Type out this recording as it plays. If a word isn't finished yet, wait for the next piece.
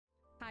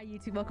Hi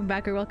YouTube, welcome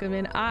back or welcome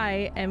in.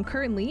 I am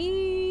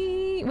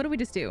currently... What did we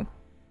just do?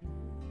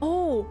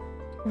 Oh,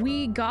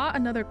 we got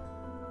another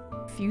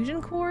fusion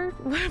core?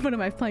 What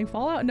am I playing?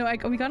 Fallout? No,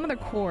 we got another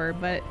core,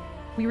 but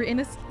we were in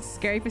a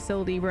scary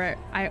facility where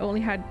I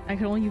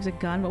could only use a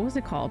gun. What was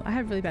it called? I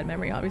have really bad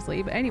memory,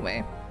 obviously, but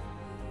anyway.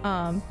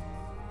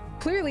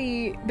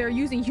 Clearly they're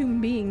using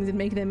human beings and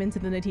making them into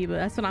the Nativa.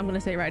 That's what I'm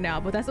gonna say right now,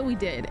 but that's what we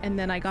did. And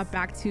then I got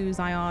back to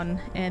Zion,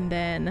 and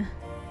then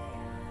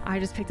I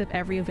just picked up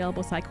every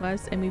available side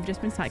quest, and we've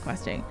just been side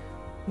questing.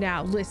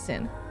 Now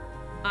listen,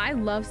 I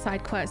love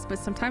side quests, but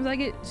sometimes I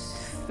get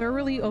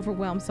thoroughly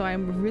overwhelmed, so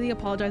I'm really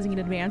apologizing in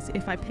advance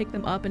if I pick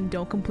them up and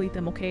don't complete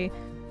them, okay?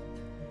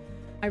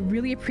 I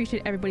really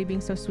appreciate everybody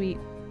being so sweet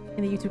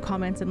in the YouTube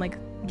comments and like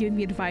giving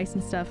me advice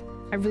and stuff.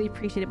 I really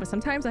appreciate it, but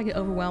sometimes I get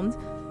overwhelmed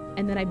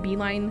and then I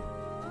beeline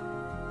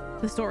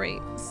the story.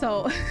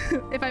 So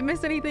if I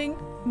miss anything,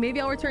 maybe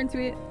I'll return to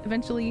it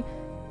eventually.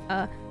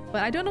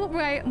 But I don't know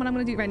what I'm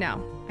gonna do right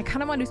now. I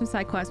kind of want to do some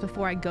side quests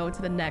before I go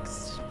to the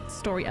next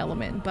story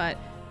element, but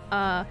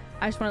I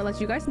just want to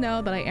let you guys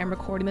know that I am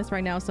recording this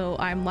right now. So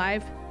I'm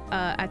live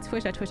at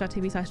Twitch at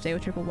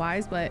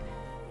twitch.tv/JayWithTripleYs, but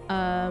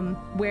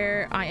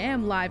where I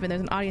am live and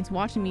there's an audience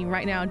watching me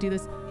right now do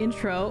this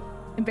intro,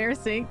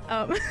 embarrassing.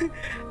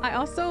 I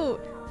also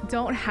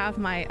don't have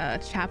my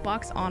chat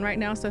box on right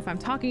now, so if I'm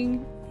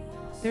talking,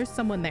 there's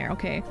someone there,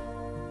 okay?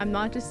 I'm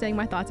not just saying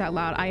my thoughts out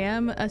loud. I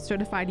am a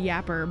certified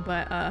yapper,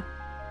 but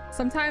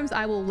sometimes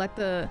I will let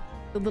the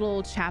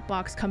little chat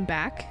box come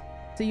back,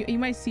 so you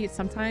might see it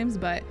sometimes,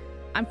 but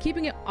I'm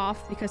keeping it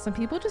off because some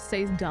people just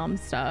say dumb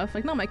stuff,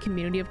 like not my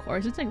community, of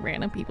course, just like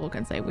random people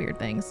can say weird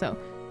things. So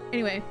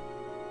anyway,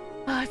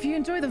 if you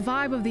enjoy the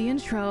vibe of the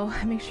intro,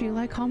 make sure you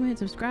like, comment,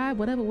 subscribe,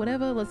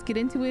 whatever. Let's get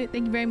into it.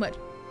 Thank you very much.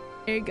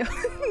 There you go.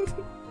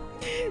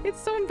 It's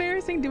so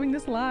embarrassing doing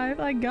this live.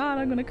 My God,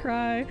 I'm gonna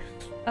cry.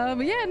 But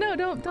yeah, no,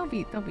 don't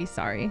be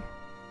sorry.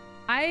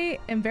 I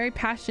am very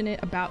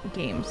passionate about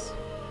games.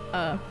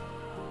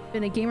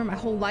 Been a gamer my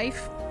whole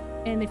life,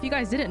 and if you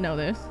guys didn't know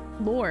this,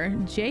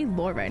 Jay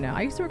Lore right now.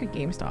 I used to work at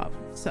GameStop,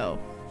 so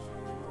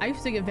I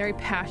used to get very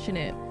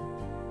passionate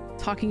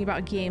talking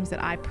about games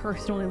that I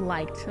personally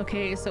liked.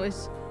 Okay, so I'm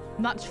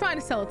not trying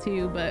to sell it to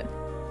you, but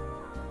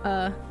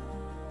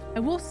I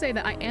will say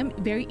that I am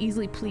very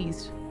easily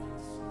pleased.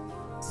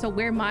 So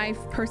where my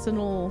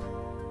personal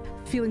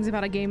feelings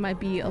about a game might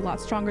be a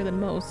lot stronger than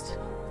most,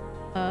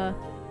 I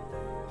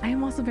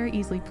am also very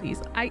easily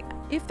pleased.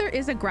 If there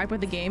is a gripe with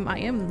the game, I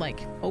am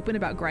like open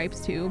about gripes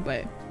too,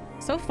 but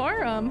so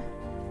far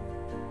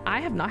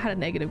I have not had a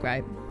negative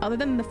gripe other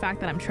than the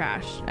fact that I'm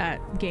trash at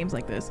games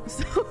like this.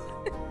 So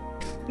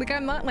like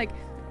I'm not like,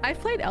 I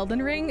played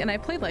Elden Ring and I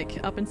played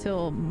like up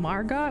until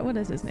Margot. What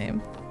is his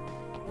name?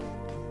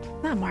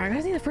 Not Margot,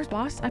 isn't he the first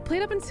boss? I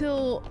played up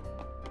until,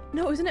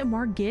 no, isn't it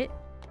Margit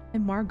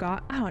and Margot?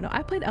 I don't know.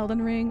 I played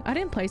Elden Ring. I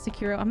didn't play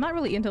Sekiro. I'm not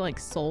really into like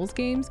Souls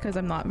games because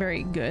I'm not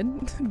very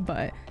good,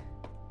 but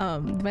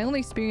my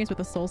only experience with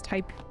a Souls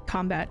type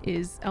combat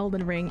is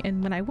Elden Ring,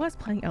 and when I was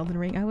playing Elden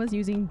Ring, I was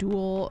using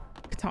dual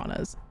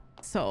katanas.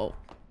 So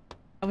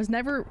I was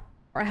never,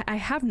 or I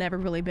have never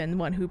really been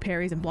one who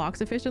parries and blocks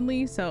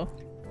efficiently, so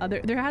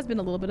there has been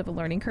a little bit of a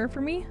learning curve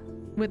for me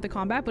with the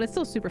combat, but it's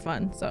still super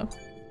fun. So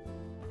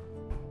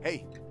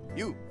hey,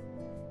 you,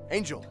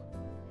 Angel,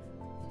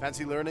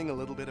 fancy learning a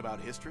little bit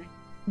about history?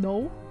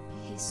 No.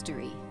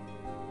 History?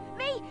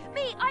 Me,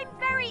 I'm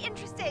very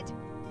interested.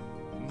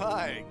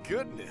 My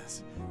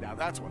goodness, now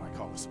that's what I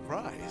call a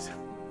surprise.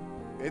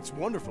 It's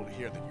wonderful to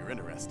hear that you're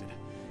interested.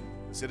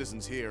 The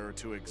citizens here are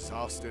too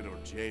exhausted or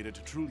jaded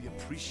to truly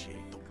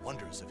appreciate the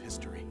wonders of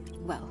history.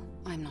 Well,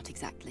 I'm not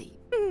exactly.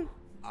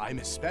 I'm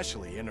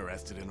especially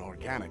interested in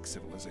organic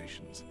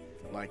civilizations,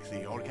 like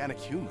the organic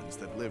humans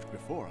that lived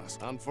before us.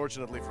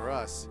 Unfortunately for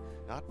us,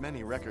 not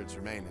many records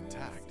remain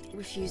intact.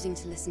 Refusing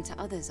to listen to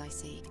others, I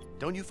see.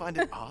 Don't you find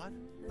it odd?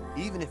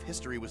 Even if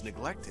history was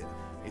neglected,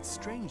 it's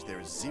strange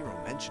there is zero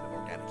mention of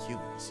organic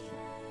humans.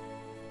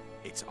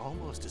 It's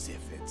almost as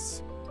if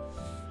it's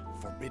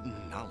forbidden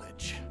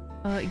knowledge.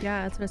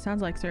 Yeah, that's what it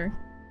sounds like, sir.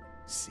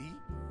 See?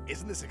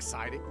 Isn't this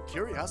exciting?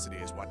 Curiosity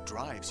is what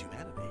drives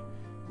humanity.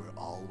 We're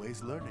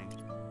always learning.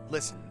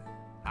 Listen,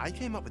 I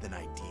came up with an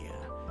idea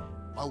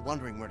while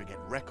wondering where to get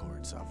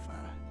records of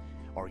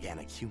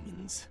organic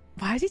humans.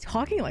 Why is he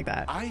talking like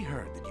that? I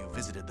heard that you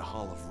visited the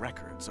Hall of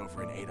Records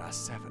over in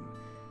 8-7.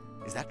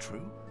 Is that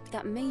true?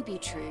 That may be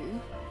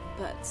true,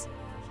 but...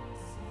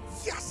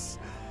 Yes!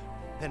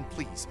 Then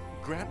please,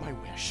 grant my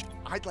wish.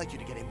 I'd like you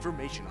to get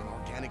information on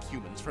organic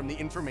humans from the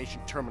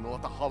information terminal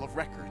at the Hall of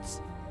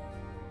Records.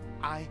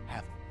 I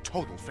have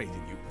total faith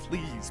in you.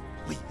 Please,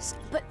 please.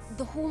 But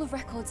the Hall of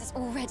Records is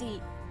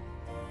already...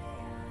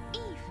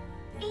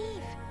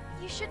 Eve,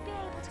 you should be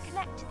able to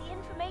connect to the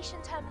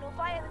information terminal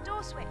via the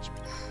door switch.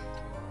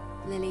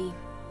 Lily,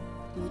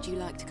 would you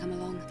like to come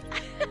along?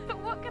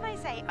 What can I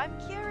say? I'm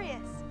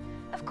curious.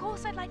 Of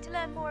course I'd like to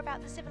learn more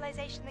about the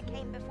civilization that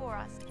came before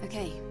us.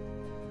 Okay,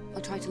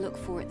 I'll try to look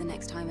for it the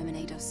next time I'm in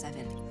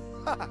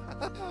 8-7.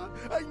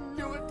 I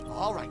knew it.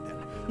 All right then.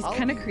 He's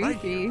kind of creepy. Right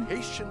here,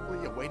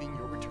 patiently awaiting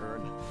your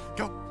return.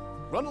 Go,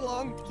 run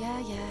along.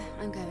 Yeah,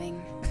 I'm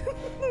going.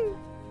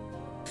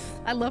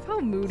 I love how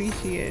moody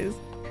she is.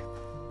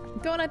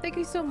 Donna, thank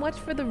you so much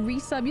for the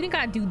resub. You didn't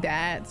gotta do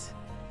that.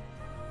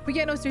 But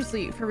yeah, no,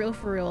 seriously, for real.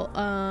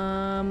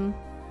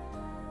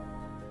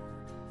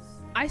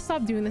 I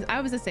stopped doing this. I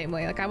was the same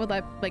way. Like, I would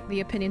let like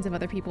the opinions of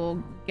other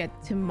people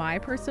get to my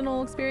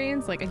personal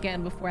experience. Like,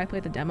 again, before I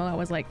played the demo, I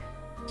was like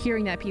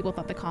hearing that people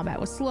thought the combat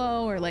was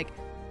slow, or like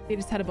they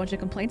just had a bunch of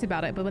complaints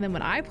about it. But then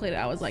when I played it,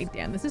 I was like,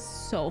 damn, this is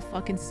so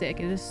fucking sick.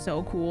 It is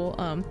so cool.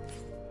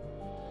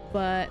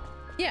 But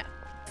yeah,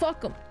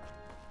 fuck them.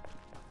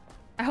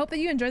 I hope that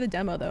you enjoy the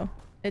demo though.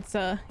 It's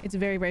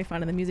very, very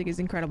fun, and the music is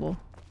incredible.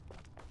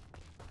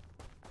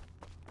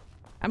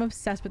 I'm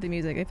obsessed with the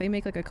music. If they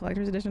make like a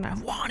collector's edition, I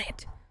want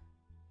it.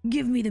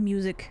 Give me the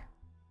music.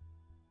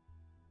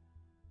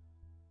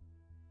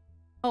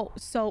 Oh,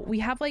 so we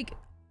have like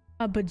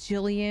a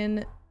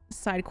bajillion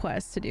side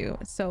quests to do.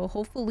 So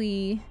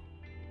hopefully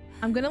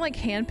I'm gonna like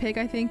handpick,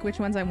 I think, which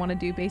ones I want to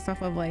do based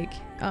off of like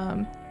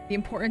the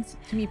importance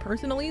to me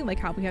personally, like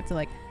how we have to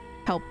like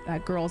help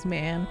that girl's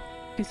man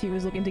because he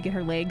was looking to get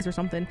her legs or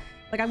something.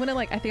 Like I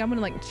think I'm gonna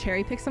like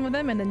cherry pick some of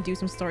them and then do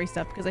some story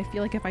stuff, because I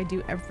feel like if I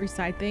do every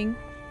side thing,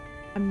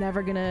 I'm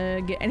never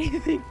gonna get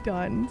anything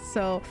done.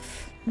 So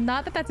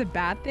not that that's a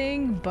bad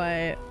thing,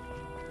 but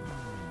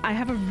I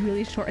have a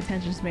really short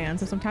attention span,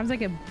 so sometimes I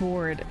get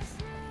bored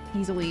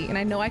easily, and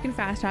I know I can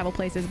fast travel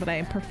places, but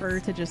I prefer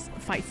to just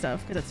fight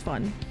stuff because it's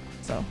fun.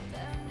 So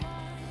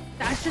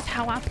that's just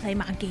how I play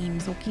my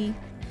games, okay?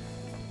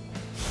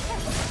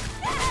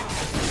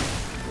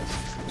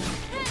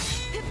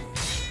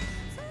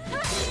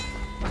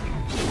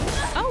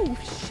 Oh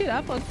shit,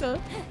 I fucked up.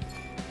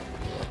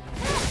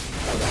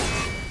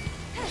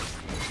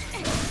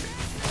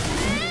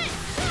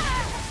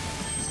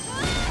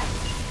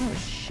 Oh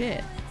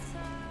shit.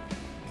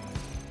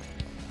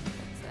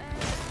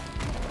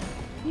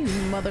 You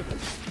mother...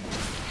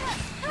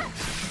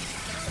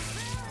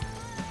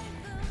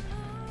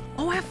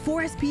 Oh, I have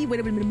 4 SP. Wait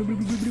a minute.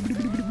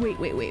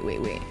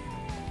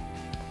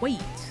 Wait.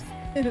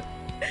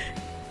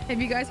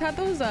 Have you guys had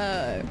those,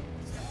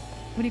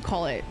 what do you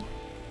call it?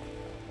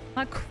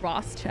 Not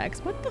cross checks.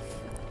 What the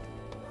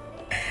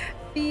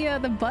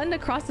the button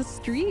across the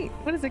street?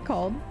 What is it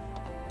called?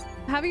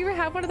 Have you ever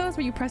had one of those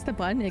where you press the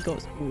button and it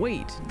goes,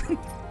 wait.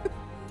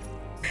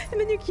 And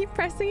then you keep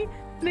pressing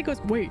and it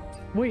goes, wait,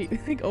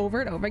 like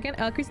over and over again.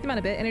 Increase the amount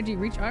of bit energy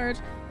recharge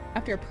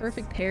after a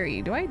perfect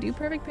parry. Do I do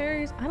perfect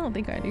parries? I don't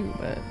think I do,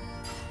 but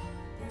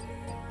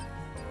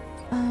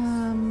I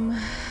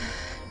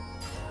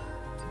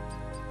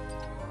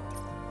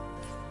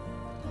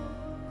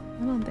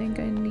don't think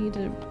I need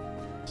to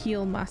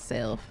heal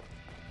myself.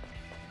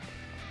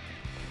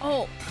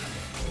 Oh,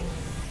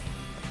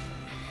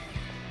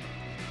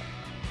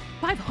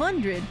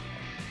 500.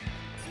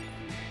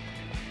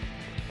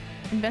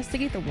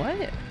 Investigate the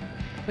what?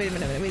 Wait a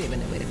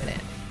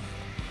minute.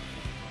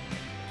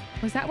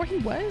 Was that where he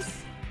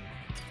was?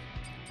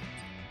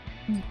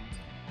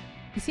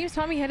 It seems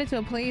Tommy headed to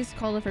a place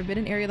called the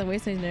Forbidden Area of the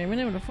Wasteland. He's never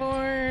been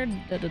before.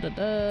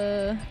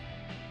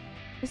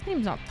 His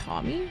name's not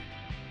Tommy.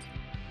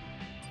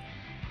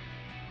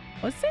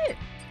 What's it?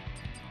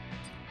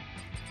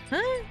 Huh?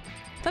 I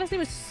thought his name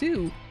was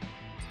Sue.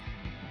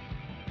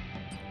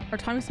 Or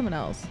Tommy's someone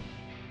else.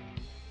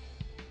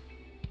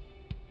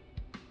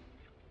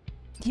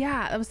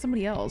 Yeah, that was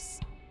somebody else.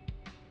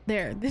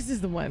 There, this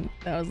is the one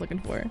that I was looking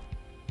for.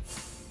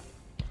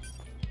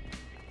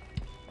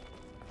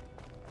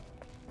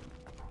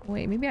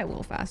 Wait, maybe I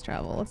will fast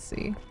travel. Let's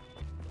see.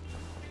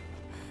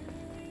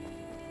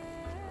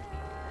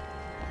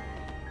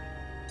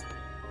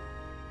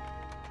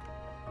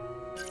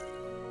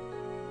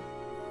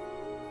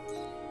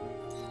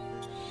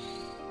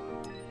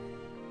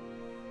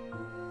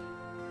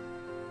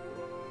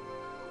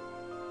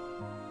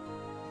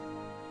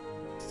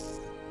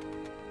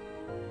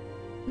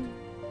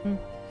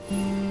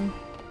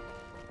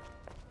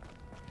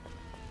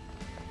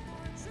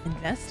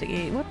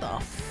 Investigate? What the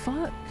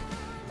fuck?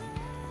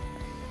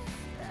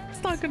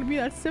 It's not gonna be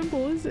that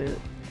simple, is it?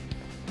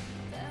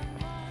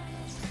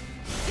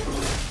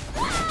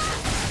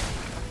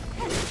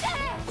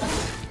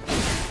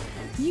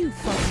 You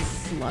fucking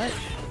slut.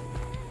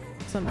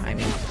 Somehow, I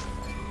mean.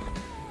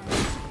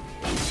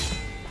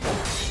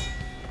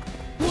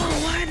 Whoa,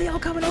 why are they all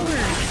coming over?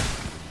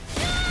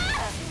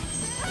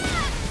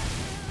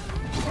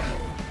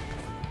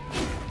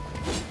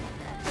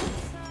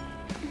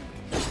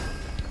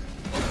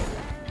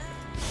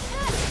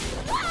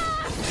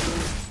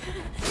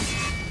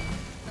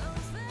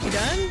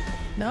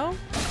 No?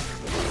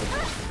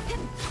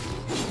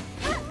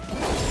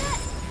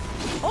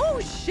 Oh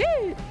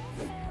shit!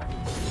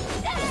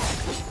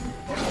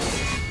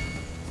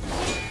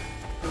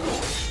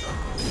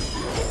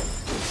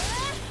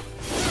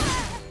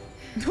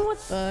 What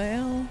the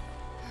hell?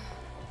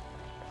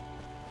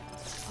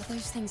 Are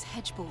those things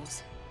hedge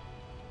balls?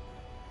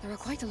 There are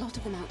quite a lot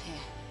of them out here.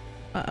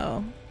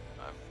 Uh-oh.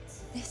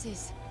 This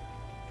is...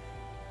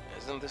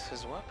 Isn't this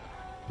his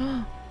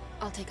weapon?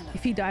 I'll take a look.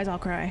 If he dies, I'll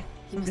cry.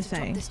 He I'm must just have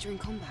dropped saying. this during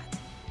combat.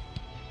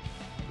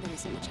 There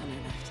isn't much ammo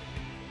left.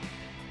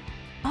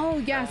 Oh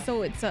yeah,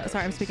 so it's sorry,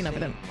 I'm speaking over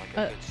them. Like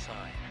a good sign.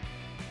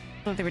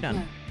 I thought they were done.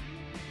 No,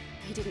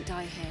 he didn't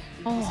die here.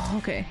 I'm Oh, positive.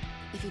 okay.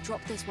 If he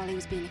dropped this while he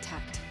was being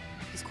attacked,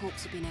 his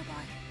corpse would be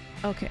nearby.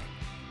 Okay.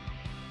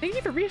 Thank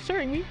you for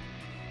reassuring me.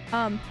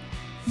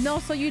 No,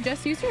 so you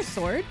just use your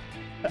sword,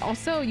 but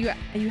also you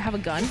have a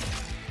gun.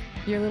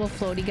 Your little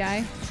floaty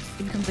guy,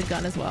 it becomes a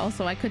gun as well.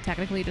 So I could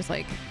technically just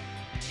like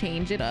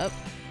change it up.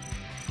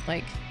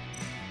 Like,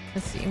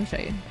 let's see, let me show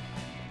you.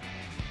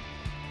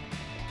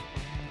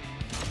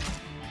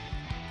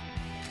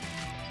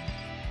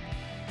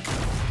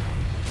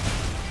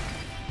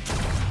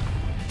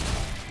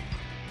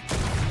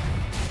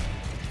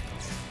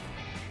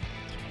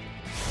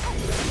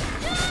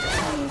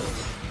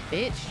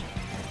 Bitch.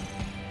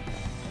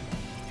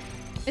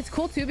 It's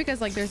cool too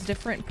because like there's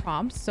different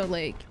prompts, so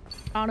like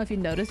I don't know if you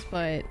noticed,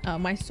 but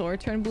my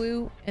sword turned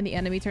blue and the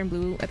enemy turned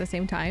blue at the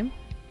same time.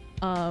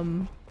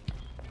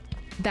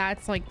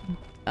 That's like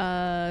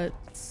dodge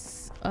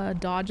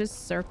a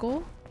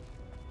circle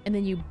and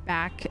then you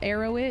back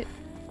arrow it.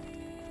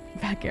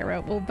 Back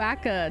arrow, well,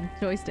 back a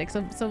joystick,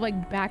 so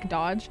like back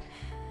dodge,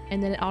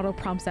 and then it auto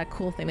prompts that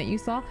cool thing that you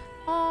saw.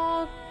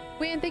 Oh,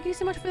 Wayne, thank you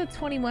so much for the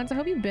 20 months. I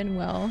hope you've been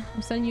well.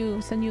 I'm sending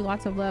you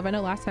lots of love. I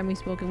know last time we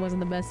spoke it wasn't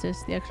the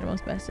bestest, the extra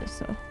most bestest,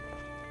 so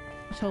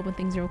just hoping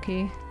things are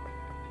okay.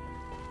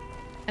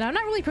 And I'm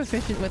not really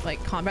proficient with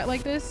like combat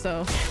like this,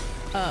 so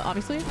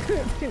obviously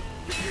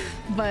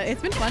but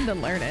it's been fun to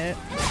learn it,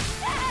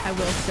 I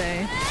will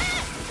say.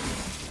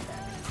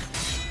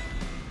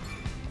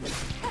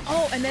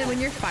 Oh, and then when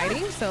you're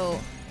fighting, so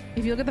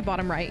if you look at the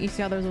bottom right, you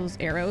see how there's those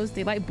arrows,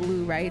 they light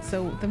blue, right?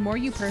 So the more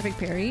you perfect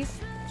parry,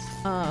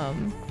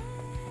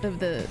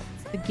 the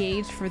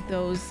gauge for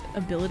those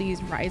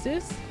abilities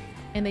rises,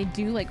 and they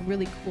do like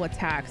really cool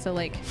attacks. So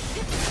like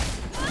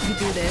you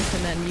do this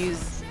and then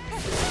use,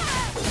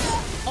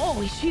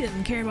 oh, she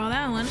doesn't care about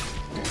that one.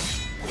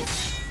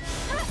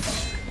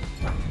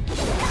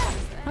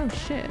 Oh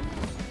shit,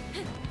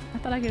 I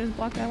thought I could just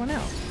block that one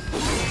out.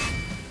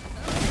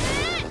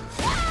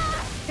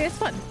 Yeah, it's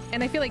fun,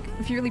 and I feel like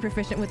if you're really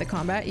proficient with the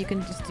combat, you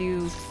can just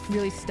do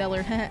really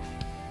stellar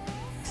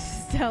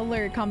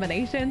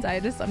combinations.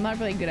 I'm not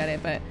really good at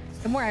it, but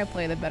the more I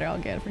play, the better I'll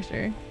get for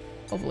sure.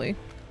 Hopefully.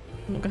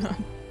 Oh god.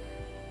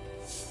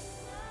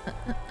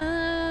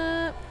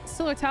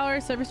 Solar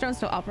tower, service drone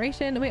still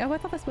operation. Wait, I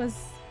thought this was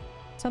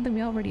something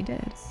we already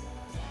did.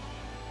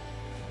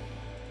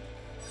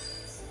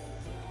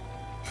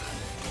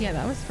 Yeah,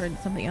 that was for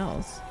something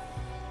else.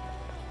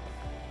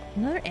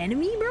 Another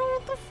enemy, bro?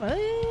 What the fuck?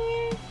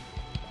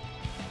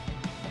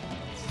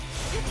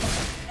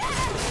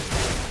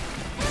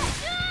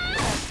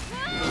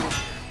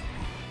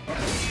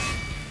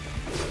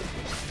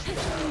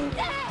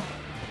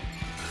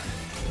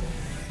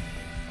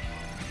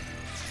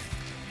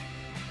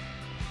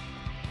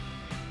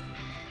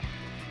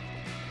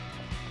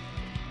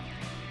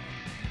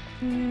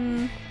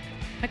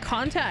 My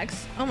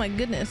contacts. Oh my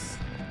goodness.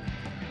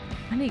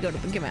 I need to go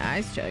to get my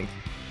eyes checked.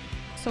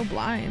 So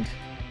blind.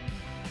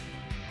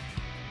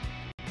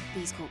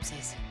 These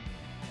corpses.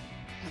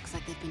 Looks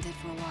like they've been dead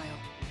for a while.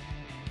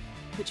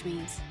 Which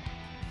means...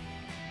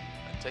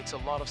 It takes a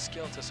lot of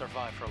skill to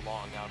survive for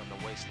long out in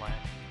the wasteland.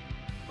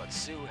 But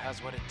Sue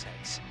has what it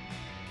takes.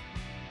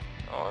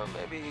 Or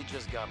maybe he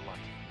just got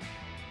lucky.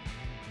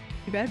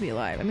 He better be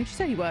alive. I mean, she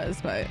said he was,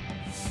 but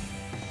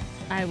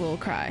I will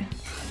cry.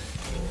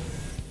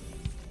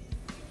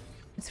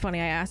 It's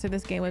funny, I asked if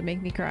this game would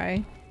make me cry.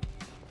 And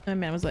my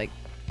man was like,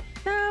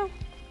 no,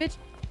 bitch.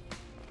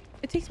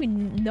 It takes me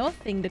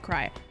nothing to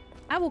cry.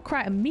 I will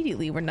cry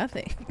immediately or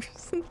nothing.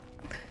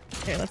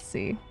 Here, let's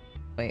see.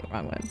 Wait,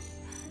 wrong one.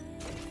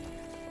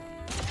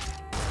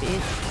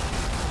 Bitch.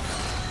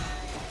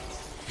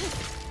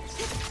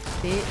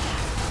 Bitch.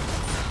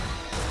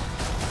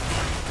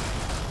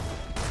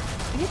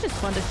 I think it's just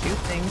fun to shoot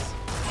things.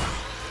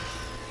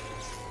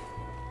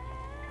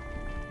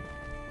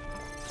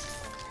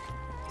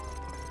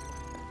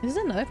 Is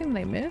this another thing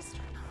that I missed?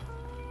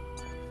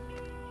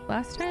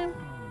 Last time?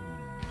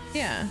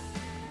 Yeah.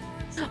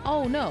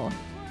 Oh no.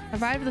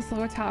 Arrived at the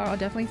solar tower, I'll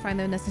definitely find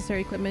the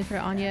necessary equipment for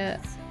Anya.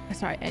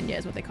 Sorry, Enya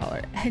is what they call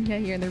her. Enya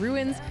here in the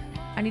ruins.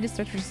 I need to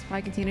search for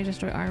supply containers,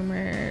 destroy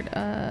armored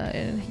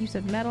use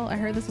of metal. I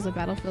heard this was a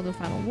battlefield of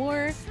final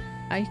war.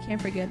 I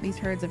can't forget these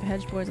herds of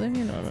hedgeboards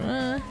living.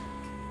 The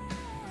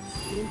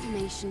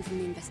information from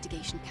the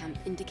investigation camp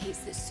indicates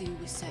that Sue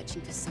was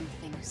searching for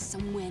something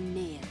somewhere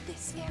near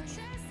this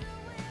area.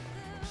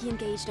 He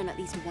engaged in at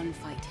least one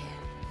fight here.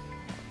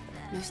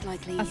 Most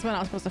likely... That's what I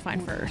was supposed to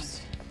find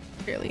first.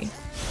 Clearly.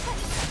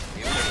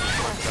 It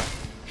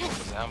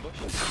was ambushed.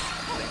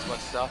 Things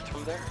went south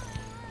from there.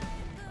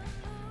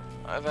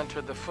 I've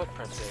entered the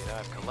footprint data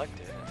I've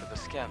collected into the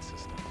scan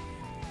system.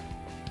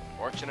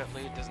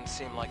 Fortunately, it doesn't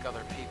seem like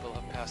other people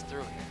have passed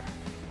through here.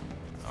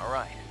 All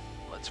right,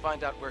 let's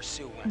find out where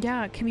Sue went.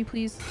 Yeah, can we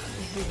please? I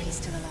hope he's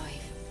still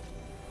alive.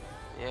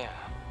 Yeah,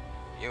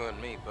 you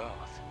and me both.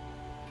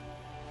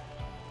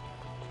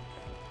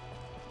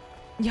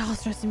 Y'all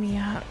stressing me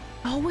out.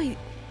 Oh wait,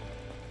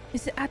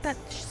 is it at that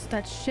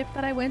ship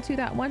that I went to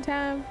that one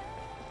time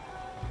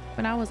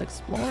when I was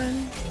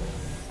exploring?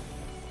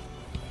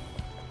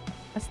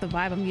 That's the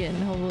vibe I'm getting.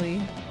 Hopefully.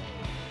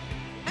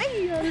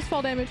 Hey, there's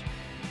fall damage.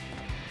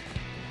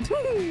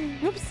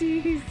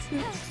 Whoopsies.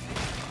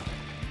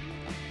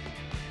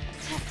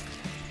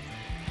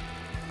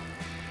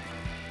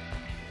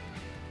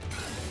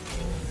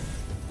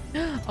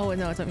 Oh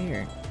no, it's up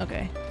here.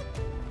 Okay.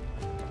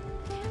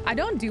 I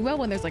don't do well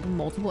when there's like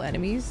multiple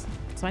enemies,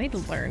 so I need to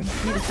learn. I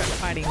need to start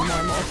fighting more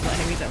multiple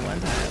enemies at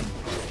one time.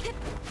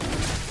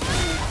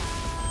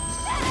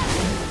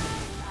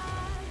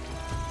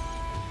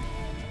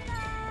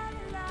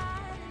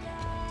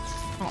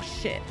 Oh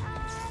shit.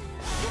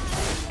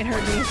 It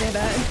hurt me to say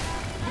that.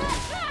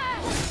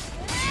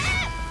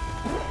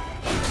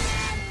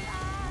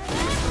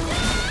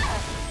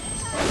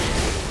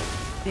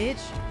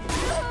 Bitch.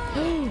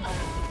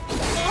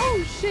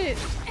 Oh shit.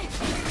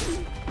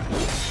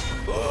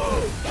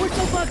 We're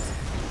so fucked.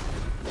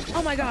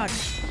 Oh my god.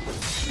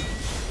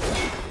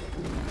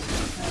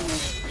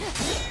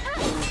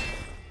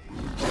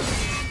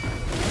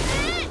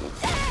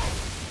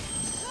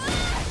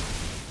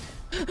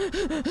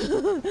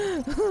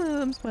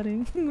 I'm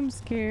sweating. I'm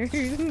scared.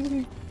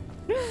 This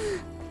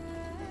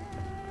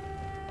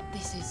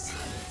is...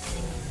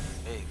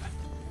 Eve,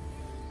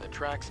 the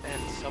tracks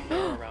end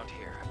somewhere around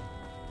here.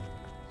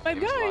 My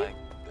Seems guy. like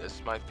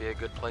this might be a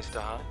good place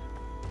to hide.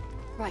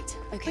 Right,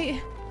 okay.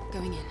 Wait.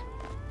 Going in.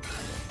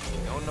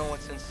 You don't know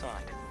what's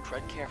inside.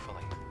 Tread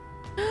carefully.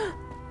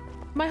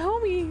 My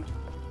homie.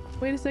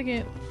 Wait a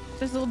second.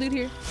 There's a little dude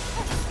here.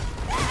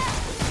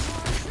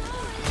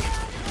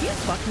 You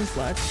fucking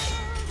sluts.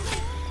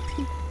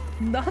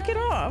 Knock it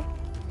off.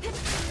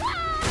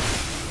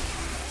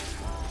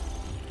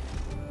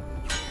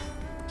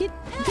 Get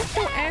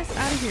your ass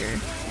out of here.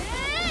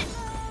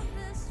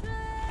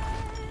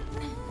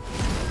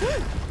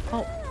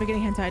 Oh, we're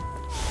getting hand-tied.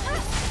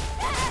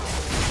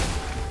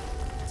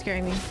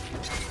 Scaring me.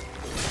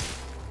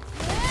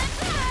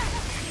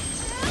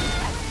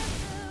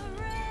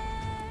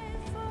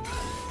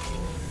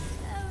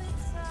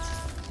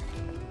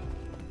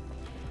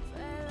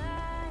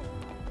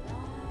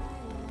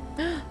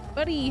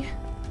 Buddy.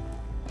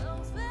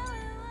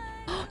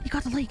 You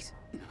got the legs.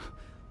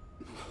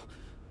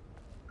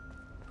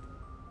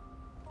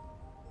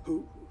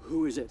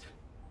 Who is it?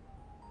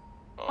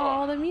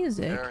 Oh, the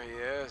music. There he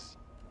is.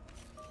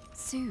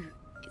 Sue,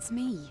 it's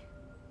me.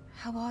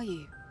 How are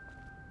you?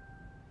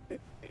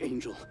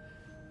 Angel.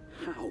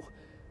 How?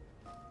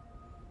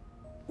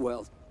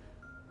 Well,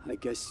 I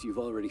guess you've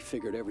already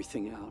figured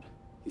everything out,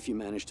 if you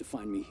managed to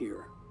find me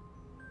here.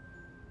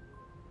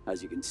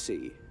 As you can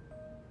see,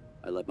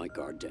 I let my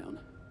guard down.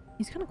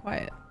 He's kind of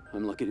quiet.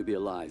 I'm lucky to be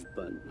alive,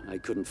 but I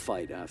couldn't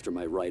fight after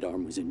my right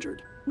arm was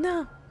injured.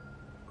 No.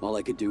 All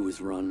I could do was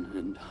run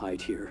and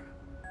hide here.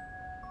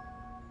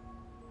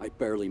 I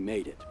barely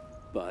made it,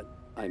 but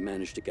I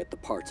managed to get the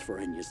parts for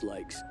Enya's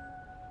legs.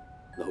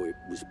 Though it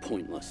was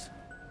pointless.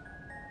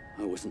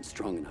 I wasn't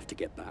strong enough to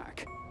get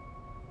back.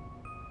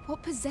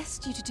 What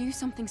possessed you to do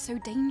something so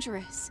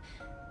dangerous?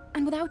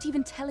 And without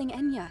even telling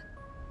Enya?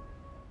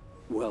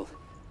 Well,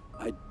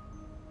 I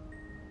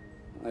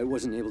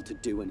wasn't able to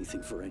do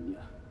anything for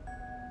Enya.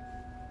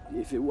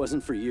 If it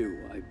wasn't for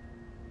you,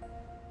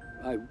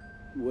 I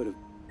would...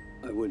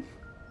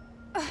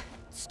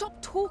 Stop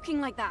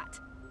talking like that!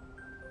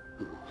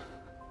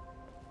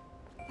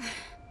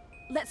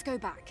 Let's go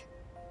back.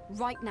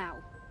 Right now.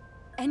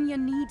 Enya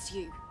needs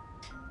you.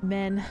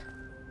 Men.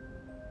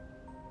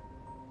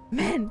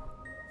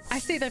 I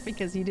say that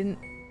because he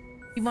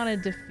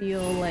wanted to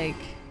feel like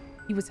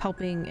he was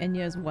helping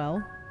Enya as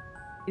well.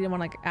 He didn't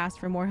want to like ask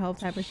for more help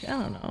type of shit. I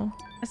don't know.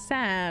 That's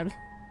sad.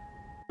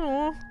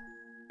 Aww.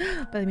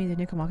 But that means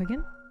Enya can walk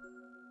again.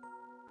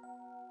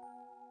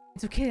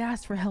 It's okay to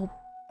ask for help,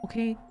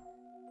 okay?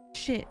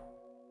 Shit.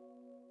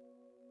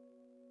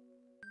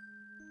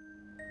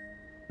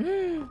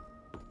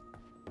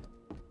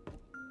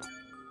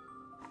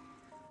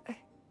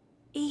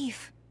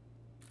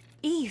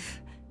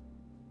 Eve,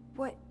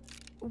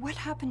 what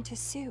happened to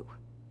Sue?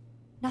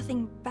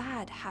 Nothing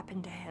bad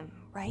happened to him,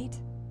 right?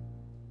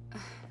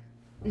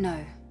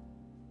 No.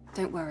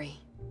 Don't worry.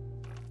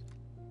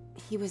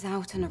 He was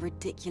out on a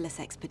ridiculous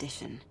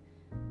expedition,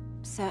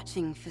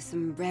 searching for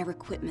some rare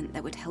equipment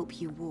that would help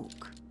you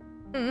walk.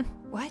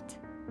 What?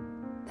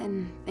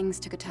 Then things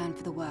took a turn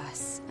for the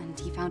worse, and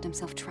he found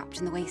himself trapped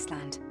in the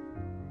wasteland.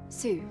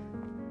 Sue,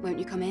 won't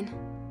you come in?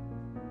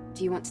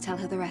 Do you want to tell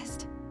her the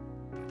rest?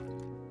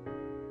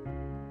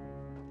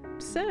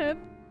 Sad.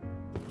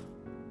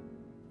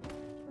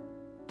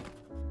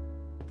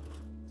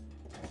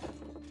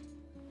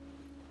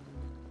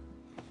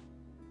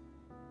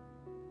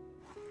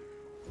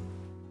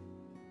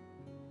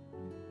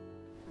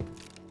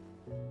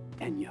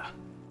 Enya.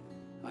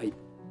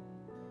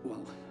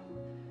 Well...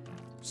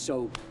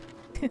 So...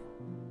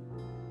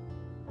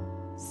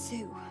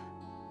 Sue.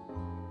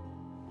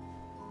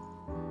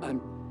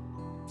 I'm...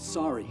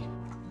 sorry.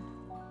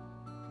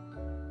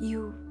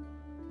 You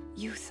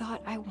You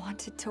thought I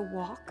wanted to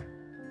walk?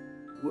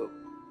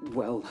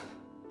 Well...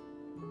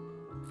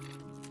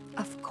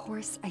 Of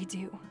course I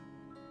do.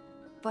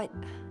 But...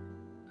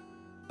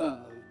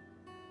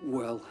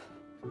 well...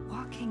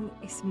 Walking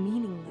is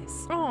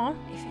meaningless. Aw.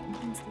 If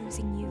it means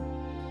losing you.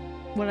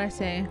 What'd I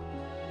say?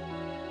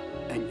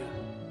 Enya,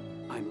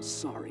 I'm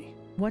sorry.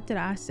 What did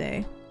I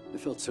say? I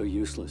felt so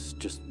useless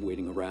just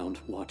waiting around,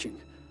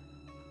 watching.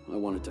 I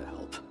wanted to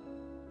help.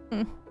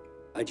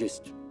 I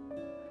just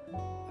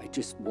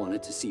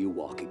wanted to see you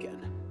walk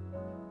again.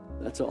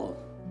 That's all.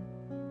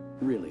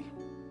 Really.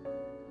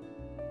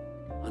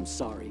 I'm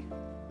sorry.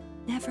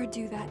 Never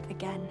do that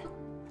again.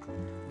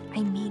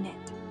 I mean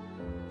it.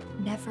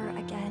 Never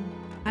again.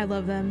 I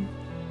love them.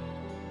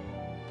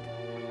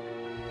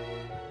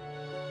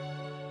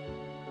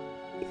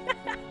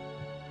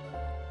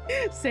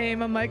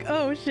 Same. I'm like,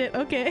 oh shit,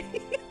 okay.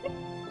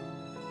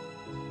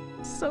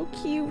 So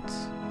cute.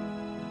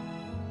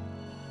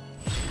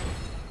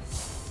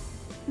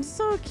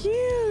 So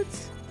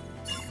cute.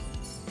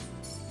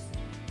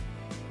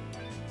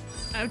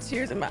 I have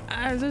tears in my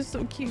eyes. They're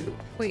so cute.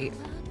 Wait.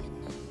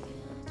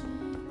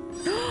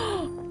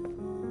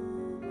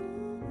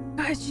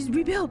 Guys, she's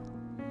rebuilt.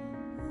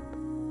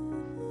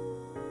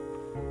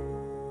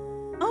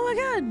 Oh my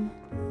god.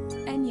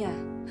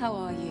 Enya, how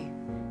are you?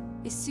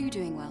 Is Sue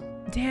doing well?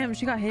 Damn,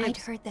 she got hit. I'd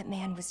heard that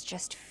man was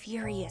just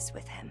furious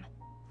with him.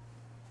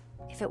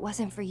 If it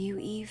wasn't for you,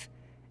 Eve,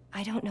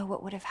 I don't know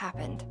what would have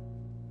happened.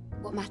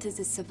 What matters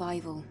is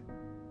survival.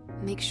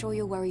 Make sure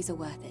your worries are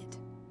worth it.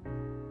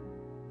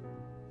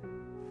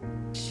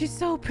 She's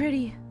so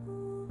pretty.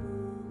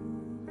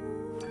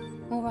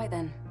 All right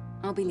then,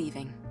 I'll be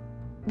leaving.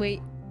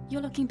 Wait.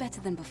 You're looking better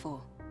than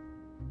before.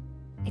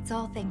 It's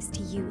all thanks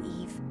to you,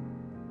 Eve.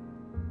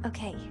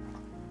 Okay.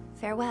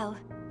 Farewell.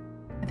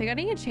 I think I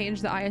need to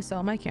change the ISO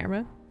on my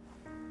camera.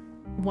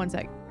 One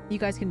sec. You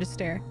guys can just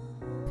stare.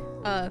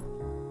 Yeah,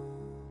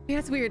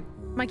 it's weird.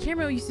 My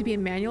camera used to be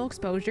in manual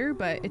exposure,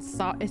 but it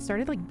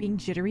started like being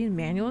jittery in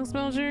manual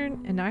exposure,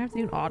 and now I have to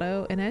do an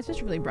auto, and it's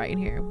just really bright in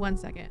here. 1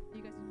 second.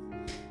 You guys.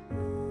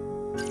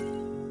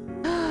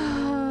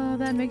 Oh,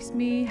 that makes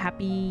me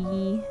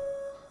happy.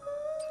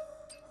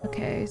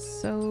 Okay,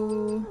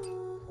 so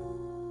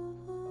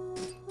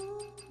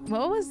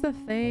what was the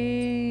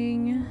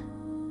thing?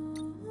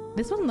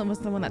 This one was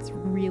the one that's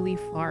really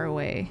far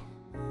away.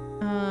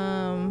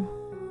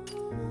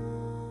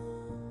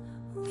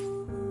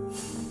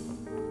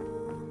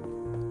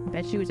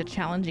 Bet you it was a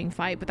challenging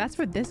fight, but that's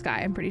for this guy,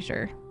 I'm pretty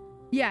sure.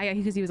 Yeah,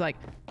 because he was like,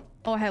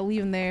 oh, I had to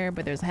leave him there,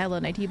 but there's hella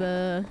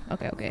Naitiba.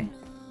 Okay.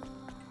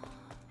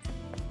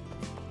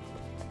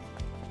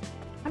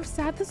 I'm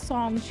sad the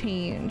song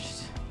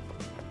changed.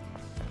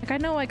 Like, I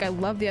know, like, I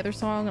love the other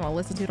song and I'll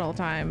listen to it all the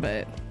time,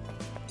 but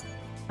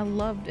I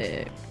loved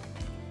it.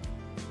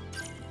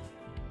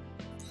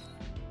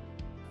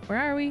 Where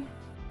are we?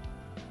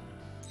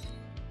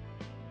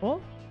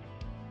 Oh?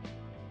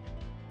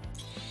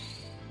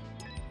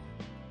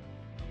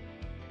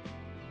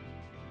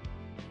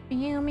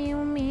 Meow,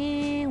 meow,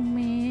 meow,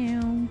 meow,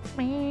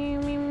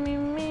 meow, meow,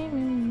 meow,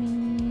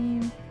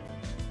 meow.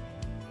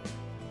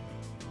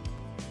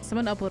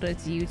 Someone uploaded it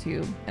to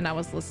YouTube and I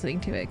was listening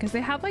to it because they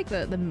have like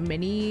the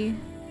mini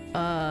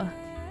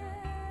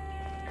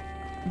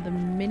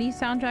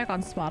soundtrack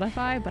on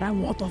Spotify, but I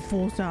want the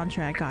full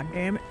soundtrack, god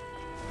damn it.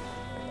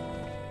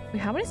 Wait,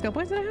 how many skill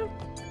points did I have?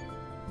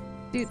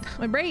 Dude,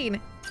 my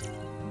brain.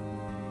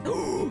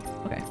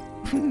 Okay.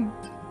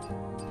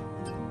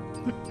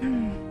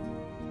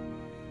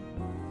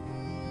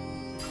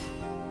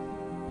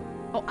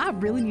 Oh, I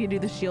really need to do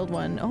the shield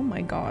one. Oh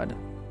my god.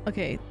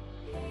 Okay.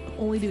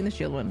 Only doing the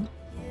shield one.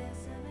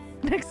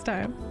 Next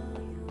time.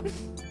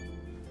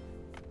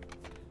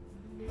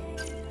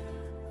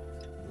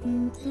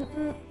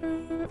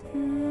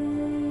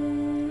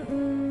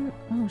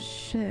 Oh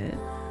shit.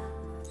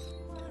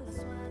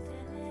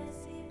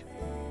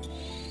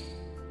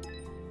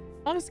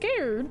 I'm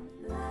scared.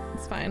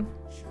 It's fine.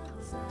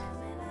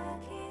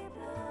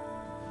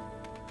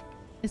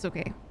 It's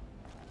okay.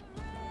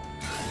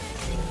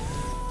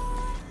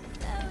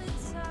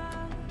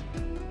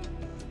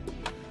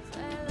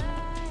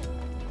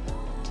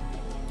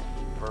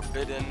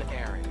 Forbidden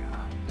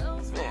area.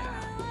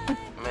 Yeah,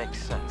 makes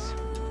sense.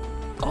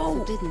 Oh!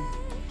 Forbidden.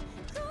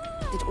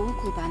 Did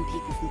Oracle ban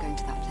people from going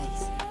to that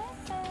place?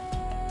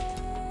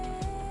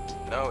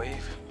 No,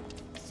 Eve.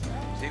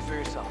 See for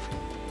yourself.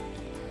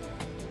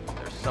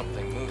 There's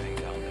something moving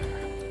down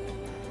there.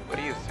 What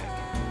do you think?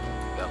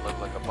 That look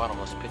like a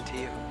bottomless pit to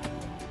you?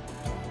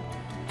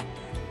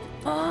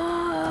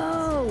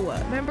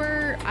 Oh!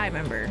 Remember? I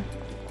remember.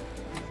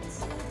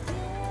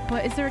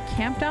 But is there a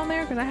camp down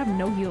there? Because I have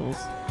no heals.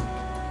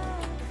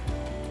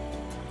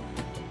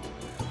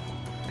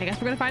 I guess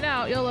we're gonna find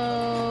out.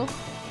 YOLO!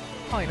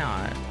 Probably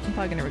not. I'm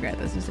probably gonna regret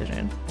this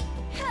decision.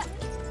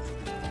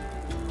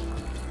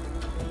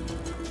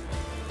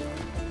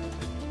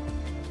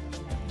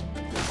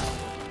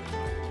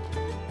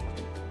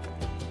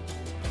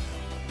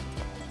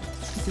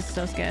 This is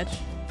so sketch.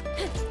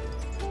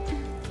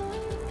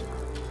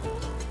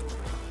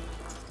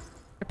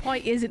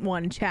 probably isn't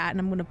one, chat, and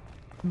I'm gonna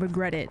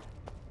regret it.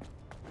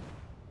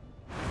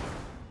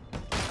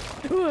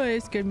 Oh,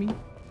 it scared me.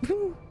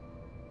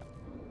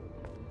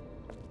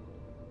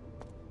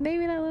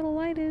 Maybe that little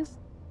light is.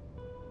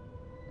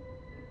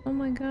 Oh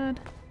my god.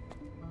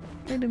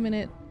 Wait a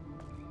minute.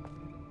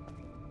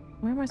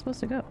 Where am I supposed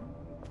to go?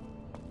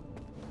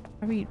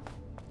 I mean,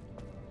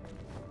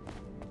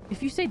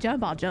 if you say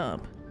jump, I'll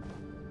jump.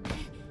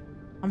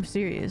 I'm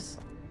serious.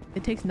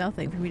 It takes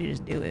nothing for me to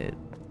just do it.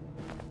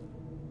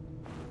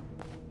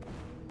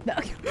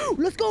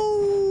 Let's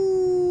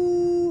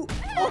go!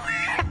 Oh.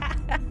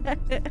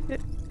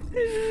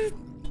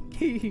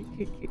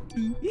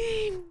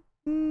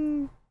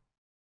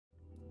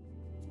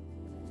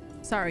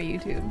 Sorry,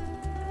 YouTube.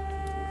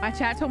 My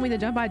chat told me to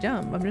jump, I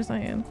jump. I'm just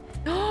saying.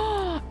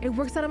 It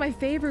works out in my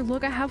favor.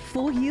 Look, I have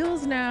full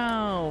heals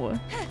now.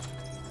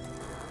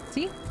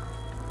 See?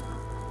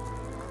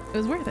 It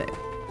was worth it.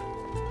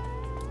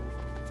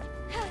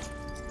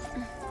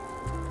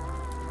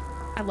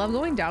 I love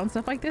going down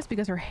stuff like this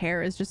because her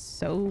hair is just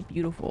so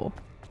beautiful.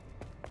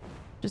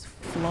 Just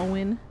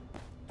flowing.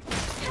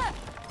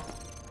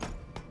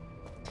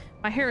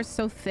 My hair is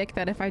so thick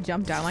that if I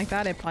jump down like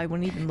that, it probably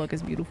wouldn't even look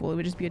as beautiful. It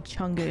would just be a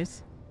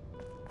chungus.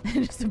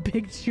 Just a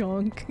big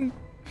chunk.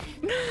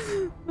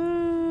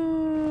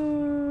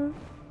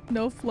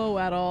 No flow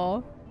at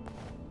all.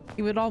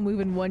 It would all move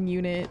in one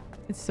unit.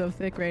 It's so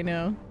thick right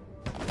now.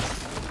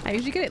 I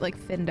usually get it like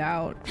thinned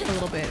out a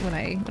little bit when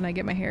I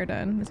get my hair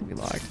done. It's gonna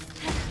be locked.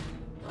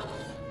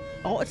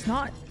 Oh, it's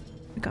not.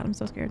 Oh god, I'm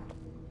so scared.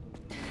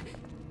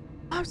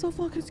 I'm so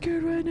fucking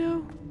scared right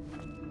now.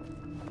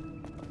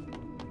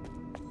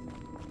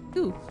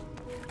 Ooh.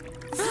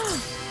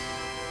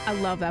 I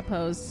love that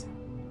pose.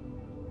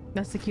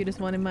 That's the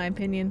cutest one in my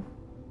opinion.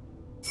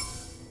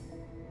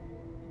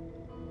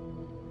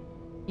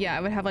 Yeah, I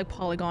would have like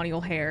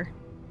polygonal hair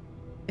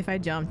if I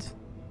jumped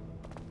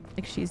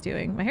like she's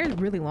doing. My hair is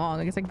really long.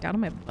 Like it's like down to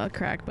my butt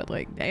crack, but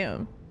like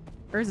damn.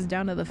 Hers is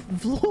down to the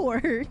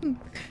floor.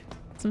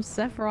 Some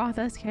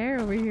Sephiroth-esque hair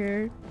over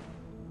here.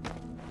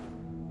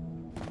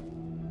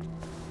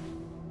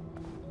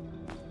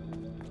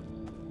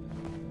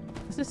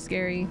 This is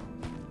scary.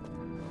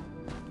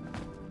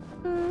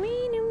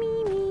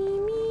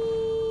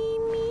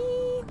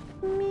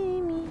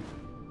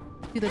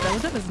 Dude, the double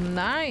jump is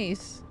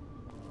nice.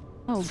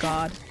 Oh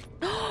god.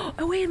 Oh,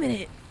 wait a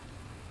minute.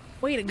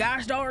 Wait a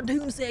gosh darn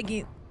 2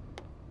 seconds.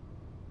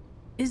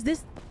 Is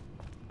this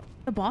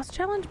the boss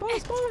challenge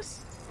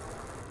boss?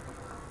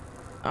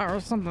 Or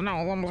something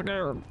else, I'm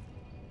scared.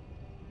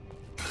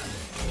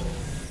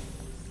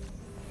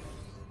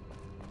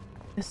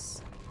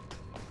 This.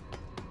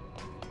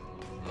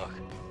 Look,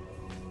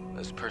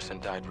 this person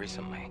died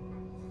recently.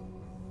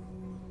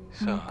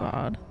 So, oh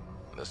god.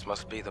 This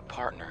must be the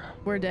partner.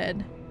 We're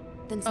dead.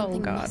 Then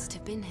something oh god. must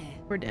have been here.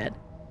 We're dead.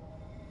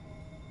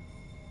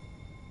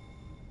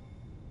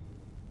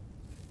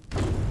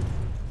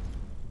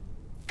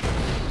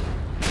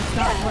 It's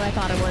not what I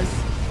thought it was.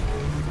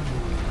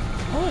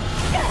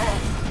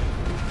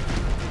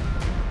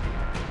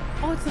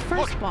 Oh, it's the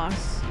first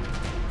boss.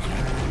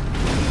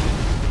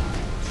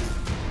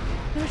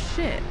 No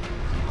shit.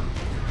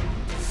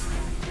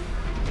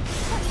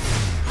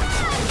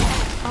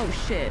 Oh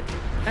shit.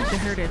 That shit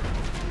hurted.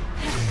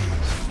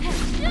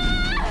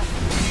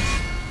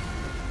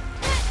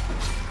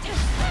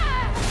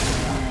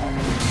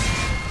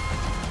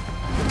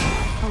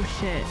 Oh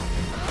shit.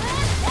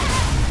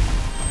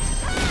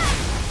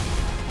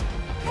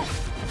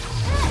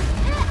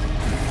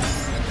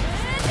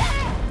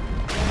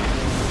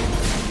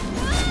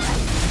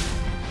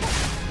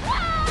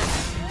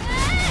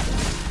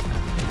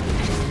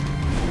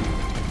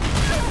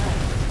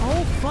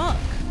 Oh fuck.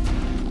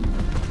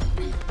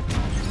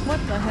 What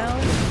the hell?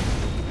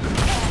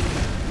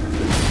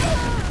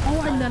 Oh,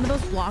 are none of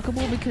those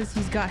blockable because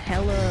he's got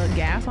hella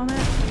gas on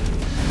it?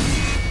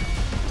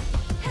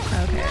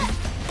 Okay.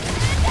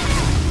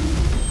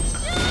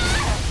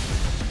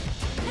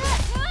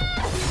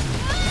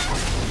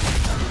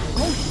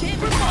 Oh shit,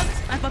 we're fucked!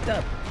 I fucked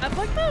up. I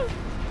fucked up!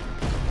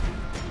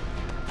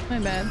 My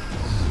bad.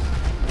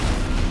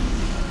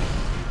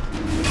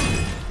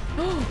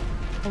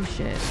 Oh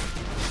shit.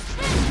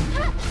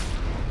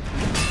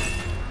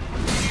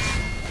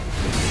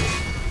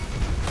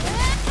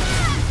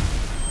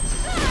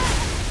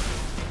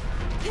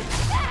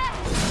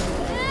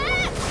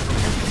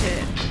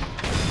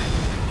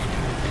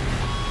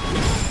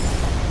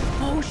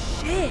 Oh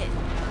shit!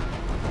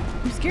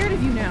 I'm scared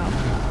of you now.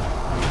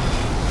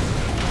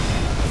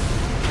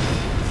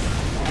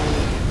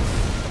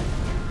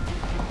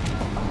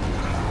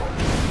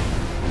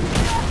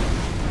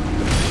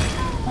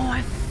 Oh,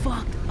 I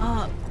fucked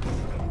up.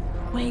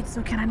 Wait,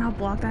 so can I not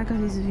block that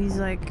because he's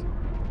like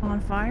on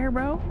fire,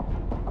 bro?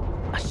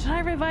 Should I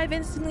revive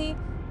instantly?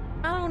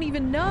 I don't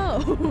even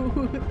know.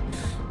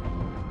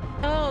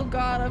 Oh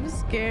god, I'm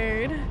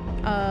scared.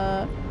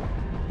 I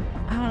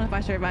don't know if I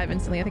should revive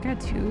instantly. I think I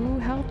had 2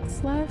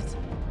 healths left.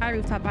 Hi,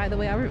 Rooftop, by the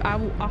way.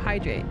 I'll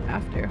hydrate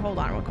after. Hold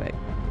on real quick.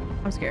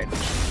 I'm scared.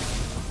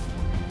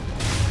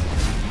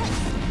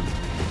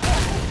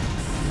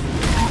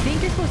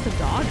 supposed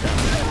to dodge them,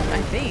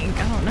 I think.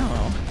 I don't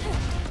know.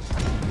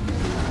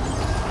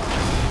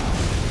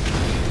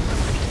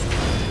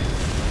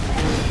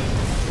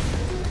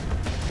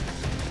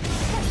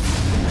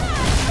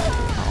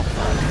 Oh,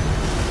 fuck.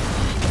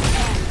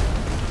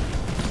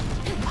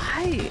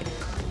 Why?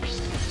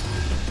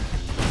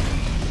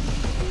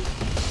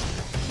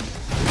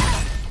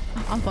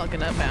 I'm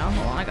fucking up now.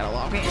 Hold on, I gotta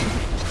log in.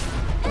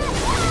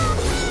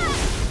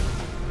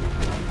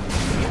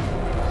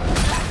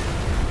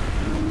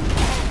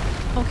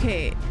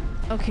 Okay,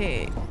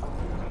 okay.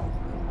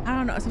 I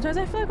don't know. Sometimes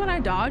I feel like when I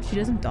dodge, she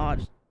doesn't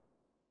dodge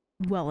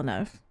well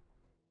enough.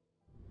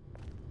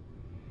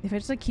 If I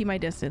just like keep my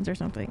distance or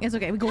something. It's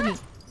okay. We go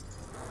meet.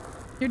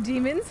 You're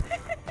demons.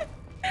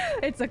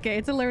 It's okay.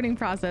 It's a learning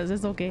process.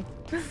 It's okay.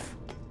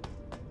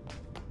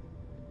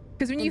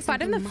 Because when you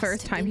fight him the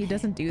first time, he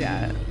doesn't do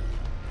that.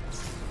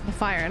 The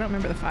fire. I don't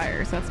remember the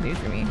fire, so that's new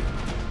for me.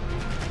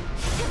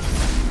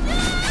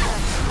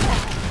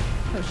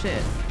 Oh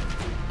shit.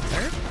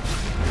 Sir?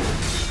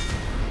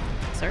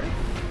 Sir?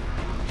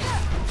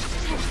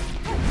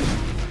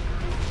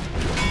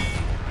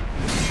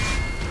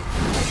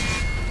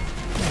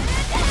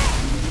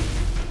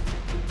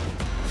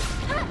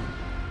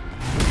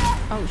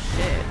 Oh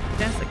shit.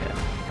 Jessica.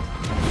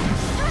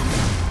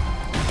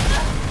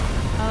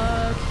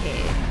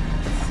 Okay.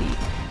 Let's see.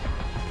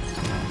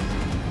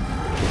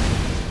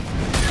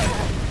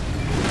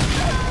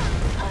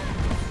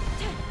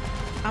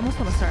 I almost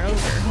want to start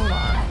over. Hold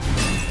on.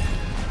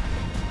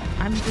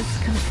 I'm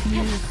just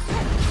confused.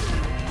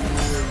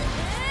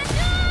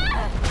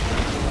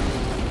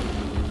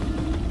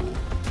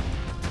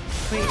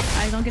 Wait,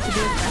 I don't get to do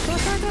a special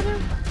attack on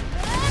him?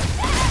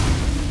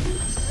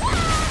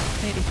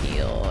 I need to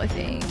heal, I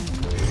think.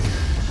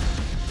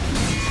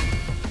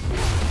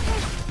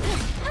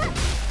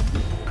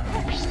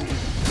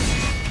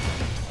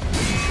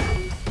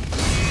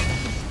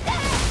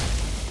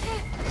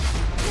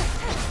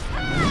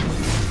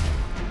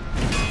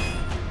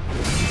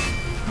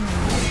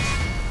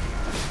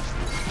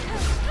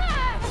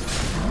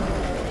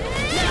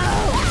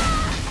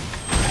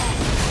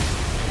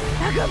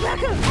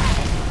 Back up!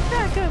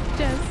 Back up,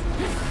 Jess.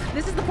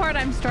 This is the part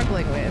I'm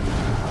struggling with.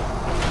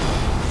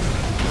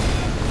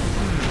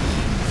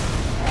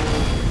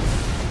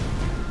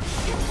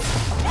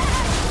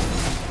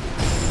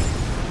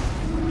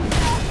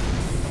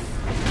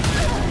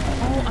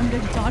 Oh, I'm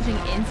just dodging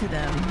into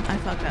them. I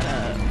fucked that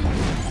up.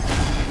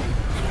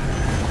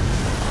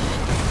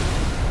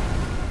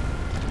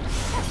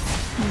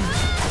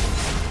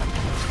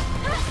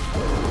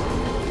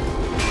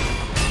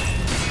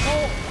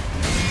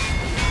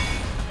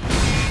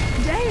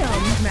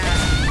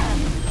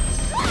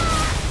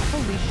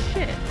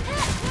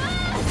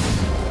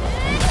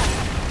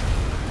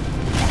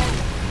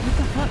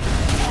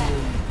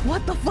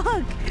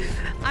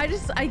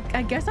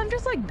 I guess I'm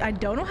just like, I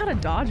don't know how to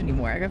dodge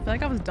anymore. I feel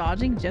like I was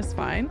dodging just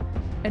fine,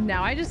 and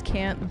now I just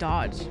can't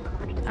dodge.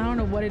 I don't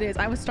know what it is.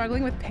 I was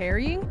struggling with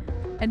parrying,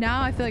 and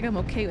now I feel like I'm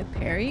okay with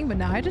parrying, but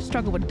now I just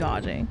struggle with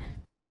dodging,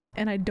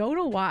 and I don't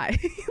know why.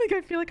 Like,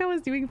 I feel like I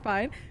was doing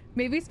fine.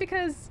 Maybe it's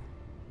because,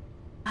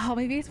 oh,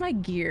 maybe it's my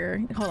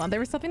gear. Hold on, there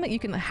was something that you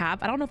can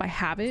have. I don't know if I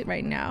have it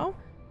right now.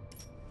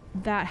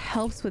 That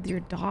helps with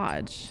your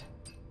dodge.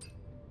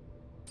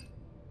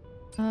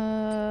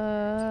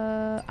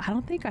 I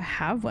don't think I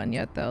have one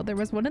yet though. There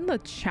was one in the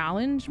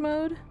challenge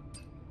mode,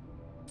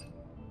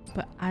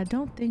 but I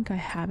don't think I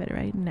have it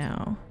right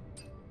now.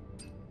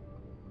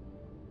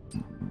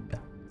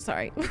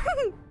 Sorry.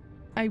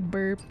 I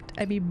burped.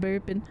 I be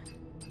burping.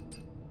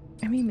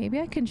 I mean, maybe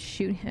I can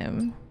shoot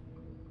him.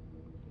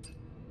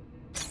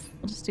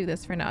 I'll just do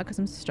this for now because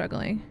I'm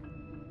struggling.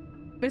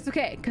 But it's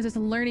okay, because it's a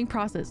learning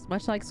process.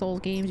 Much like Souls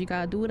games, you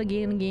gotta do it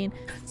again and again.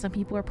 Some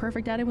people are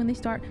perfect at it when they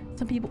start,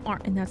 some people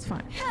aren't, and that's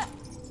fine.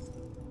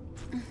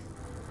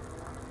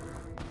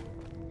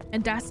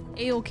 And that's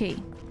a-okay.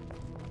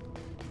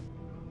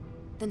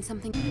 Then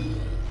something...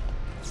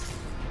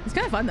 It's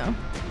kind of fun though,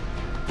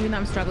 even though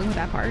I'm struggling with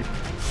that part.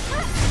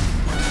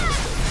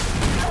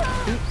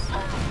 Oops.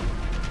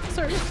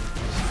 Sorry.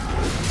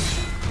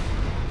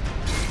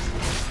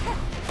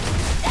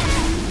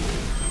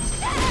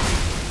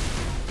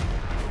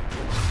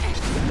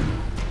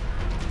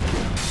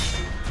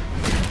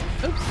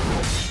 Oops.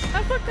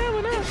 I fucked that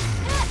one up.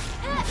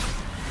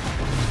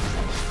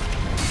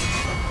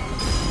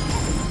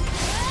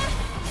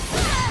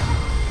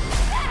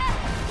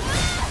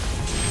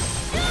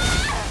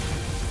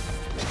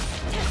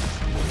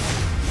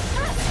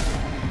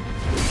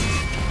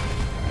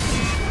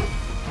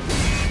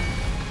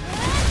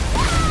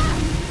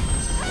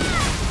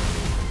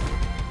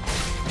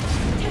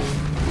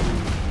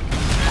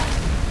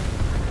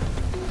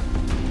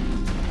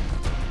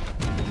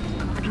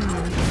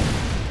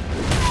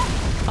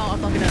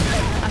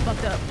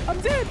 I'm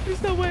dead.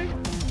 There's no way.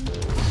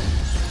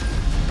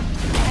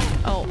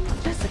 Oh,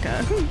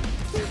 Jessica.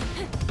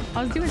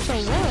 I was doing so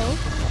well.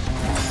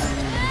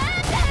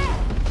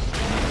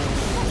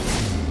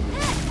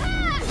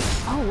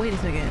 Oh, wait a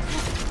second.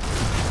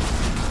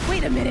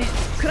 Wait a minute.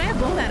 Could I have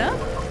blown that up?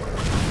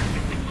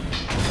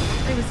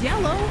 It's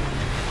yellow.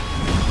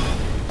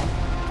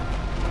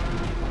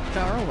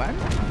 Or what?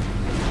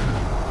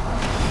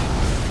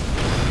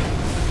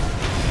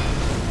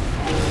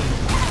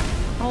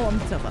 Oh, I'm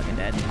so fucking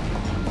dead.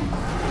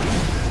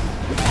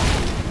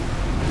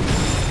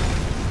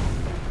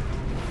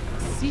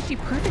 See, she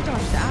perfect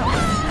dodged that one.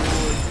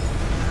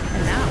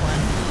 And that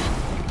one.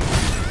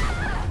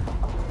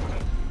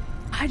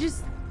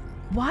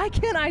 Why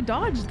can't I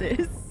dodge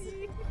this?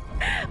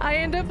 I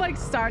end up like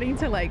starting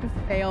to like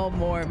fail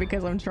more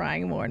because I'm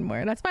trying more and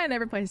more. That's why I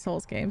never play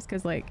Souls games,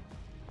 because like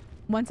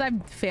once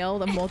I've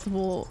failed a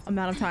multiple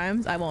amount of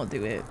times, I won't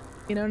do it.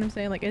 You know what I'm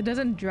saying? Like it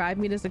doesn't drive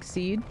me to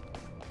succeed.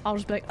 I'll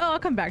just be like, oh, I'll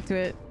come back to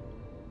it.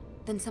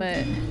 Then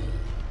something.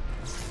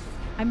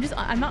 But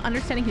I'm not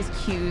understanding his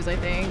cues, I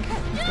think.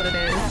 That's what it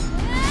is.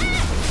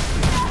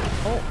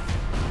 Oh.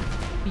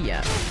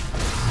 Yeah.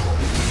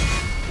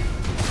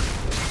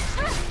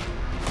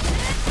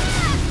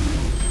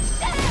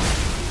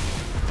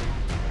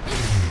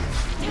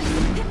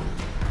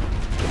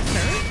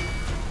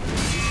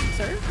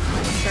 Sir?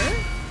 Sir?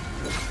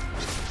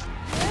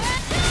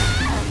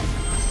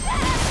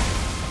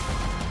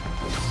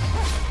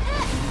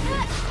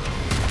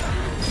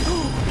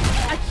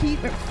 I keep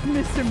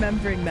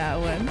misremembering that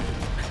one.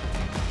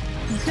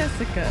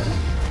 Jessica.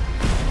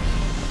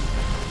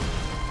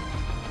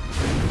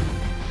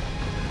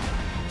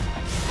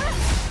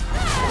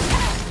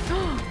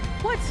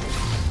 What?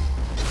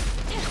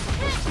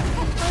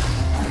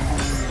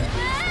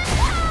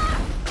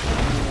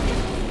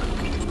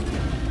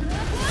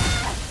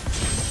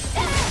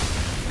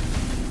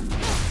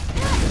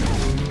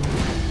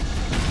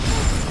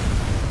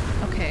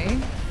 Okay,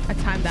 I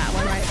timed that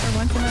one right for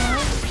once in a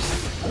while.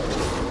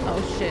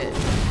 Oh shit.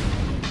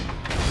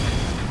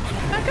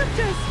 Back up,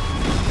 Jess.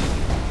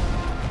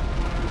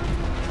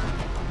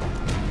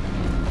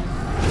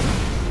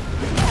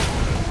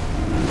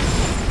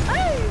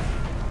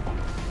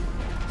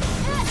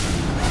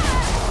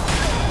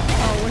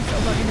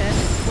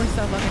 We're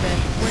so fucking dead.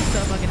 We're so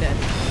fucking dead.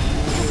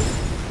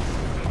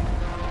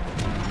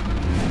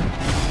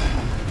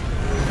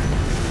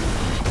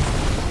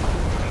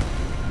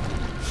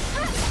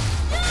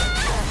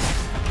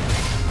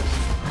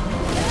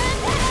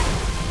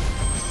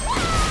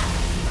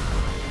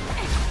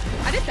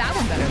 I did that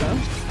one better though.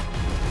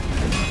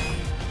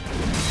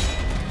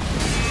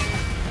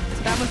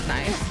 So that was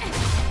nice.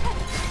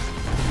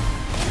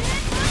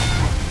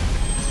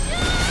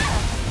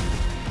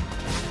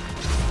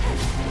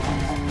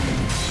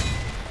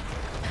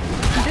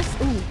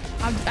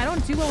 I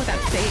don't do well with that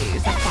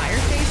phase. That fire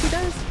phase he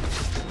does.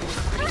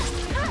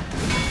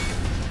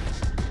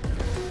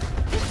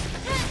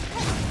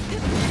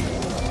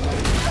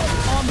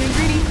 Oh, I'm being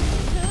greedy.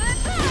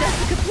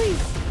 Jessica,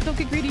 please. Don't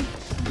get greedy.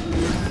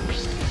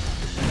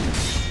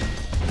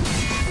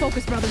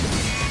 Focus, brothers.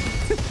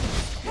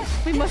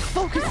 We must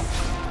focus.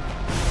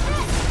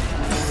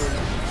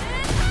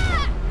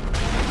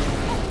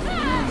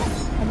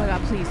 Oh my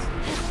god, please.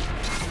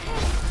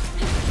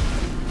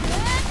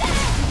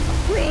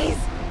 Please.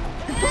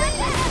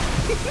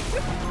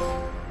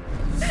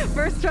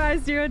 First try,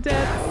 0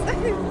 deaths.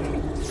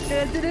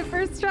 I did it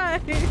first try.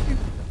 Please.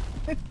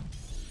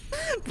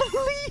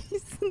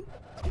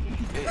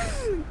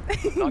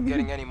 Hey, not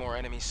getting any more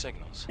enemy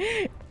signals.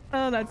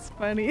 Oh, that's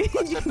funny.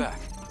 Let's head back.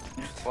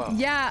 Well,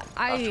 yeah,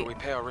 after we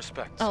pay our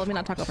respects. Oh, let me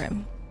not talk over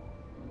him.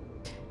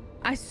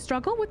 I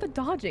struggle with the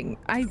dodging.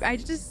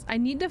 I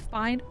need to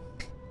find,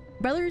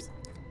 brothers,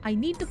 I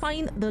need to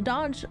find the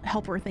dodge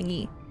helper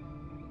thingy.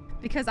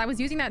 Because I was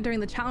using that during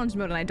the challenge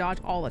mode and I dodge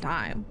all the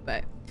time.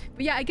 But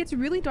yeah, it gets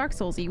really Dark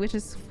Soulsy, which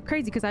is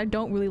crazy because I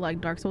don't really like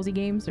Dark Soulsy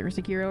games or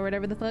Sekiro or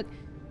whatever the fuck.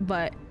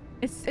 But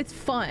it's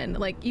fun.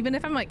 Like even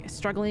if I'm like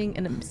struggling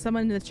and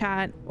someone in the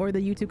chat or the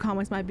YouTube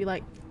comments might be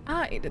like,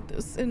 I did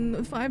this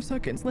in 5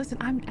 seconds. Listen,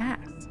 I'm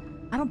ass.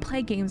 I don't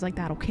play games like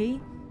that,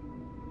 okay?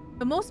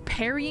 The most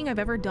parrying I've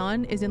ever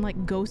done is in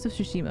like Ghost of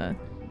Tsushima.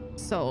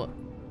 So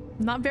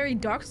not very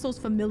Dark Souls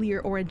familiar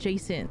or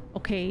adjacent,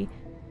 okay?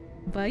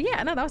 But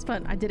yeah, no, that was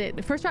fun. I did it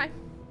the first try.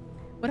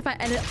 What if I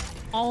edit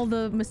all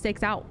the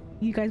mistakes out?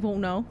 You guys won't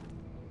know.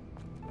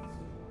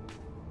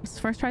 It's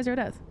first try, 0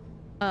 death.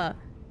 Yeah,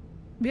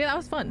 that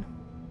was fun.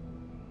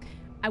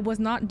 I was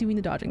not doing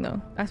the dodging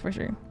though, that's for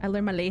sure. I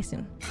learned my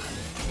lesson.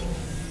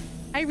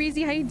 Hi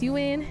Reezy, how you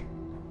doing?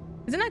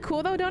 Isn't that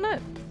cool though,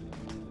 Donut?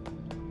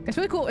 It's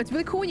really cool. It's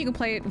really cool when you can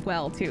play it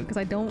well too, because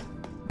I don't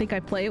think I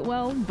play it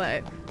well,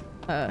 but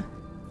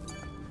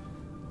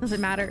does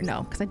it matter?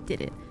 No, because I did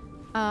it.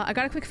 I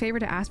got a quick favor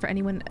to ask for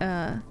anyone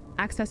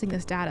accessing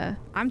this data.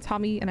 I'm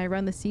Tommy and I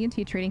run the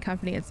C&T trading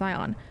company at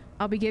Zion.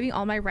 I'll be giving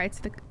all my rights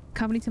to the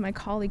company to my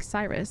colleague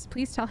Cyrus.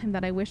 Please tell him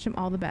that I wish him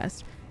all the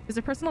best. There's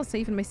a personal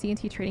safe in my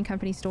C&T trading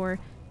company store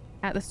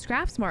at the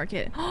scraps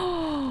market.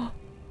 Oh,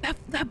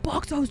 that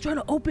box I was trying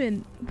to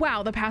open.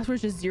 Wow, the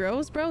password's just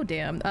zeros, bro.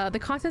 Damn. The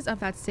contents of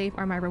that safe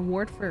are my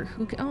reward for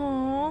who can,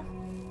 oh,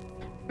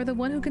 for the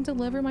one who can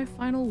deliver my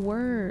final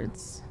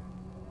words.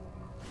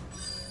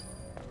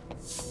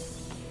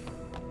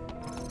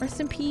 Rest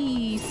in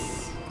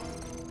peace.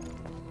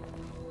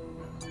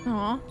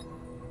 Aw.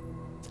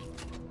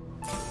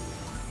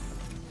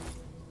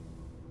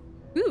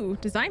 Ooh,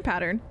 design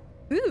pattern.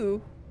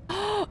 Ooh.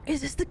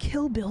 Is this the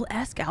Kill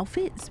Bill-esque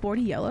outfit?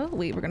 Sporty yellow?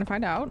 Wait, we're gonna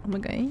find out. Oh my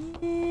god.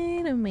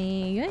 Oh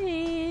my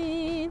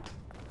god.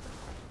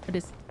 It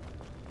is.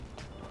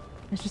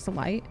 It's just a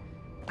light.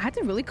 I had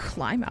to really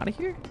climb out of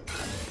here.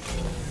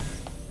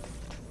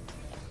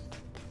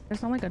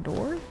 There's not like a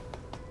door.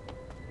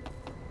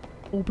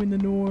 Open the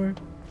door.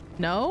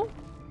 No?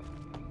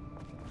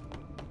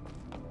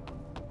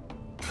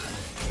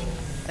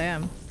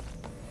 Damn.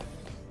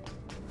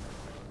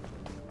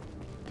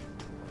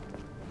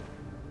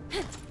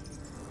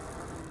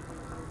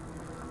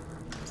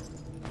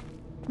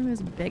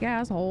 This big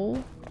ass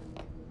hole.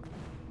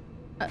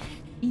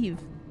 Eve.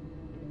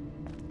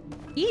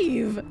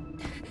 Eve!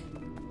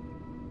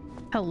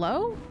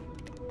 Hello?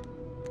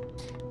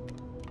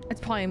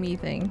 It's probably a me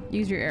thing.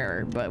 Use your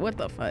error, but what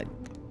the fuck?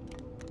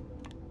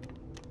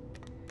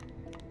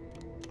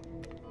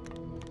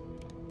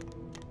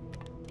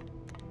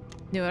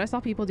 You know what I saw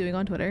people doing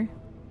on Twitter?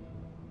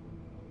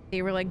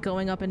 They were like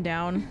going up and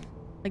down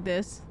like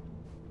this.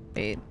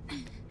 Wait.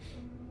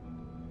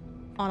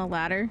 On a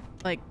ladder.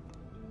 Like.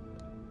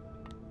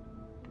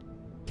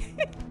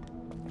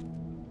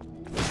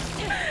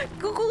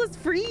 Google is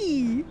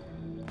free.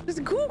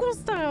 Just Google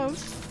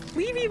stuff.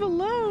 Leave Eve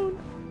alone.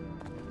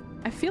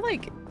 I feel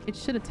like it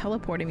should have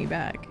teleported me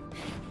back.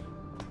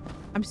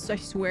 I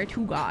swear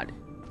to God.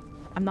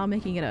 I'm not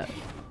making it up.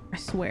 I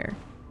swear.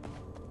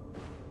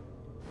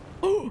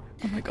 Oh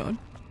my God.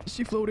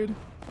 She floated.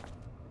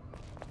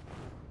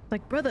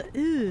 Like, brother,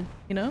 ew,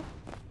 you know?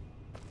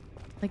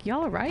 Like,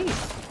 y'all are right.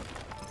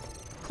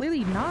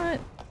 Clearly not.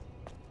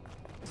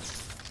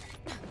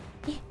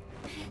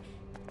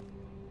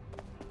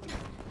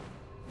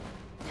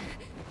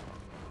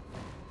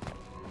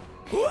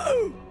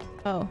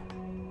 Oh.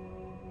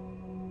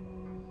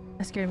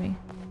 That scared me.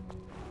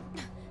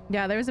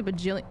 Yeah, there's a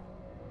bajillion.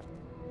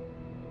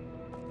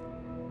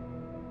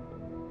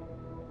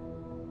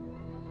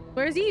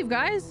 Where's Eve,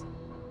 guys?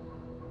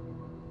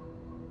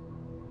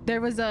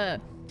 There was a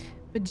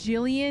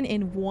bajillion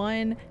and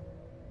one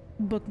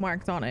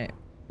bookmarks on it.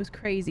 It was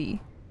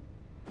crazy.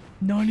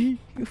 Nani?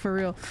 For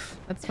real.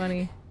 That's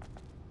funny.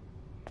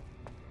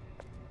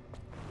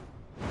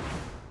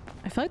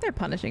 I feel like they're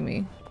punishing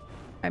me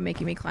by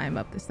making me climb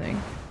up this thing.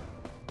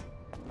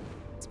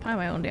 It's probably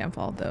my own damn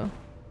fault, though.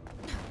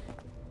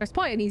 There's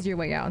probably an easier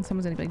way out, and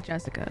someone's gonna be like,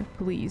 Jessica,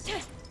 please.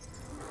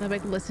 I'm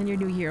like, listen, you're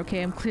new here,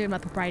 okay? I'm clearly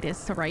not the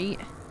brightest, alright?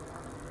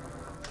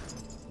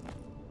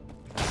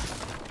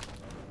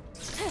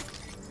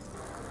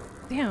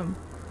 Damn.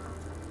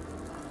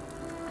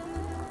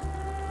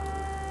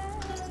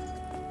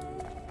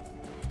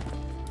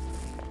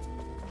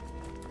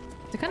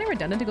 Is it kind of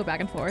redundant to go back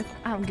and forth?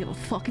 I don't give a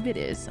fuck if it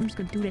is. I'm just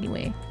gonna do it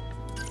anyway.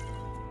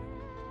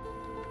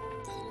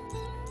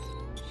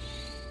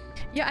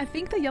 Yeah, I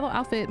think the yellow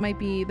outfit might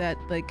be that,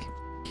 like,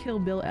 Kill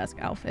Bill-esque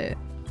outfit.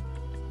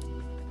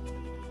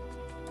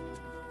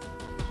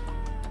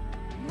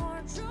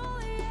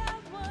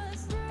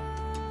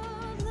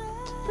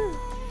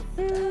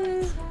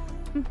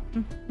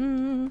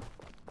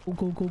 Go,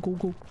 go, go, go,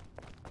 go.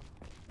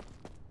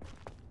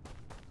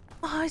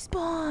 Oh,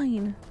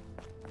 spine!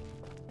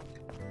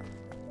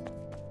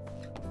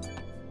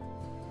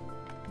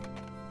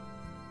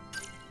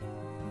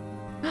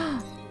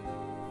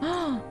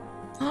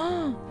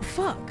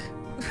 Fuck.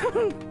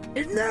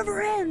 It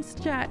never ends,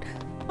 chat.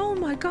 Oh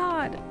my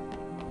God.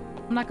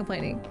 I'm not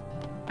complaining.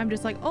 I'm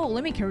just like, oh,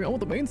 let me carry on with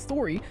the main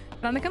story.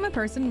 But I'm the kind of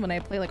person when I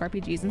play like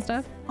RPGs and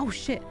stuff. Oh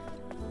shit.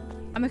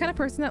 I'm the kind of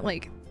person that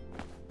like,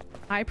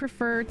 I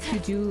prefer to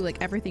do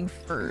like everything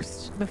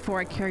first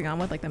before I carry on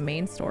with like the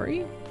main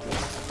story.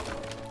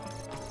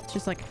 It's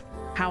just like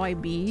how I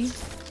be.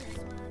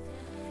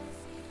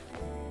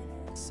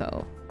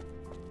 So.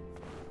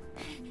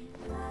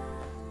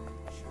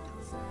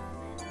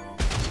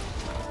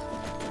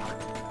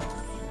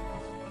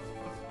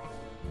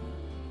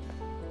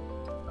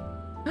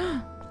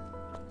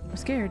 I'm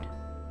scared.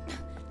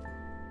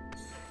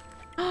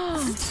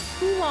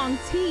 Oolong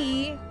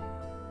tea.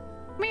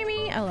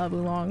 Mimi, I love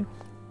oolong.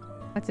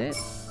 That's it.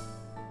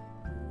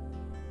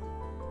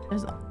 Oh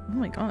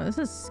my God, this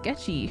is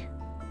sketchy.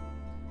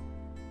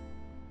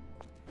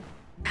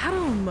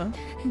 Adam,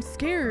 I'm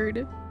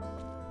scared.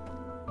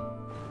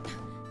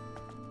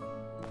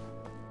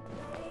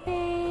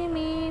 Me,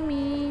 me,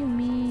 me,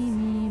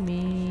 me,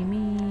 me,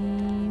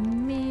 me,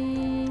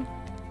 me.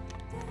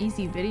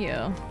 Easy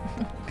video.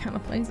 What kind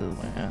of place is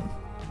that?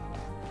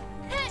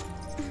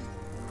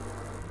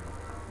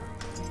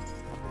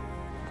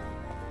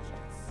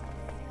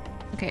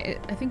 Okay,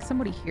 I think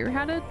somebody here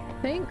had a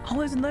thing. Oh,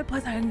 there's another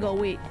place I can go.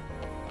 Wait.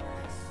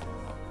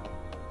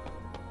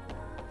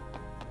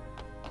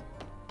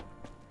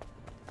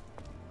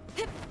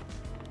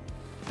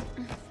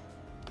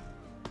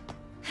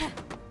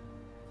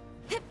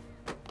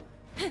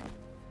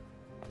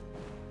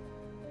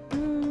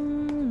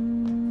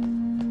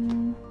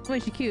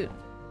 Wait, she's cute.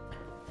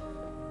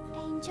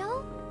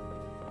 Angel?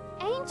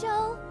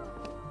 Angel!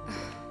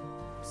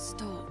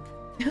 Stop.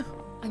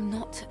 I'm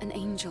not an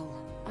angel.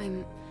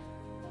 I'm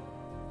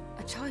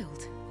a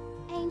child.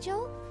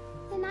 Angel.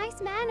 The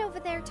nice man over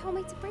there told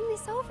me to bring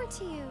this over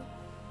to you.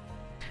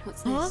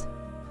 What's this?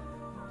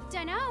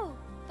 Dunno,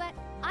 but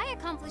I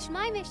accomplished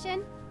my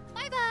mission.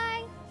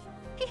 Bye-bye.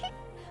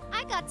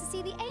 I got to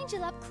see the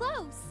angel up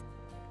close.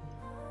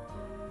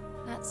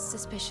 That's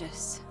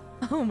suspicious.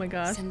 Oh my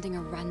god. Sending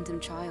a random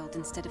child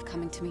instead of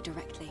coming to me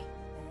directly.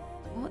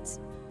 What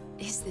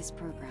is this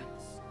program?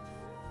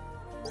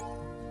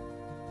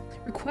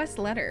 Request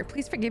letter.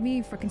 Please forgive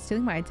me for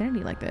concealing my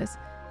identity like this.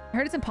 I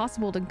heard it's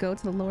impossible to go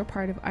to the lower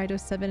part of Ido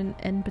 7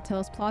 and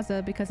Patel's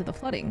Plaza because of the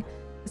flooding.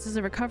 This is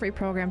a recovery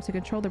program to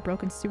control the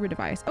broken sewer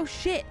device. Oh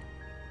shit!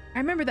 I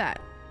remember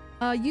that.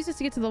 Use this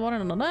to get to the water.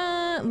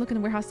 Look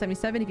in warehouse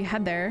 77. If you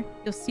head there,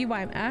 you'll see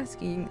why I'm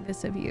asking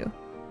this of you.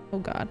 Oh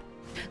god.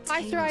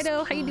 Hi, Sir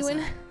Ido. How you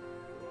doing?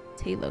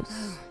 Talos.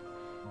 Oh.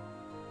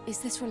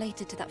 Is this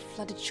related to that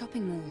flooded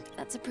shopping mall?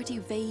 That's a pretty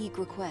vague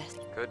request.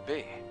 Could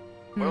be.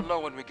 We'll know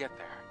when we get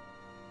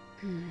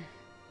there.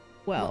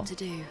 Well, What to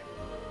do?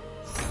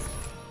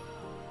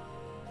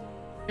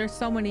 there's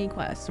so many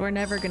quests. We're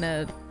never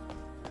gonna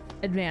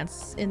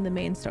advance in the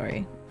main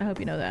story. I hope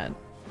you know that.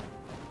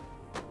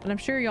 But I'm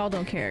sure y'all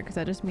don't care because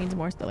that just means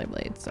more Stellar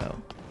Blade, so.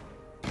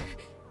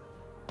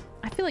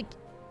 I feel like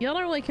y'all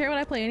don't really care what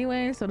I play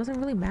anyway, so it doesn't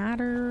really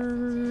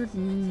matter.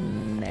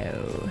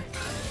 No.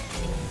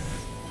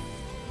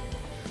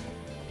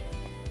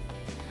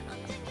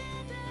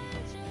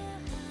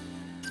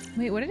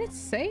 Wait, what did it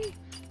say?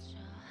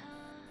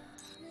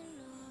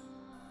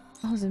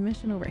 Oh, there's a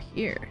mission over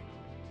here.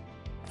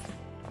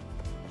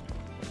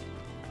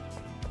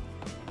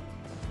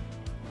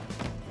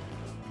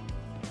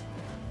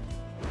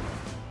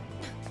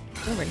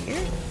 Over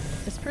here?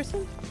 This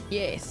person?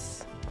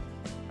 Yes.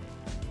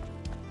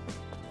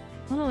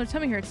 Oh no, their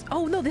tummy hurts.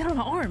 Oh no, they don't have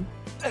an arm.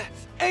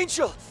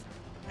 Angel!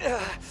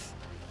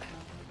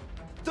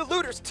 The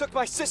looters took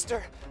my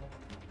sister.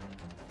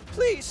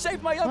 Please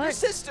save my younger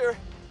sister.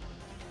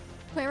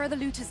 Where are the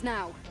looters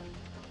now?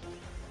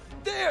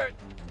 There!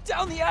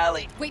 Down the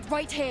alley! Wait,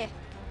 right here.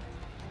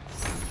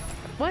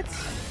 What?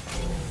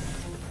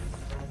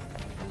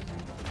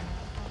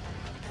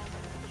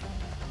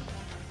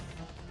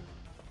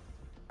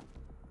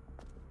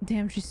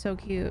 Damn, she's so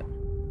cute.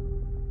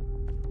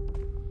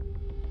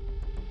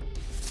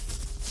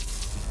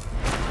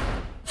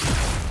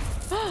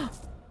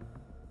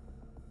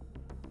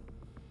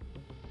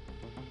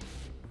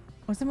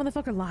 Was the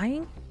motherfucker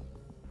lying?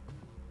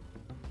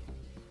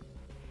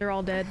 They're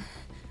all dead.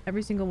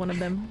 Every single one of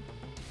them.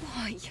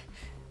 Why?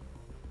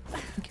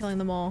 I'm killing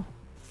them all.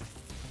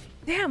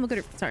 Damn, look at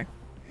her. Sorry.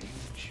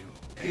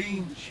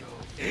 Angel,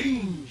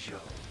 Angel.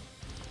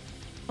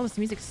 Oh, this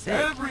music's sick.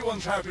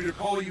 Everyone's happy to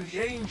call you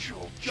the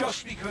Angel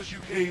just because you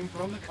came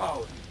from the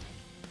colony.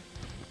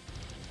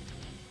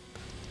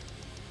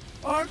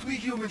 Aren't we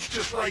humans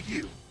just like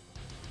you?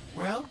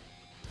 Well,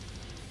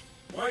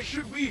 why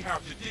should we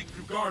have to dig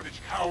through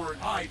garbage, cower,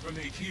 and hide from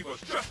the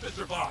Nativos just to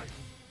survive?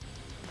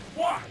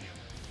 Why?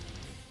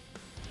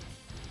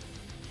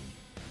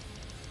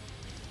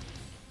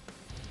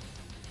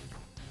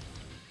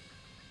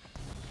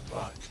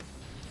 But,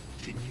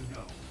 didn't you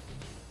know?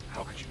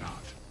 How could you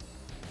not?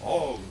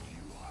 All of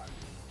you are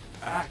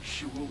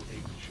actual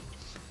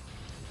angels.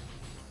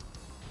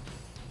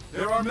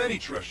 There are many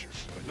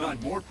treasures, but none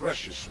more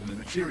precious than the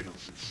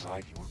materials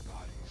inside your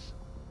bodies.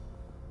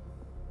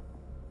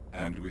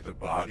 And with a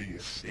body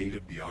as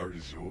state-of-the-art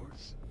as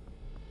yours,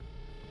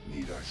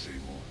 need I say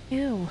more?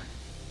 Ew.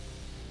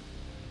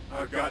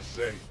 I've got to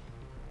say,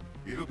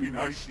 it'll be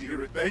nice to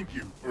hear a thank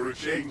you for a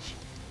change.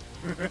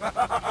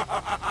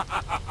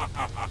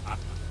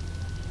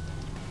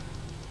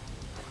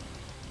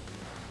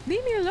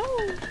 Leave me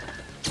alone.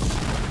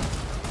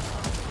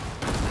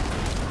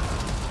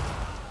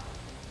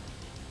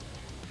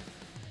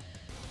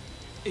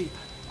 Eve,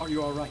 are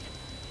you all right?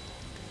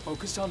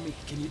 Focus on me.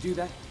 Can you do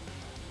that?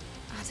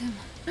 Adam.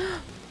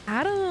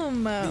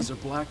 Adam. These are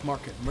black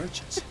market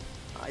merchants.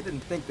 I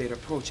didn't think they'd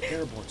approach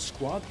airborne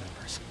squad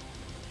members.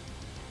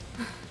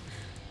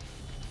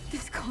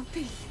 This can't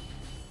be.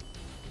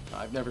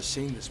 I've never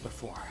seen this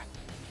before.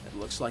 It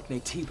looks like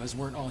Nativas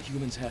weren't all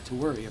humans had to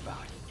worry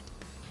about.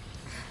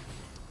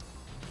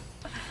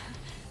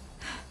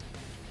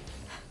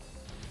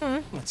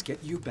 Let's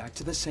get you back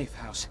to the safe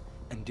house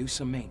and do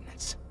some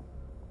maintenance.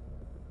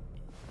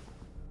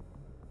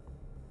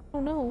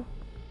 Oh no.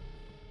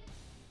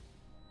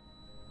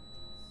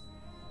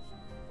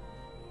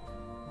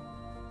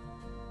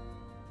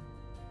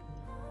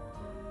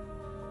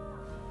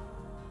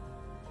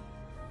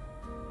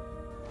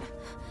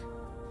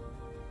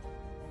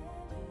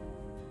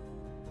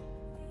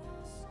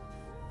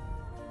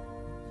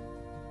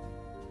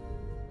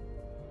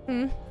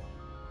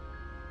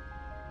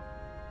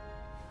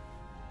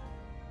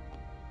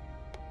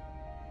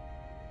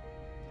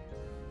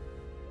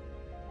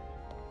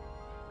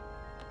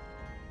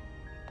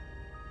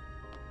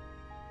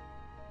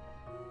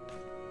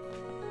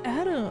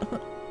 Adam.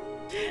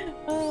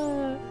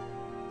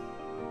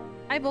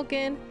 Hi,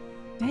 Vulcan.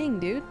 Dang,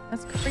 dude.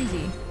 That's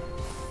crazy.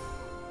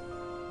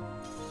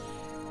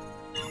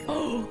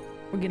 Oh,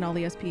 we're getting all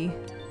the SP.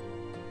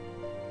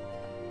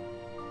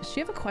 Does she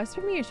have a quest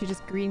for me, or is she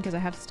just green because I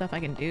have stuff I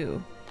can do?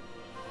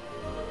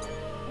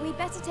 We'd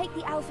better take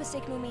the alpha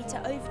signal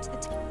meter over to the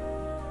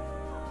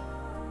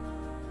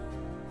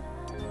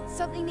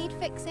Something need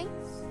fixing?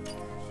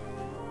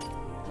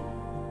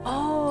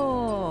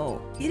 Oh,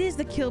 it is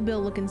the Kill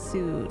Bill looking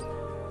suit.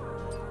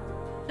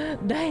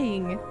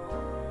 Dang.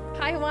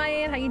 Hi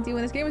Hawaiian, how you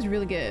doing? This game is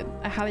really good.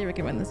 I highly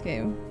recommend this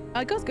game.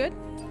 It goes good.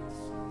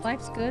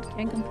 Life's good,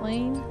 can't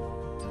complain.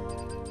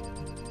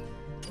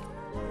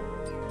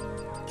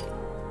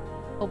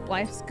 Hope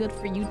life's good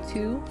for you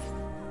too.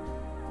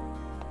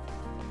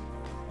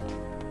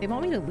 They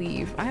want me to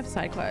leave. I have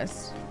side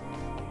quests.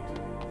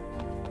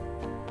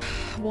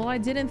 Well, I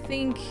didn't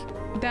think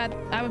that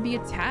I would be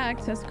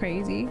attacked. That's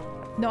crazy.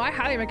 No, I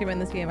highly recommend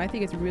this game. I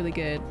think it's really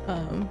good.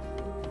 I'm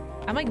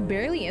like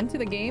barely into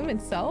the game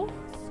itself,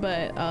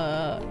 but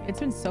it's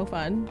been so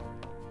fun.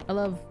 I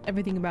love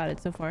everything about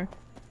it so far.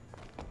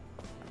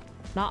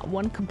 Not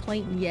one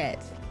complaint yet.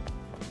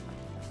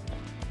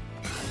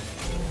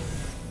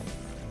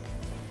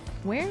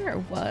 Where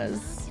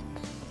was...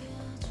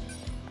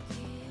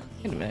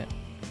 Wait a minute.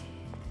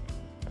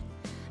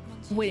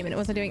 Wait a minute,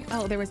 what was I doing?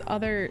 Oh, there was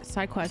other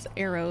side quest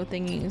arrow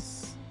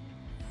thingies.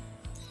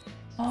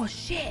 Oh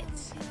shit!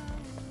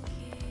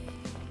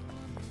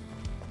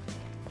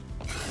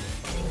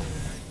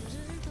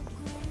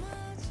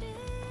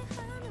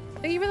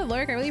 Thank you for the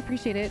lurk, I really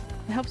appreciate it.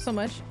 It helps so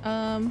much.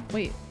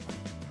 Wait.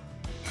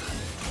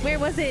 Where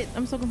was it?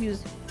 I'm so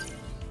confused.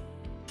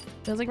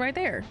 It was like right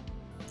there.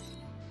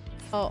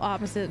 Oh,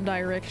 opposite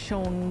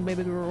direction,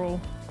 baby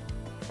girl.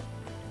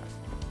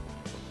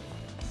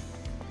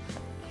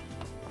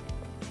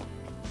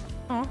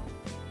 Aw.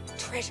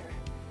 Treasure.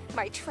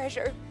 My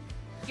treasure.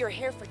 You're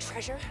here for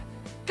treasure?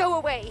 Go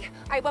away.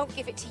 I won't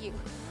give it to you.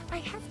 I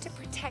have to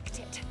protect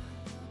it.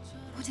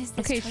 What is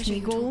this Okay, treasure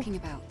you're Schmeagle. talking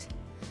about?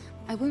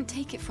 I won't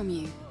take it from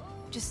you.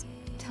 Just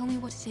tell me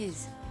what it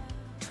is.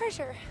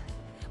 Treasure.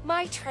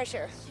 My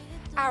treasure.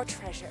 Our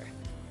treasure.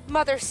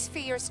 Mother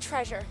Sphere's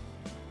treasure.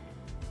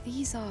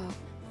 These are...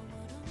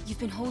 You've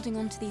been holding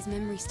on to these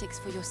memory sticks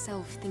for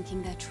yourself,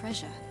 thinking they're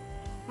treasure.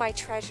 My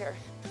treasure.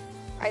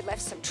 I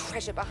left some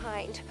treasure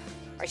behind.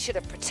 I should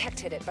have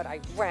protected it, but I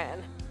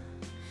ran.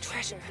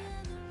 Treasure.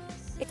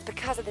 It's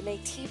because of the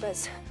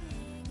Naytibas.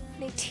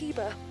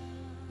 Naytiba.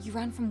 You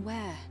ran from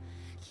where?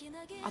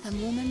 Are there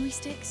more memory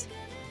sticks?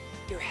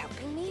 You're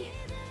helping me?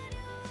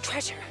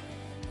 Treasure.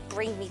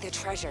 Bring me the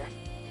treasure.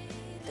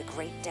 The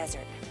Great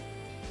Desert.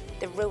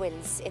 The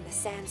ruins in the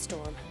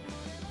sandstorm.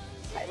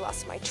 I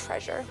lost my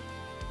treasure.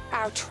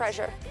 Our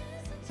treasure.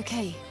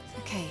 Okay,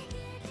 okay.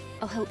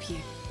 I'll help you.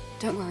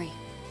 Don't worry.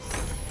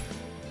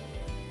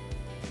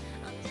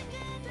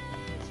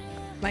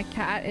 My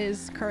cat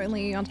is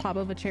currently on top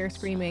of a chair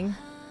screaming.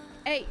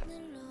 Hey!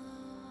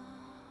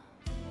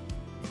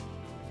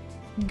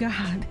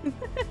 God.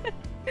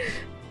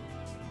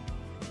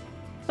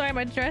 Sorry,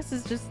 my dress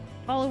is just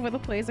all over the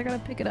place. I gotta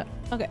pick it up.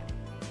 Okay.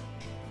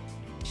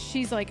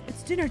 She's like,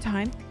 it's dinner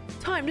time.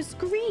 Time to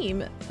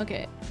scream.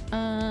 Okay.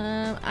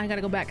 I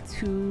gotta go back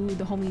to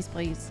the homie's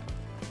place.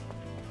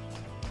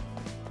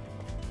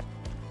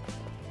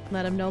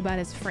 Let him know about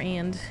his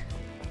friend.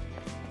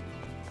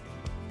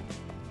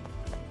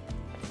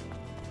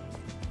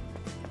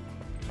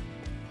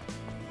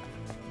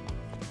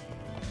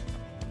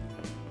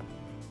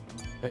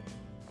 Hey,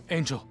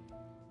 Angel,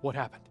 what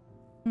happened?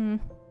 Hmm.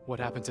 What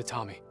happened to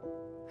Tommy?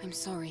 I'm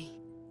sorry.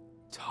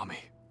 Tommy.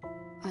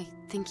 I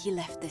think he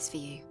left this for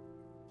you.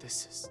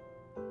 This is...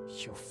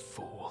 You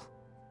fool.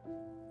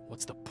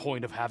 What's the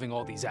point of having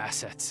all these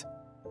assets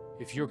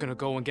if you're gonna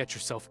go and get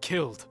yourself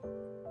killed?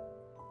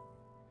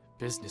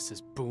 Business is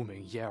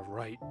booming, yeah,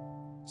 right.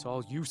 It's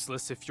all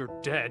useless if you're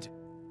dead.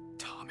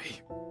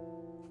 Tommy.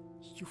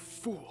 You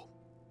fool.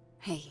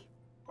 Hey,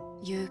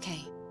 you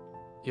okay?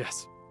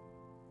 Yes.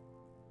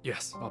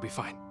 Yes, I'll be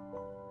fine.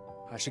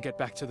 I should get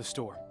back to the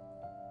store.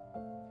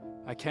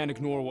 I can't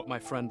ignore what my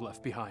friend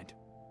left behind.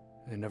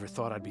 I never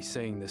thought I'd be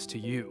saying this to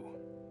you.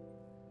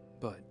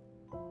 But...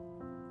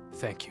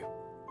 thank you.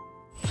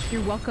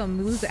 You're welcome.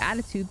 We lose the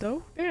attitude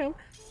though. Damn.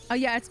 Oh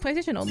yeah, it's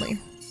PlayStation only.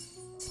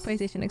 It's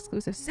PlayStation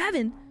exclusive.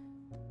 7.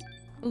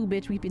 Oh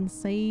bitch, we've been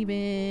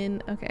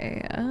saving.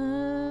 Okay.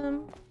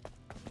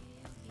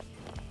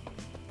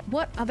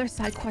 What other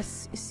side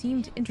quests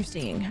seemed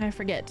interesting? I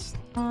forget.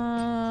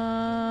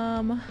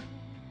 I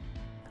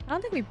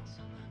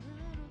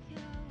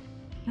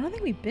don't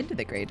think we've been to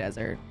the Great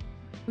Desert.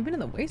 We've been in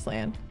the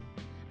Wasteland,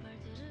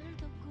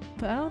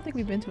 but I don't think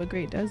we've been to a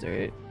Great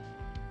Desert.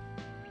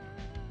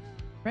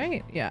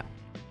 Right? Yeah.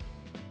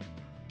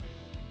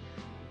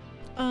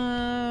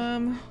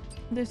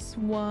 This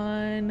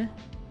one.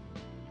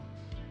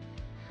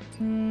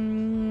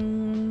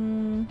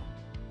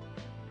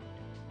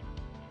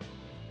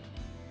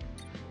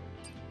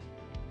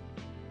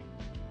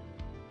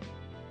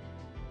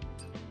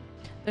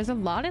 There's a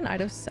lot in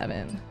Idaho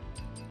 7.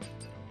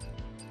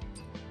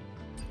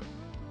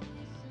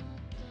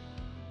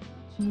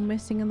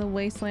 Missing in the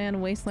Wasteland,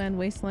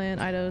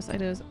 Idaho's.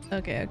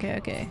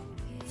 Okay.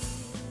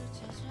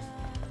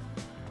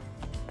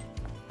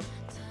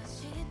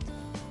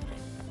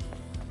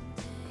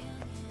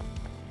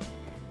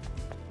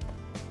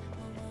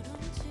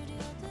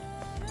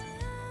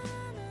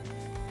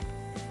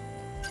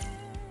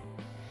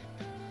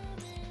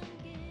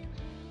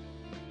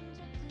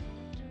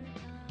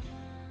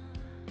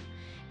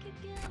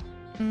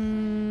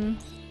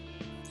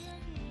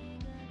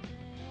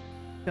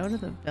 Go to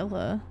the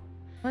villa.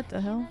 What the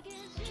hell?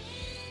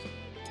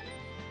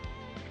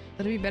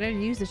 Would it be better to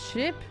use the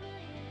ship?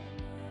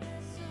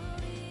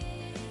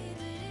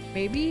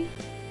 Maybe?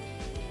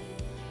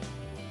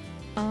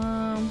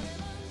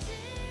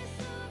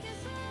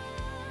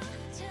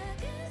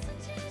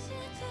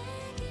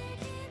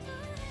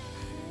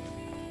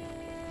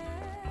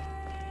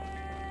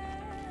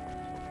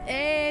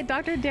 Hey,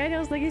 Dr.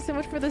 Daniels, thank you so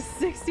much for the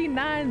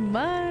 69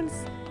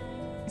 months.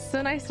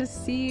 So nice to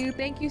see you.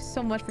 Thank you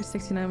so much for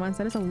 69 months.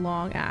 That is a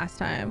long ass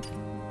time.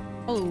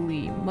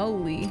 Holy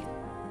moly.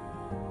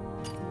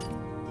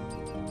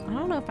 I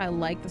don't know if I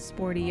like the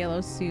sporty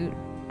yellow suit.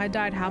 I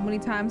died how many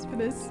times for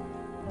this?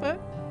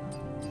 But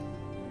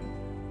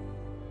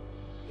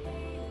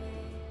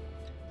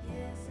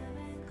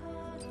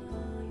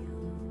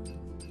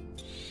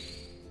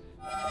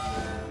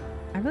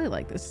I really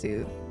like this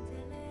suit.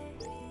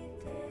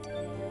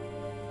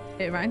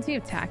 It reminds me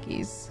of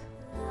Tacky's,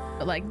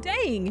 but like,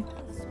 dang.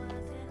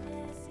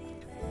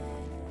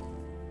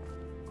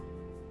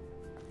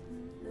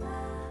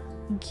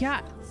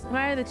 Yeah,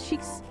 why are the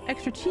cheeks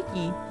extra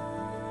cheeky?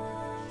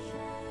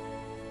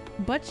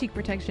 Butt cheek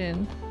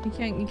protection. You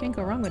can't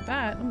go wrong with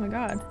that. Oh my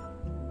god.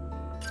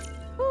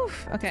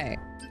 Oof. Okay.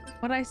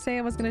 What did I say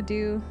I was gonna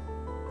do?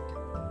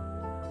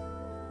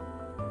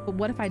 But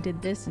what if I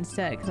did this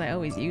instead? Because I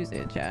always use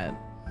it, Chad.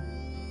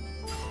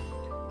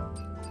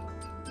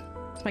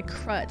 It's my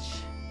crutch.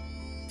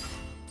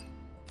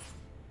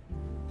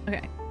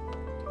 Okay.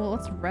 Well,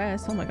 let's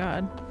rest. Oh my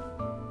god.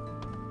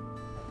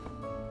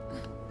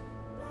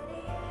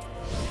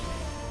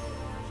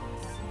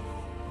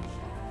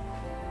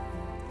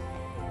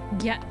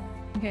 Yeah.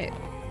 Okay.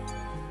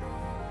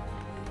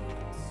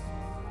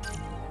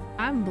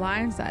 I'm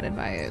blindsided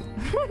by it.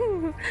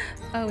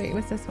 Oh wait,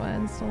 what's this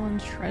one? Stolen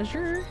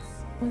treasure?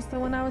 Was the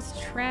one I was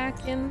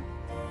tracking?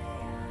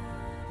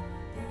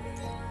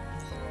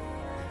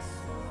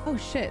 Oh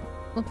shit.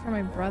 Look for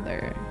my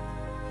brother.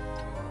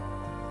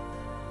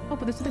 Oh,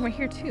 but there's something right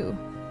here too.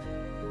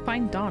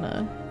 Find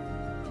Donna.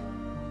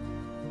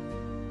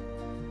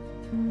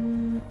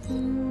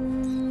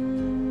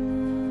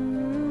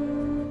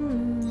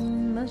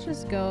 Let's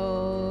just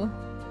go.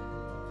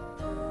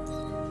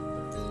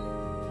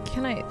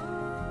 Can I?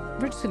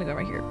 We're just gonna go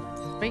right here.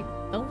 Right?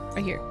 No,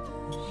 right here.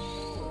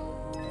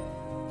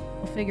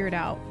 We'll figure it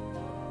out.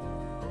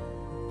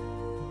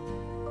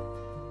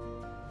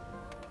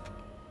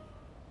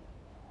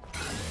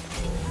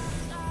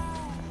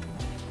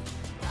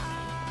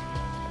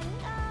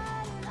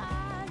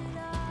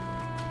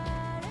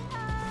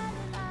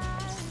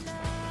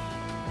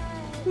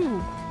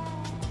 Ooh.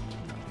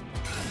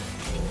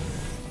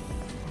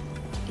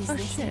 Oh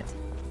shit.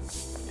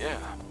 Yeah,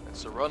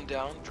 it's a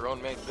rundown,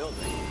 drone-made building.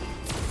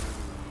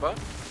 But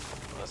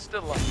let's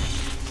still like it. I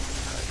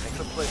think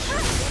the place should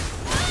be.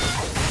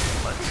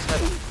 Let's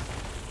head in.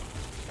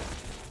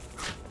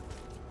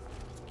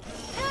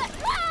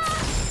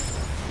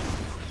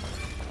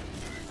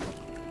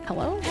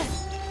 Hello?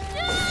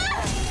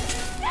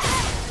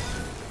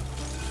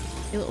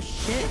 You little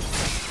shit.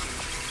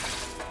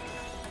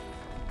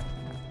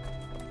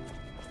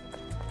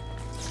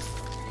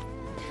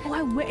 Oh,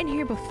 I went in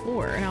here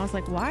before and I was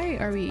like, why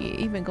are we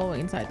even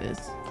going inside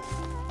this?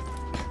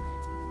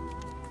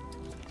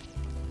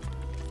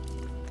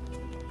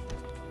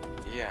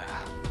 Yeah,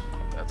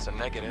 that's a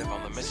negative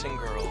on the missing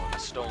girl and the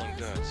stolen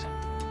goods.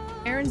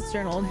 Aaron's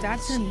journal.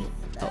 Datsun.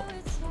 Oh,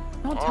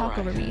 don't talk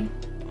over me.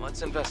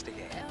 Let's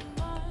investigate.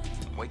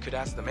 We could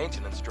ask the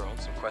maintenance drone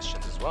some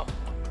questions as well.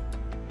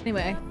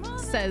 Anyway,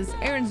 says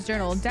Aaron's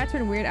journal. Dad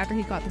turned weird after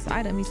he got this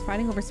item. He's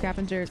fighting over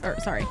scavengers, or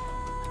sorry,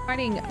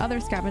 fighting other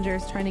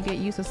scavengers trying to get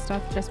use of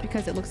stuff just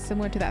because it looks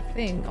similar to that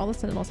thing. All the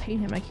sentinels hate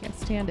him. I can't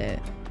stand it.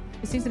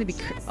 It seems to be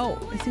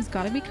this thing's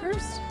gotta be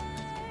cursed.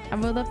 I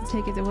would love to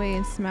take it away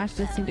and smash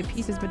this thing to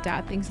pieces, but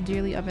Dad thinks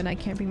dearly of it and I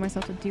can't bring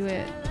myself to do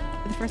it.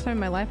 For the first time in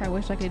my life, I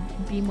wish I could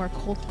be more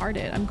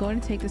cold-hearted. I'm going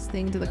to take this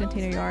thing to the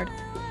container yard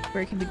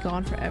where it can be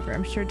gone forever.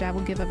 I'm sure Dad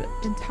will give up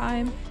in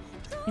time,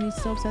 and he's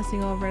still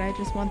obsessing over it. I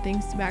just want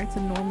things back to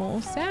normal.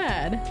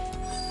 Sad.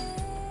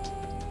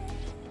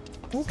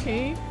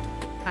 Okay.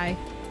 Hi.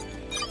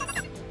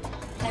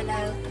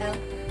 Hello,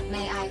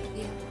 may I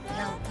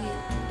help you?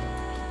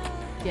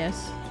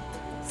 Yes.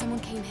 Someone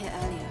came here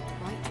earlier,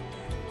 right?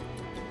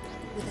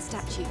 With a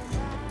statue.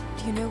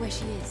 Do you know where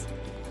she is?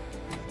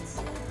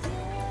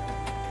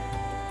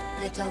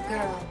 Little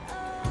girl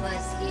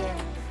was here.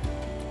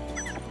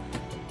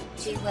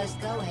 She was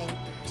going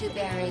to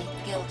bury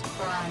gilt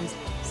bronze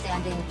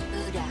standing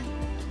Buddha.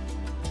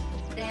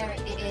 There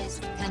it is,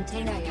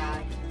 container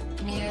yard,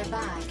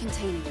 nearby.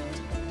 Container yard.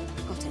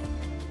 Got it.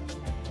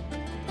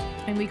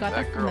 And we got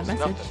that from the message.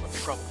 Nothing but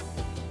trouble.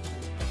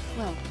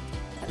 Well,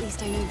 at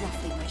least I know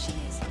roughly where she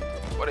is.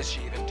 What is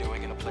she even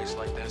doing in a place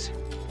like this?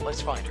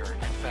 Let's find her,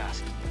 and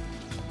fast.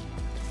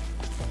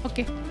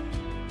 Okay.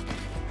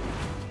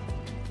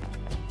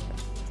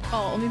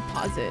 Oh, let me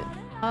pause it.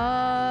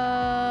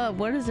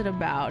 What is it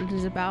about? It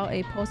is about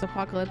a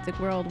post-apocalyptic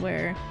world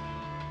where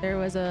there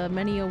was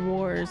many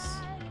wars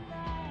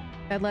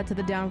that led to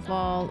the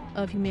downfall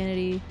of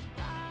humanity,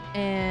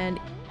 and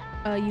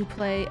you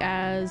play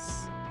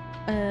as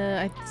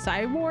a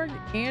cyborg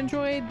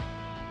android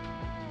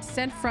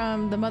sent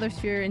from the Mother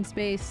Sphere in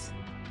space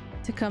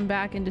to come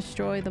back and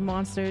destroy the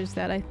monsters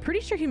that I'm pretty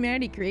sure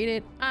humanity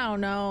created. I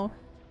don't know.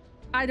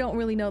 I don't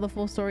really know the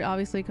full story,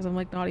 obviously, because I'm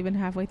like not even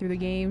halfway through the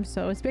game.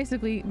 So it's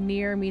basically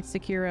Nier meets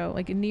Sekiro,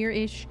 like a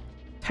Nier-ish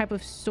type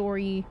of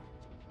story,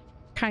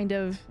 kind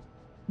of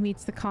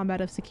meets the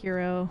combat of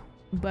Sekiro.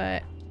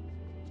 But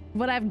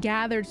what I've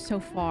gathered so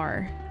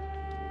far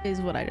is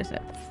what I just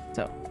said.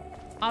 So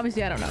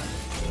obviously I don't know.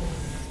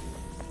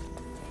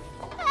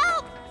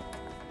 Help!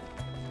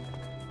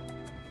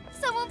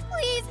 Someone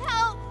please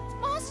help!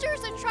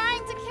 Monsters are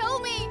trying to kill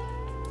me!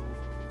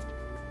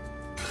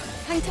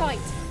 Hang tight.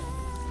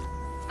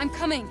 I'm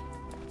coming.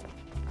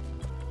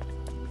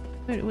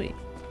 Wait.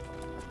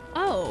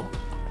 Oh.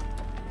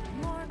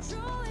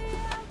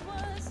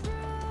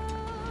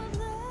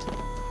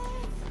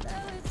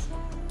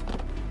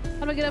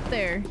 How do I get up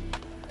there?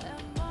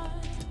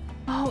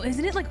 Oh,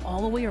 isn't it like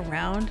all the way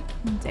around?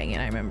 Dang it,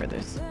 I remember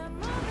this.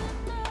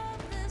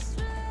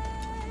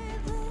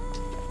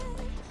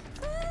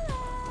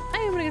 I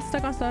am gonna get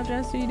stuck on stuff,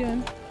 Jess. What are you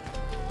doing?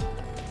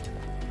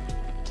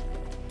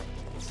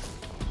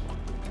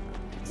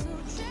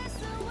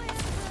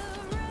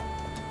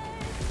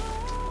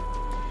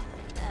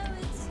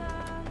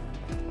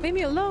 Leave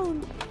me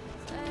alone.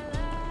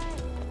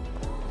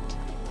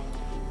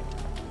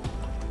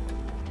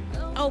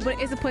 Oh, but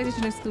it's a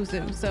PlayStation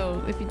exclusive,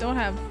 so if you don't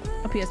have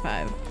a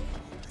PS5,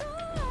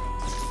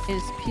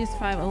 it's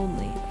PS5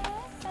 only.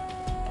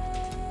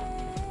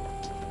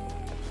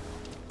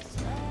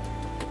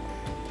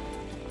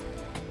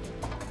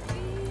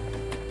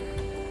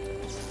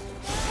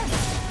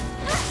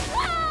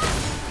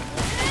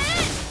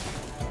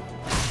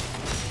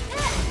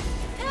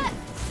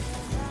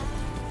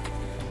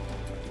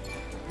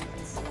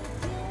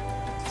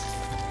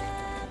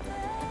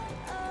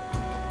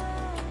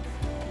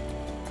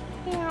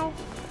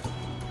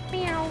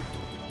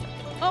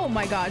 Oh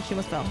my god, she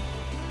almost fell.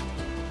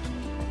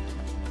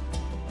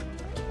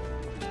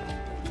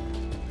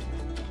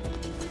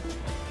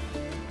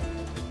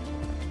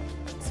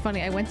 It's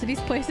funny, I went to these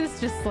places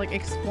just like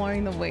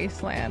exploring the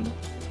wasteland.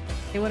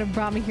 They would have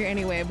brought me here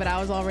anyway, but I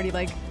was already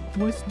like,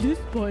 what's this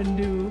button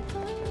do?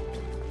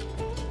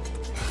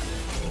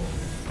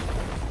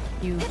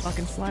 You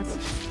fucking sluts.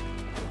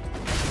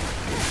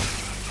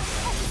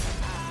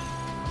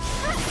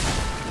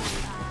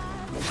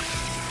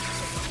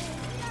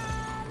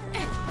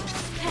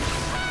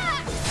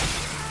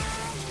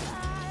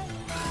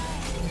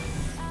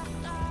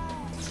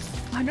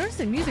 I noticed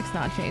the music's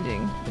not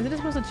changing. Is it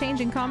supposed to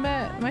change in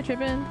combat? Am I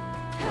tripping?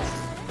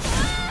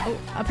 Oh,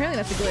 apparently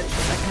that's a glitch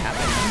that can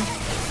happen.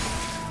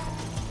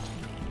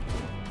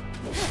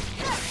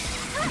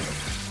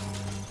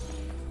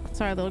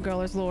 Sorry, little girl,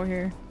 there's lore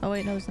here. Oh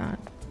wait, no, there's not.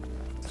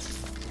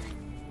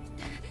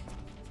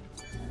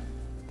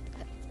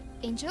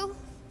 Angel?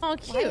 Oh,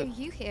 cute. Why are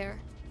you here?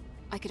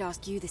 I could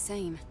ask you the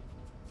same.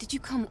 Did you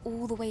come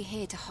all the way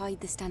here to hide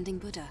the standing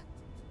Buddha?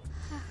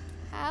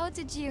 How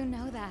did you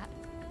know that?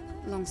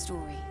 Long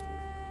story.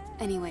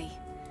 Anyway,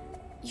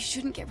 you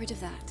shouldn't get rid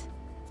of that.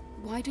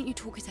 Why don't you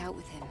talk it out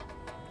with him?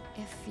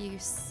 If you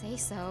say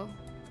so,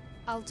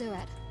 I'll do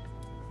it.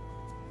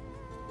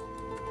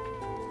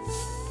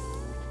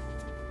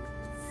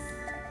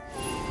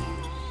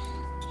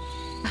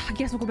 I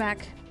guess we'll go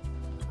back.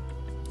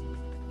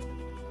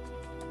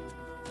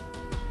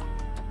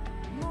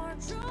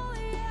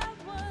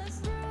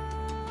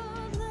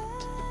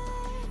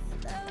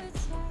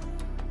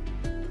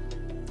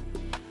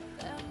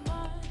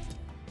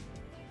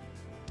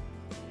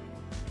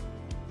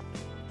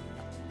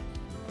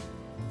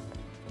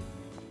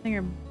 I think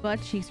her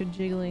butt cheeks are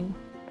jiggling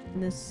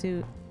in this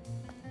suit.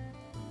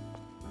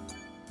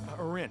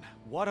 Arin,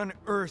 what on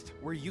earth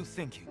were you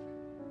thinking?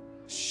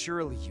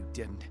 Surely you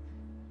didn't.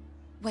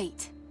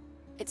 Wait.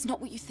 It's not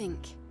what you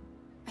think.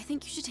 I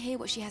think you should hear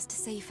what she has to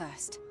say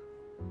first.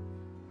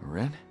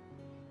 Arin?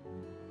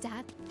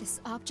 Dad,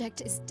 this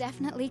object is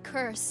definitely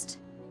cursed.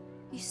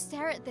 You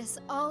stare at this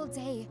all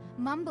day,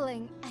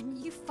 mumbling, and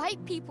you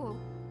fight people.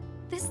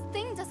 This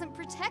thing doesn't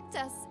protect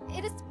us.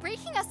 It is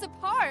breaking us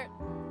apart.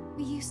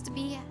 We used to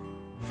be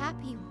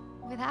happy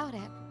without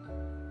it.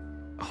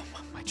 Oh,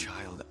 my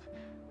child.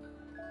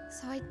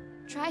 So I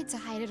tried to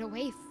hide it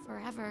away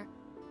forever,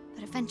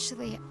 but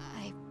eventually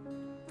I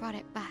brought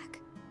it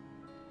back.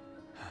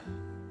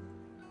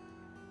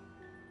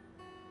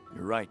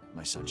 You're right,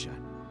 my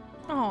sunshine.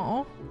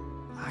 Aww.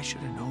 I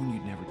should have known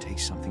you'd never take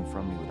something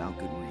from me without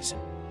good reason.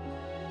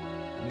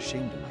 I'm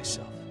ashamed of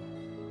myself.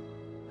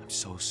 I'm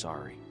so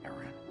sorry,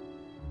 Arin.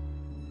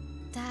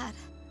 Dad.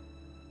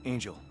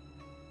 Angel,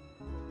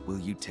 will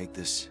you take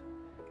this?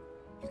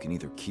 You can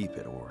either keep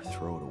it or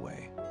throw it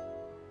away.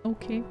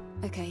 Okay.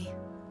 Okay.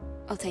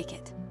 I'll take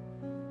it.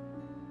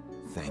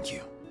 Thank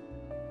you.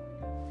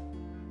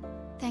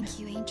 Thank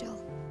you, Angel.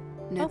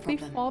 No Healthy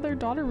problem.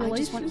 father-daughter relationship. I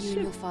just want you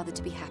and your father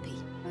to be happy,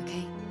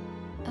 okay?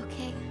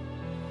 Okay.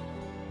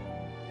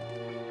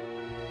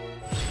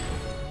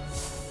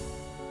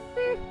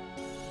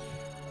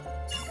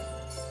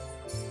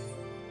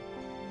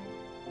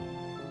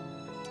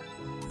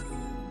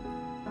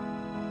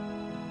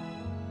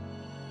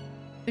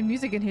 The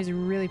music in here is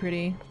really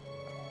pretty.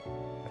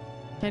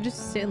 Can I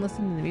just sit and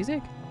listen to the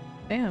music?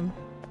 Damn.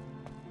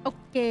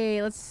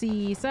 Okay, let's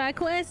see. Side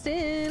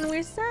questing.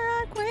 We're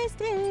side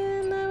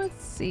questing.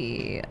 Let's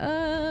see.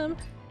 I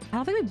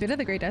don't think we've been to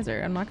the Great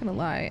Desert. I'm not gonna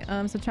lie.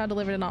 So Chad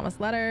delivered an anonymous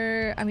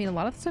letter. I mean, a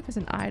lot of the stuff is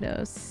in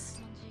Eidos.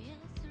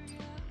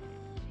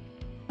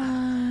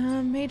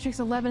 Matrix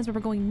 11 is where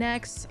we're going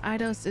next.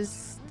 Eidos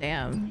is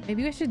damn.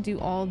 Maybe we should do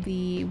all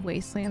the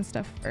wasteland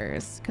stuff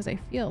first, because I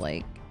feel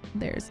like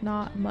there's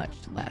not much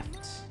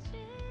left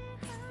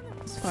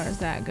as far as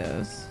that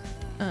goes.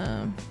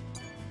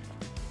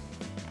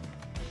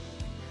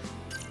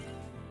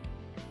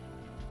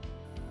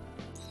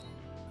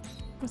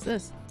 What's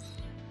this?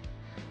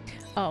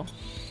 Oh,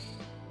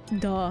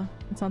 duh,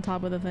 it's on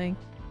top of the thing.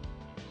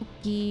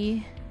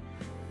 Okay.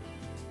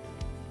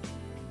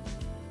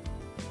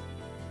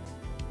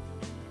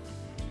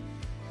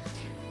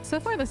 So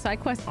far the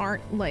side quests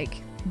aren't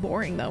like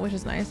boring though, which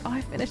is nice. Oh,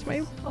 I finished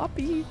my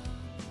copy.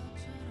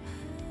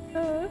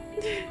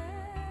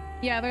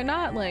 Yeah, they're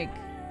not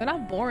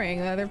boring.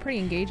 They're pretty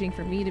engaging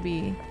for me to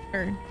be,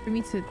 or for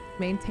me to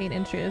maintain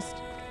interest.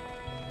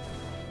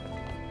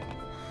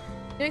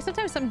 You know,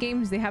 sometimes some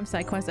games, they have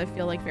side quests that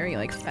feel like very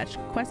like fetch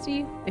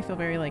questy. They feel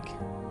very like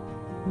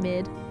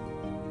mid.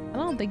 I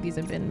don't think these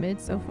have been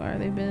mid so far.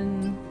 They've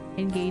been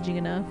engaging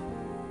enough.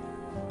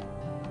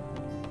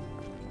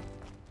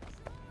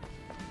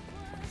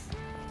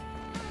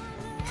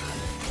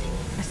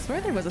 I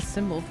swear there was a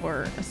symbol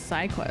for a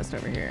side quest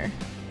over here.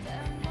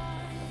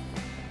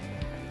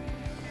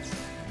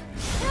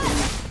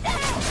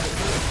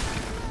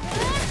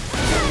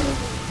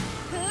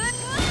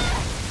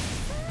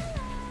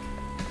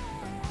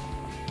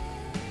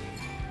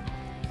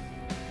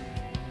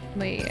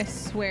 Wait, I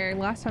swear,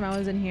 last time I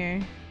was in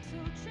here.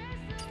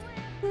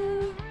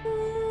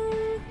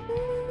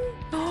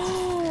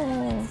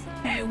 Oh,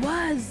 it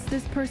was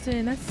this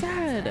person. That's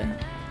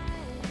sad.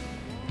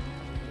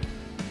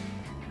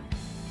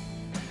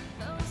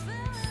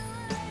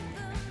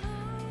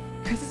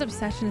 Chris's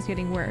obsession is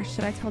getting worse.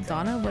 Should I tell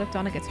Donna? What if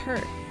Donna gets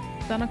hurt?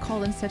 Donna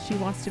called and said she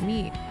wants to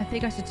meet. I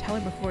think I should tell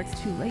her before it's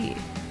too late.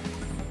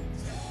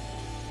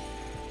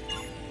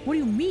 What do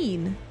you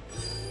mean?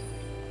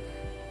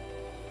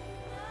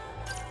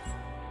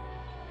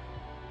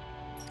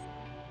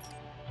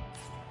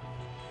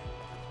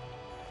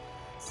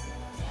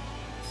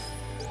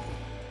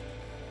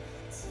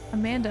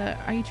 Amanda,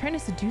 are you trying to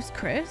seduce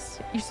Chris?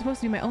 You're supposed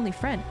to be my only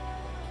friend.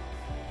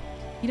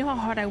 You know how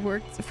hard I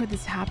worked for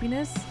this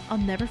happiness? I'll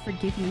never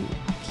forgive you.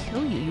 I'll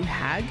kill you, you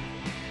hag.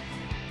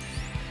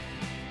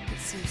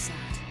 It's so sad.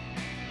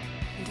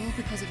 And all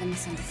because of a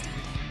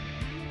misunderstanding.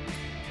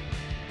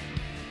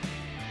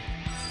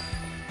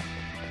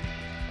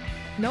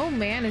 No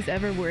man is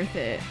ever worth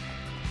it.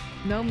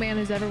 No man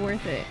is ever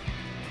worth it.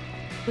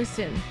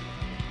 Listen.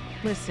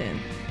 Listen.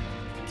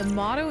 The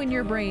motto in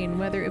your brain,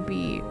 whether it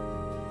be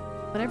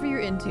whatever you're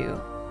into,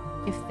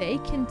 if they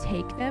can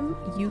take them,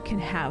 you can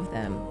have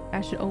them.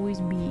 That should always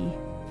be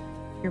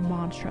your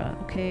mantra,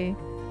 okay?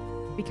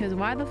 Because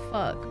why the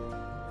fuck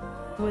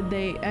would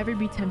they ever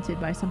be tempted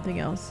by something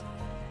else?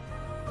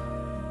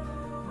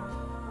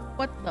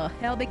 What the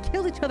hell? They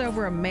killed each other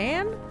over a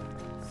man?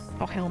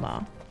 Oh, hell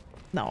no.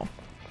 No.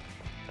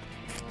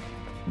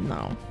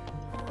 No.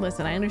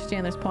 Listen, I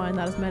understand there's probably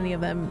not as many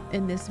of them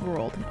in this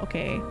world,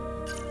 okay?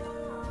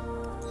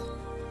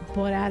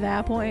 But at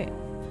that point,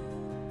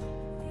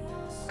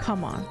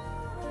 come on.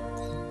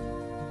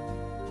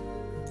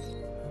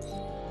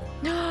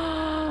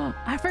 No,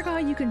 I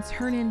forgot you can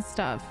turn in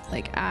stuff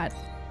like at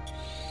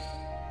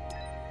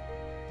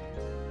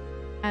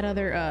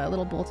other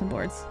little bulletin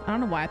boards. I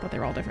don't know why I thought they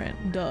were all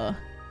different. Duh.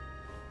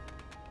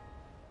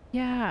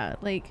 Yeah,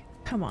 like,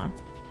 come on.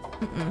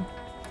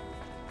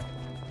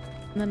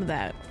 None of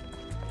that.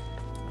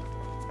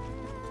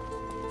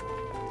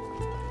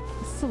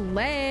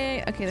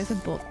 Slay. Okay, there's a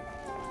bolt.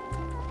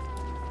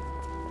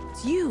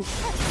 It's you.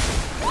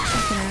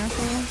 Fucking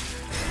asshole.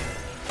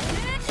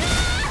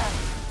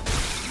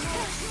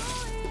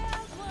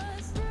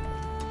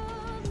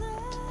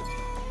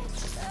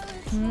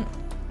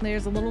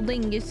 There's a little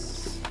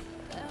dingus.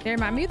 They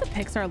remind me of the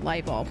Pixar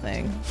light bulb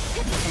thing.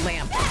 The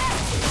lamp.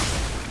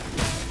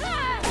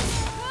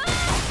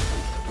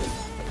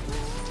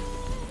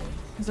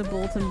 There's a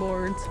bulletin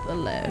board to the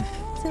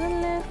left. To the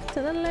left,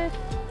 to the left.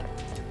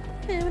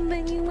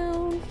 Everything you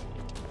want.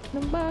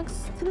 The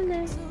box to the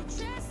left.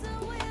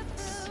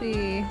 Let's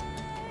see.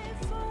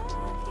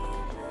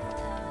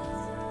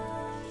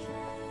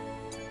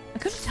 I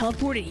could have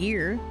teleported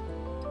here.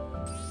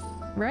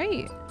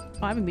 Right?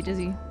 Oh, I'm gonna be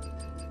dizzy.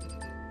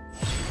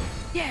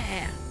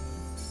 Yeah!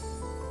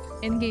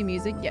 In-game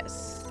music,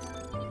 yes.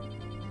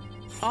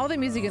 All the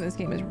music in this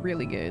game is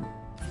really good.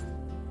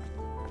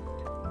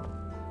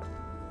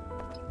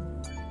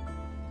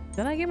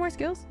 Did I get more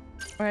skills?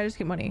 Or did I just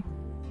get money?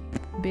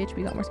 Bitch,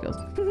 we got more skills.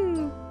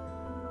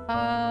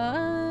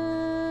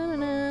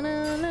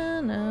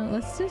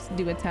 Let's just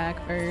do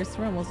attack first.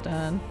 We're almost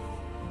done.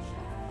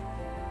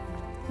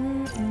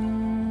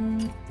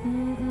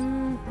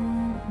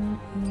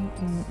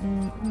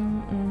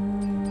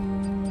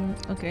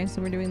 Okay,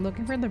 so we're doing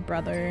looking for the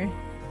brother.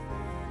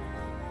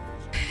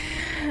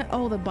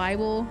 Oh, the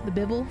Bible, the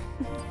Bible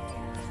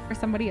for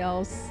somebody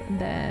else. And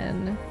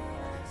then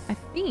I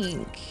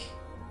think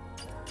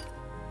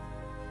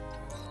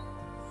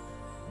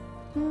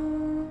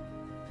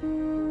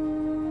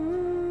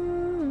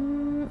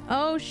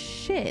oh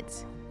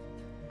shit.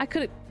 I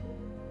could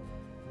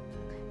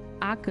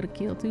have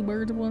killed two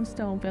birds with one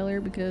stone, feller,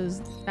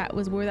 because that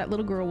was where that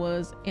little girl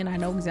was, and I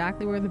know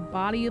exactly where the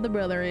body of the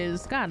brother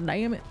is. God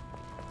damn it.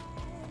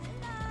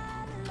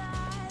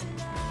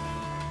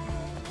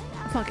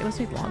 Fuck it, let's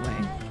take the long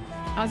way.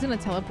 I was gonna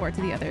teleport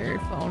to the other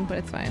phone, but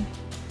it's fine.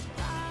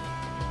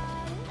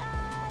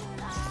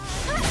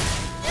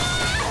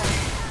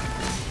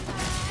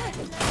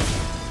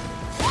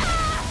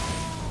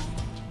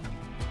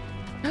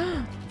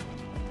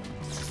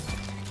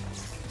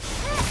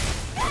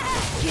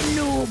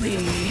 Kenobi!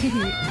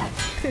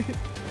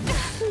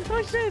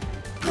 Oh shit!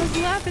 I was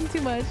laughing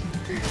too much.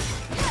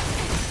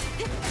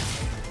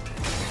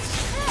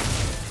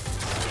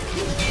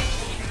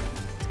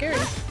 Scary.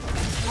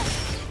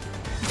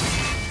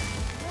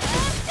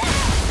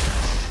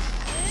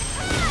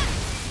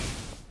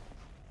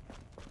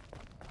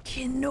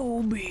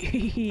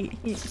 Kenobi.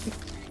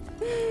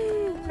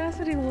 That's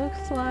what he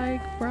looks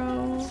like,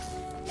 bro.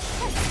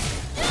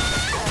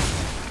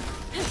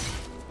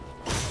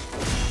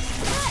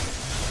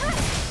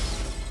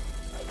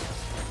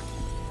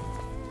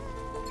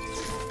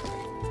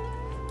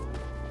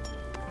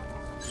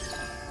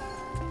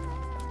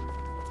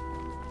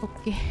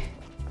 Okay.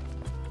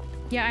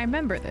 Yeah, I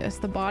remember this.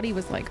 The body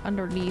was like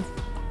underneath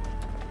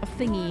a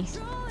thingy.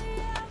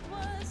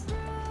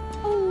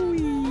 Oh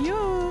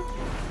yeah.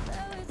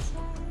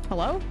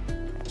 Hello?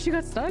 She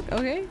got stuck?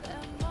 Okay.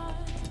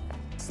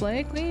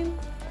 Slay Queen?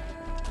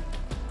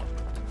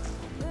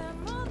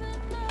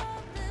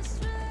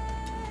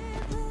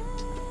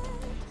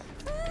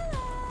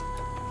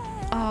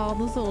 Oh,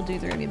 those little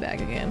dudes are gonna be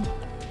back again.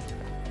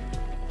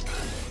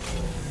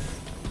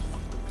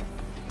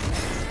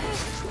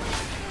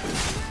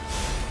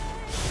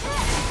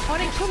 Oh, I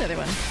didn't kill the other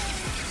one.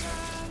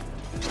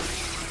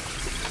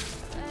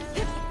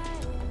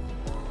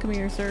 Come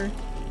here, sir.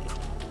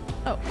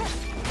 Oh.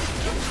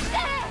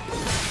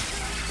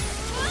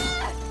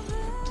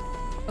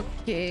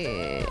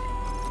 Okay.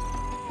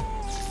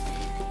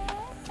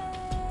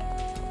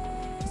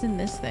 What's in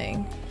this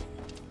thing?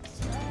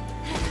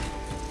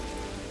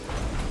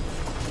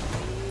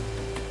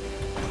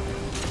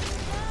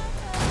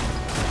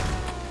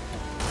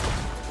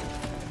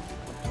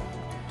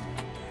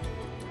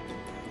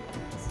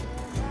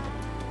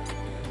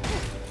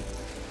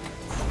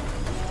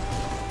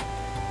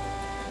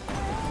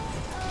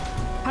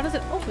 How does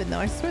it open though?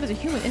 I swear there's a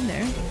human in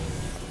there.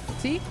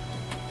 See?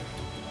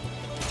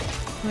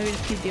 Maybe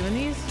just keep doing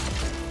these.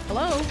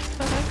 Hello?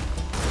 Okay.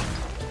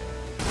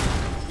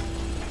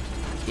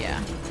 Yeah.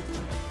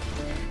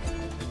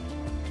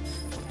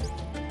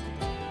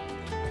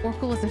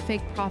 Oracle is a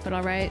fake prophet,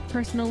 alright?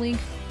 Personally,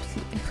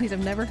 please,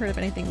 I've never heard of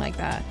anything like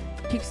that.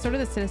 Kickstarter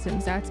the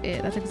citizens, that's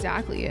it. That's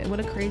exactly it. What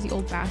a crazy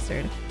old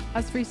bastard.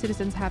 Us free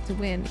citizens have to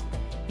win.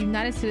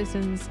 United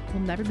citizens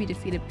will never be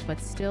defeated, but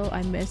still,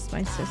 I miss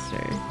my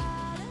sister.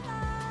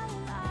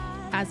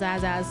 As.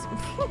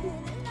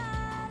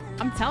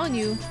 I'm telling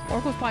you,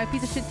 Oracle's probably a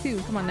piece of shit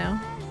too. Come on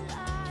now.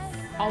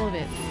 All of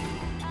it.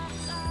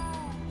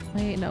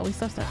 Wait, no, we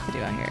still have stuff to do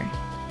out here.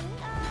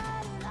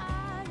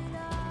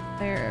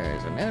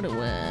 There's another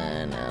one.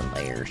 And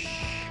there's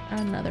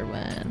another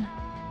one.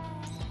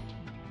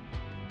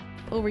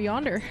 Over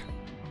yonder.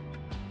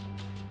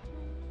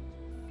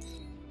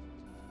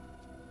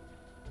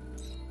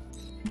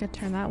 I could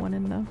turn that one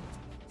in though.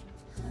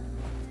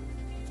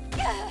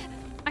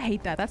 I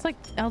hate that. That's like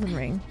Elden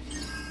Ring.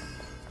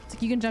 It's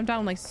like you can jump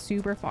down like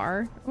super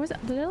far. What was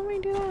that? Did Elden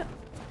Ring do that?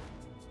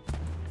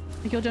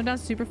 Like you'll jump down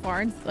super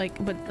far and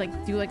like, but like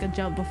do like a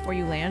jump before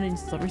you land and you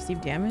still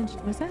receive damage.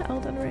 Was that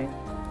Elden Ring?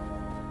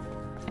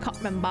 I can't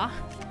remember.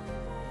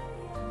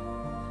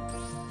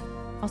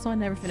 Also, I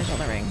never finished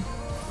Elden Ring.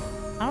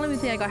 I don't even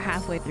think I got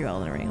halfway through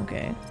Elden Ring.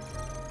 Okay.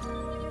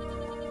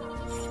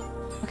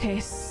 Okay.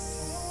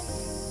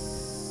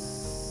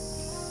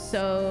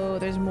 So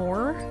there's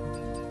more.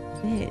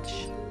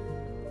 Bitch.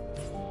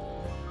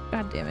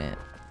 God damn it.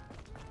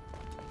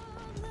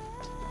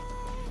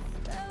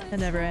 It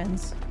never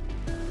ends.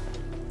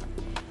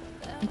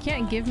 You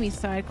can't give me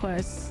side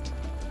quests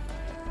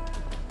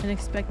and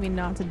expect me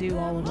not to do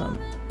all of them.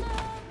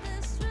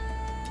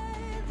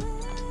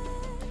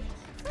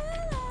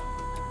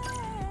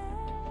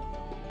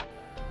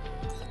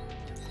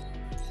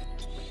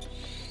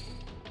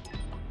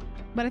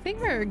 But I think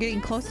we're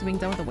getting close to being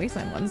done with the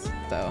wasteland ones,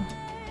 so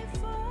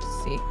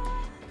let's see.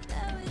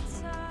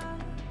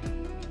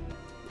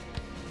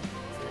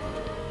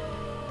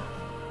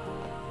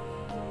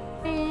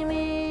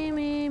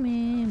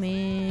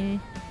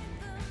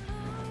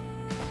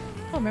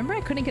 Oh, remember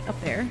I couldn't get up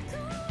there?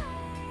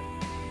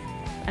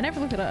 I never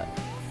looked it up.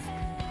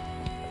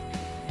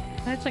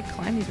 Can I just like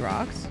climb these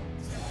rocks?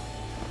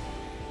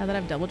 Now that I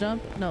have double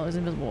jump? No, there's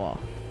an invisible wall.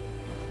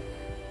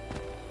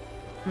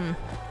 Hmm.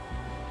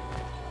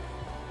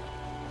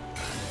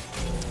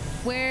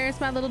 Where's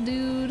my little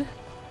dude?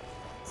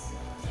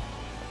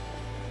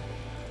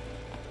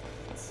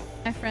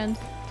 My friend.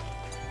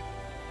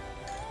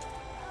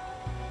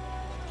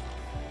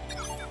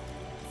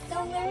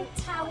 Solar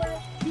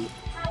tower,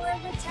 power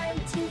return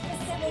to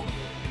facility.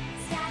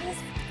 Status,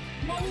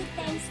 many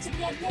thanks to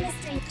the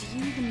administrator. Do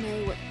you even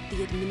know what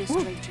the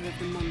administrator of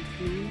the month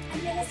means?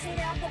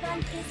 Administrator of the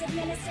month is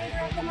administrator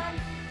of the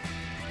month.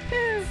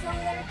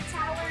 Solar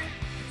tower,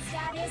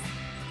 status,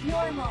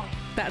 normal.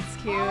 That's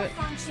cute. All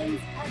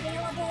functions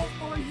available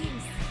for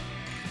use.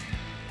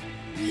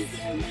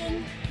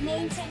 Resuming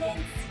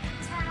maintenance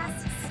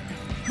tasks.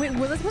 Wait,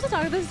 were they supposed to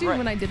talk to this dude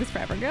when I did this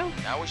forever ago?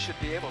 Now we should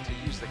be able to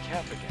use the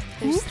camp again.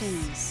 Those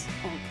things,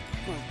 or,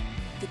 well,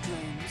 the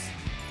drones.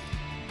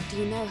 Do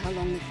you know how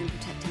long they've been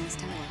protecting this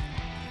tower?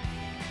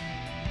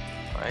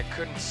 I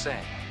couldn't say,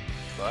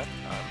 but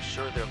I'm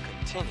sure they'll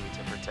continue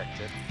to protect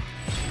it.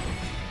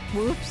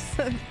 Whoops.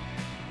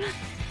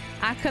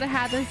 I could have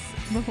had this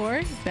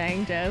before.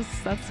 Dang, Jess.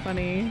 That's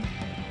funny.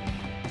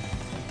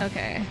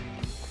 Okay.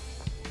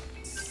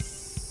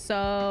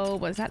 So,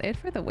 was that it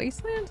for the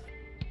wasteland?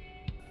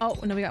 Oh,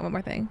 no, we got one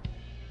more thing.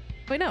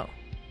 Wait, no.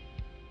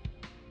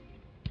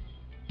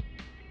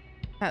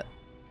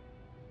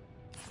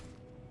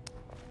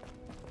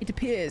 It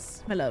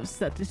appears, my loves,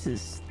 that that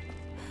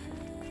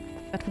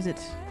was it.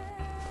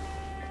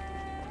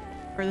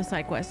 For the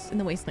side quests in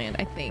the wasteland,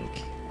 I think.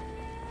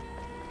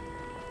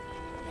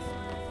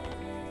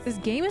 This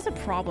game is a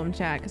problem,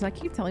 chat, because I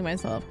keep telling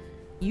myself,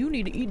 you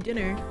need to eat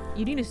dinner.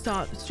 You need to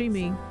stop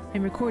streaming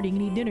and recording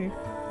and eat dinner.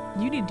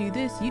 You need to do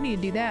this. You need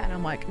to do that. And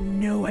I'm like,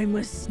 no, I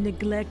must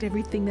neglect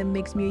everything that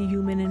makes me a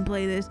human and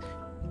play this.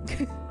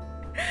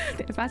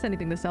 If I had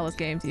anything to sell this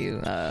game to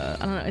you, I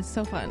don't know. It's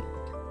so fun.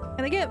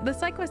 And again, the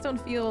side quests don't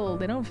feel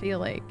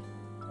like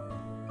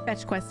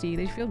fetch questy.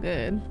 They feel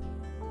good.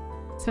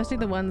 Especially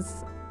the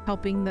ones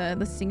helping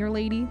the singer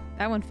lady.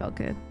 That one felt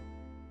good.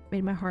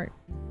 Made my heart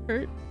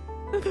hurt.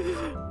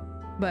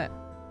 But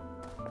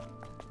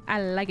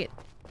I like it.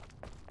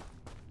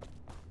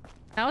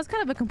 That was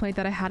kind of a complaint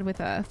that I had with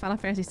Final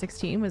Fantasy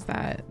 16, was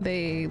that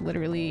they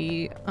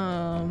literally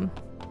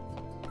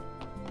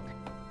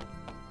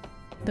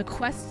the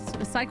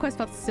side quests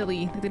felt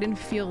silly. Like they didn't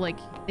feel like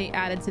they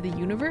added to the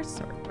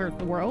universe or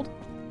the world,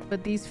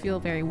 but these feel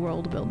very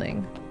world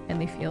building, and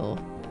they feel,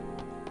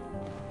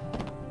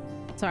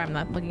 sorry, I'm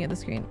not looking at the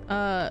screen.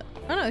 I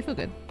don't know, they feel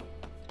good.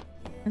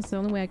 That's the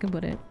only way I can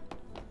put it,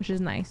 which is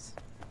nice.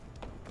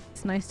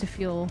 It's nice to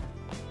feel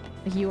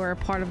like you are a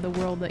part of the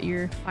world that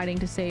you're fighting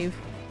to save,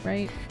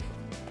 right?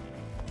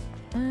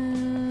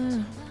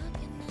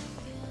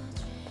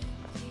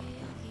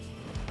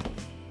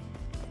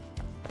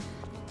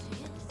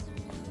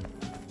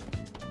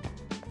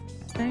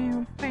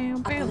 Bam,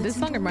 bam, bam. This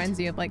song reminds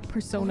me of like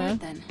Persona. Right,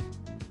 then.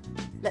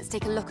 Let's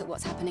take a look at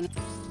what's happening.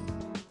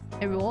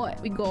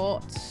 Alright, we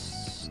got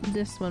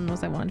this one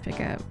was I wanted to pick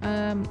up.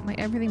 My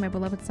everything, my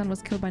beloved son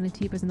was killed by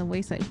Natipas in the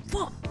wasteland.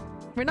 Fuck!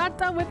 We're not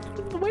done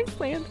with the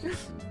wasteland.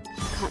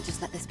 Can't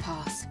just let this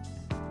pass.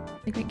 I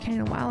think I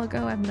came a while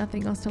ago. I have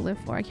nothing else to live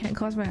for. I can't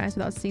close my eyes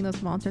without seeing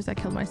those monsters that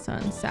killed my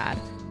son. Sad.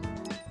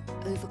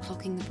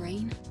 Overclocking the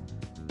brain?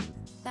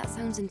 That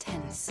sounds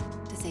intense,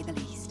 to say the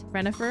least.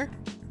 Renifer?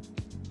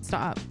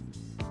 Stop.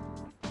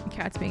 The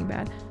cat's being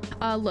bad.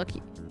 Look,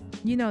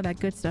 you know that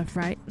good stuff,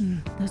 right?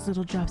 Those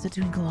little drops that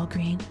twinkle all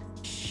green.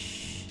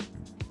 Shh.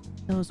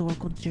 Those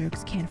Oracle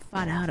jerks can't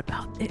find out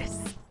about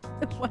this.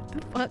 What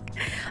the fuck?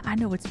 I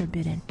know it's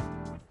forbidden.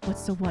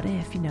 What's the what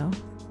if, you know?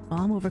 While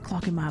I'm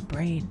overclocking my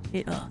brain,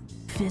 it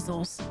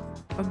fizzles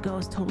or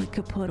goes totally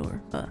kaput or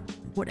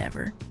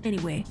whatever.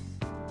 Anyway,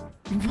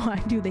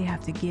 why do they have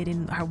to get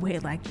in our way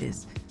like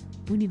this?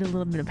 We need a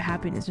little bit of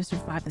happiness to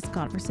survive this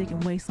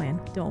godforsaken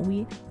wasteland, don't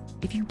we?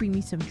 If you bring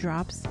me some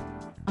drops,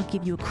 I'll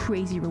give you a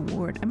crazy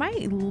reward. Am I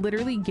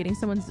literally getting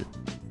someone's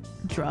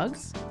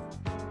drugs?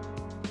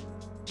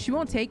 She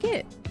won't take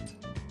it.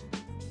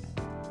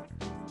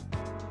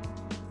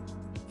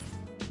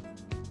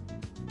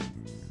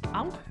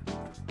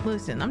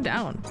 Listen, I'm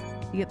down.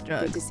 You get the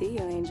drugs. Good to see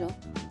you, Angel.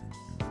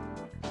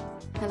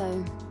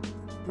 Hello,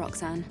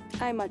 Roxanne.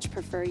 I much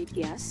prefer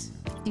yes.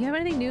 Do you have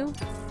anything new?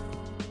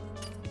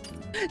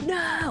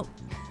 No!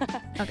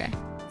 Okay.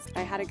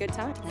 I had a good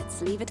time.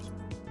 Let's leave it.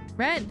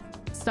 Ren,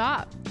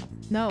 stop.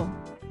 No.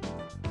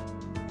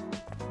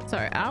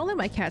 Sorry, I don't let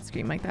my cat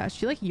scream like that.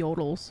 She like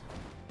yodels.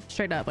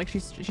 Straight up, like she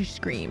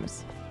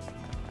screams.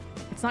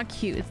 It's not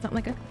cute. It's not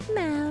like a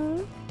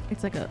no.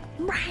 It's like a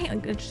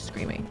like it's just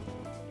screaming.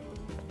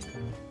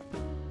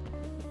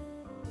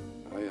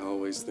 I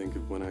always think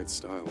of when I'd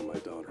style my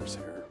daughter's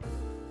hair.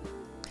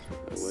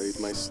 I laid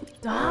my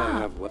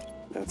Stop.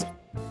 That's.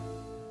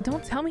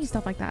 Don't tell me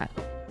stuff like that.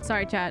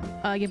 Sorry, chat.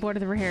 Get bored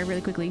of her hair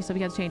really quickly, so we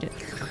got to change it.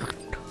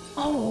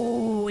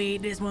 Oh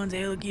wait, this one's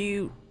hella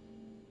cute.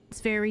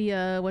 It's very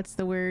what's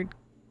the word?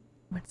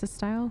 What's the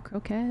style?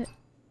 Croquette?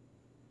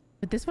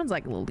 But this one's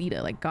like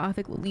Lolita, like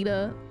gothic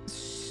Lolita.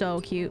 So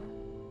cute.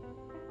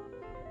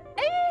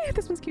 Hey,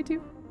 this one's cute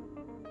too.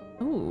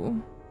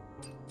 Ooh.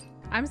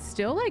 I'm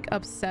still like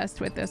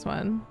obsessed with this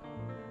one.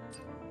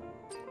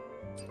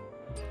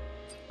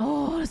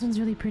 Oh, this one's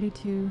really pretty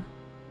too.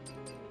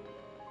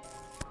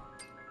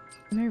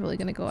 Am I really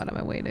gonna go out of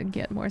my way to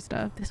get more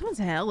stuff? This one's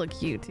hella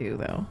cute too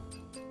though.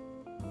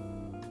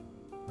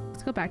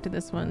 Let's go back to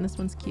this one. This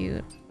one's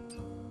cute.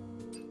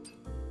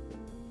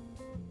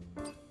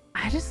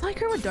 I just like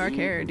her with dark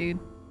hair, dude.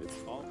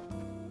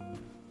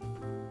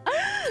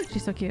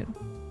 She's so cute.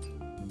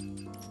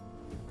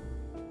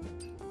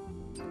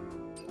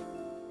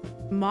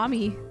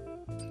 Mommy.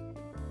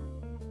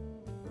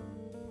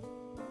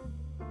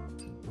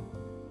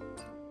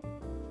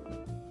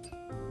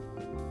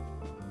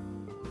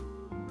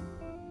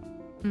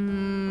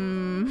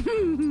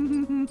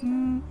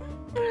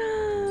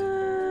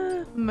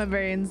 My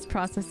brain's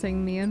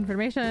processing the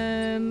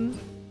information.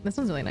 This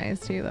one's really nice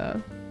too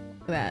though.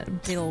 Look at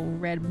that big old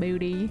red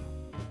booty.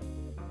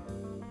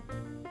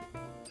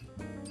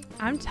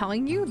 I'm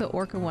telling you, the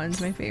orca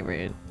one's my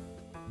favorite.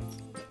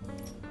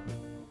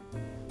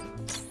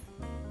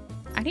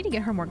 I need to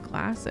get her more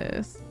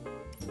glasses.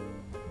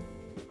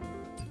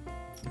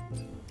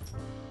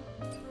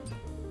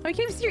 Oh, you can't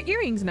even see your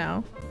earrings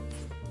now.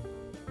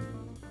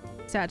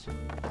 Sad.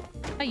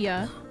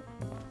 Yeah.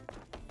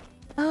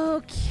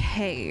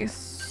 Okay,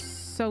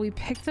 so we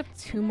picked up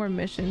 2 more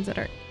missions that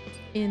are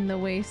in the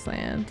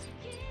wasteland.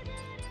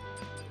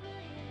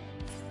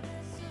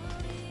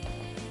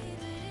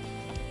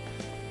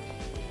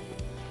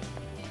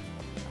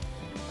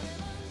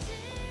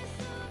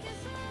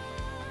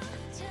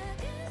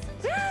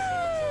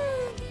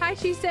 Hi,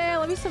 Chise. I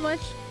love you so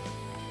much.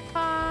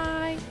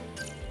 Bye.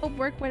 Hope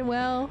work went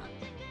well.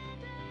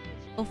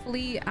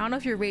 Hopefully, I don't know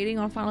if you're raiding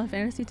on Final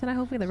Fantasy tonight.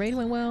 Hopefully the raid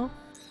went well.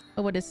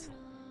 Oh, what is...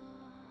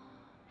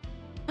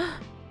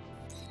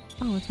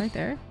 Oh, it's right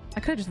there. I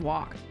could have just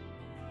walked.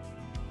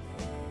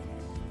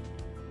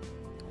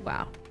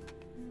 Wow.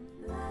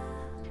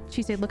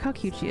 She said, look how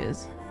cute she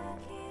is.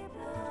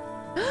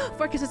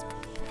 Farkas is...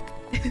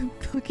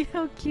 Look at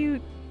how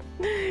cute.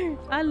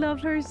 I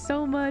loved her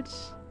so much.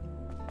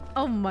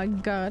 Oh my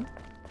god.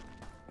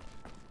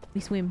 We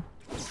swim.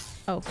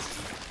 Oh.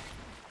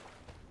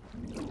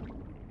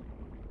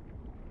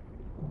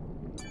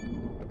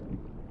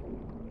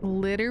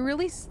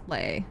 Literally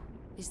slay.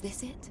 Is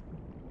this it?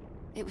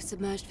 It was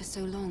submerged for so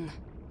long.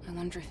 I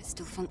wonder if it's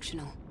still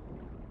functional.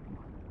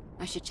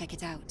 I should check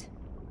it out.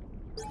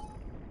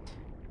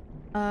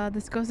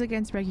 This goes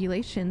against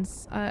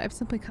regulations. I've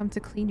simply come to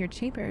clean your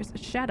chambers.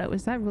 Shadow,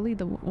 is that really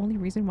the only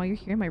reason why you're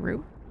here in my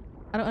room?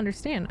 I don't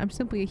understand. I'm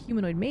simply a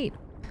humanoid maid.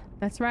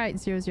 That's right,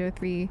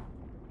 003.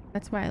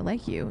 That's why I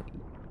like you.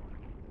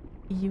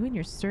 You and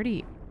your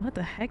sturdy... What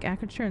the heck?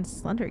 Aperture and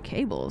slender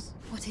cables.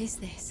 What is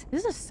this?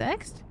 Is this a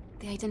sext?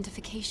 The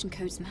identification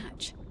codes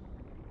match.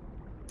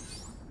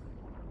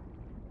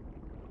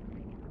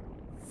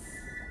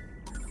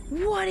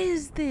 What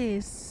is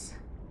this?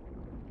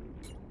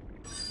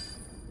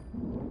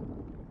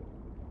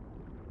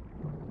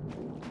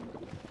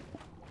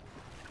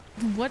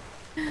 What?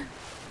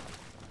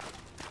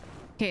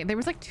 Okay, there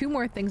was like 2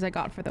 more things I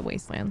got for the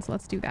wasteland, so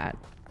let's do that.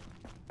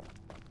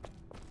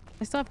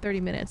 I still have 30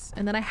 minutes,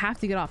 and then I have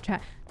to get off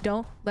chat.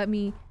 Don't let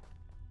me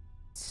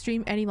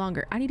stream any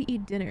longer. I need to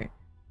eat dinner.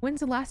 When's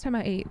the last time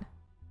I ate?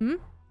 You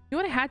know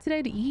what I had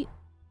today to eat?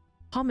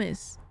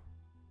 Hummus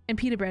and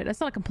pita bread. That's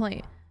not a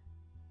complaint.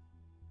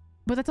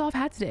 But that's all I've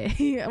had today.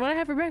 What did I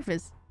have for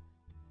breakfast?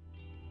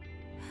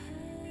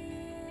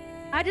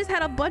 I just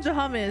had a bunch of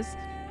hummus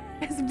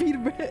and some pita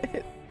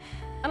bread.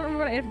 I don't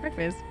remember what I ate for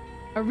breakfast.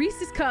 A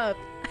Reese's cup.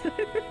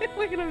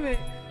 Wait a minute.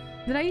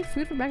 Did I eat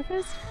food for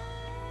breakfast?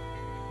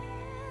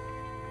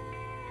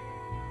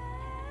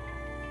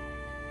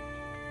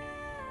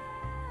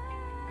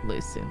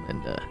 Listen,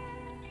 Linda.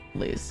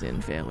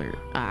 Listen, failure.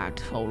 I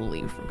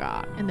totally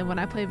forgot. And then when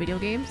I play video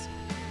games,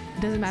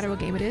 it doesn't matter what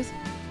game it is,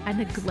 I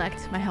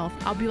neglect my health.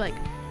 I'll be like,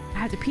 I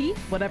have to pee,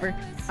 whatever.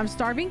 I'm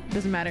starving,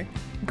 doesn't matter.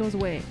 It goes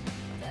away.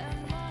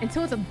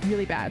 Until it's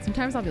really bad.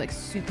 Sometimes I'll be like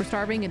super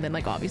starving and then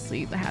like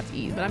obviously I have to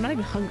eat, but I'm not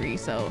even hungry,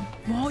 so.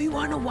 Whoa, you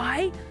wanna know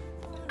why?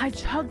 I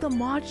chugged the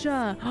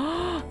matcha.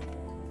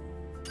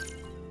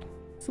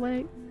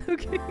 Slay.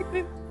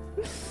 Okay.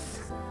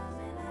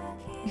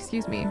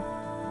 Excuse me.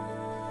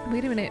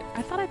 Wait a minute.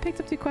 I thought I picked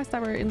up 2 quests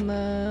that were in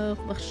the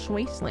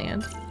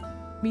wasteland.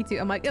 Me too.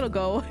 I'm like, it'll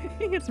go.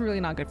 It's really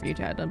not good for you,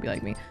 Chad. Don't be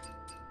like me.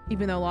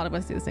 Even though a lot of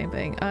us do the same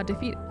thing.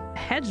 Defeat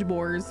hedge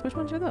boars. Which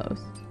ones are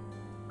those?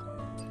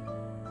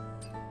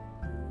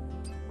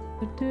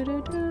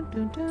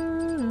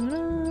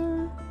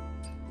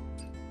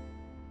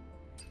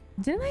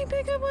 Didn't I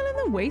pick up one in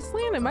the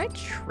wasteland? Am I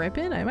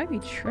tripping? I might be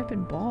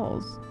tripping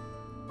balls.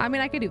 I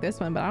mean, I could do this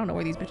one, but I don't know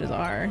where these bitches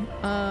are.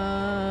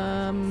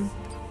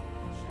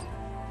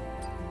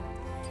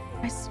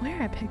 I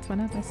swear I picked one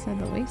up that said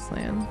the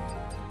wasteland.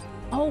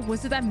 Oh,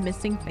 was it that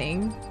missing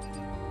thing?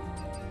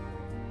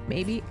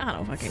 Maybe? I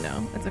don't fucking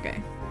know. That's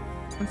okay.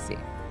 Let's see.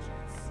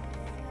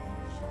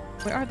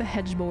 Where are the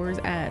hedge borers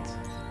at?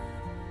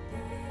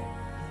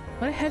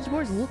 What do hedge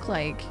borers look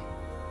like?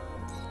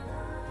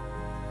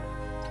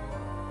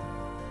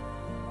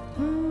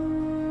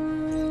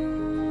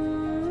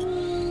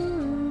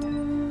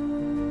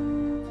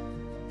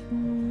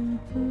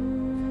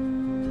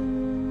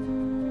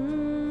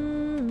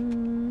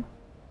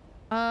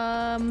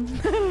 I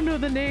don't know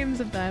the names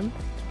of them.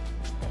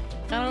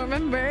 I don't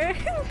remember.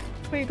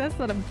 Wait, that's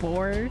not a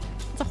boar.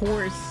 It's a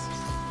horse.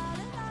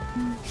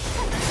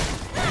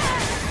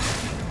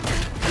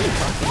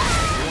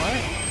 What?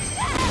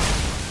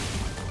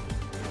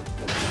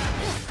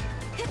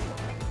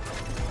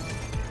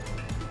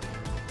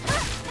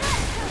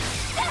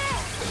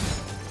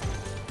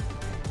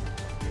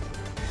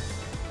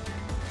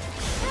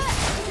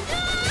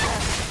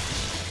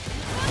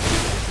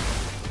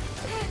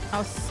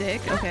 Oh,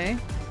 sick. Okay.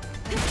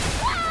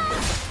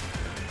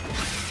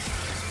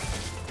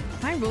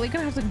 Am I really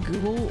gonna have to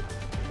Google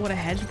what a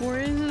hedge borer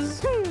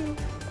is?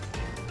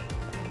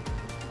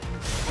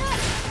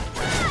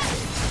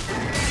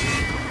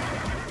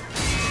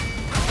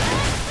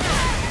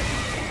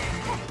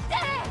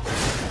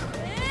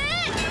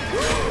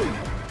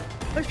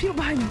 There's people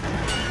behind me.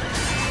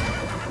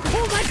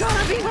 Oh my god,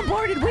 I'm being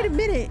bombarded. Wait a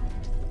minute.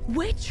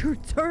 Wait your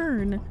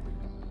turn.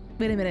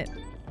 Wait a minute.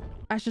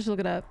 I should just look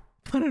it up.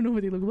 I don't know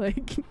what they look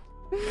like.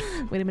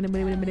 Wait a minute,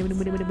 wait a minute,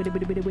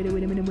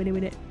 wait a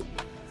minute.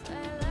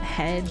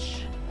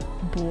 Hedge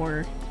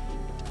borer.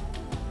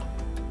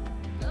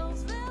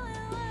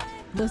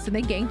 Listen,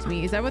 they ganked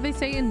me. Is that what they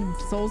say in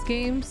Souls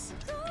games?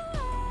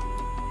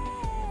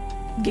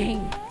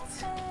 Ganked.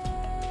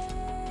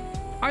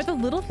 Are the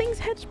little things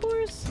hedge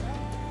borers?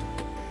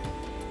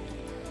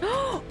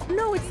 Oh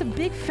no, it's the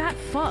big fat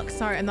fucks.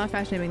 Sorry, I'm not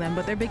fat shaming them,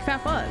 but they're big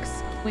fat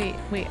fucks. Wait,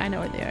 I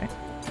know where they are.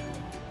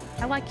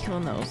 I like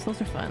killing those.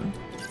 Those are fun.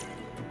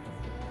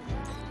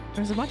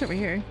 There's a bunch over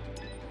here.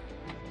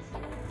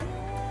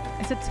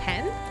 Is it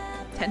 10?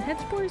 10 hedge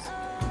borers?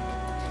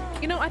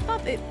 You know, I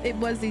thought it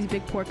was these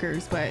big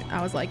porkers, but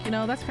I was like, you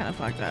know, that's kind of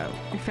fucked up.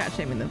 You're fat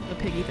shaming the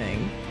piggy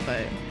thing,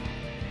 but...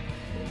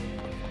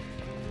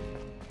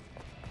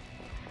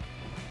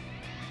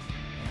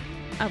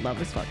 I love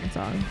this fucking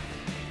song.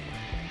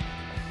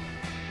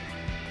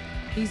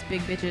 These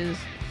big bitches.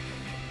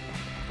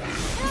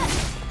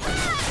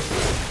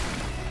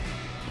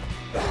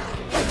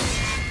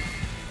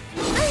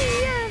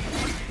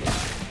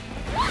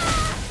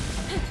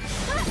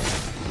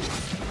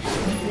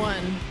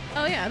 One.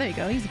 Oh yeah, there you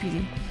go. Easy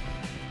peasy.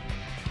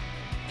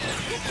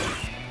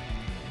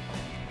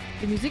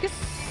 The music is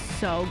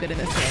so good in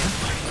this game.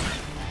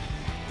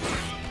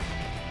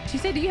 She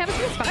said, do you have a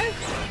PS5?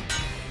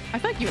 I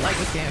thought you would like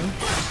this game.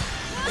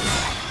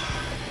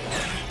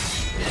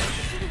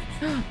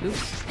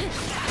 Oops.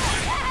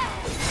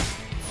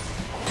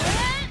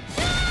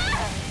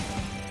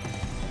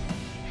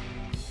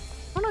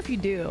 I don't know if you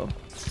do.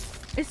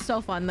 It's so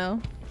fun though.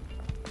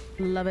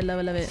 Love it, love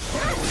it, love it.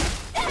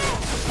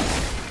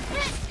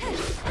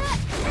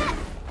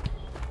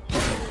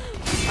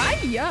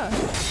 Yeah.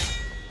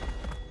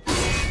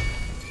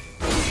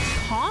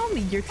 Calm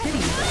your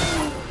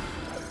titties.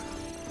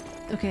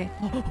 Okay.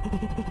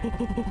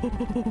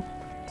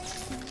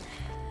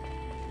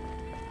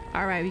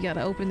 All right, we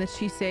gotta open this.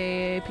 She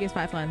say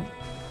PS5 fun.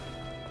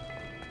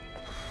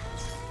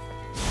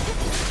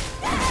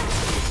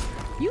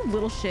 You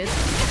little shit.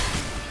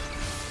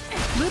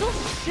 Little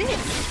shit.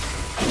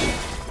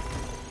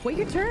 Wait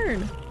your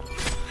turn.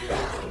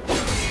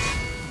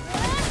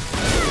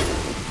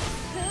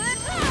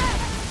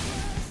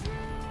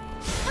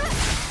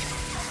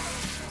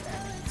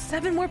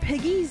 Seven more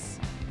piggies?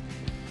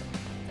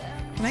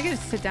 Am I gonna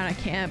sit down at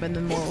camp and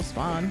then more will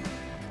spawn?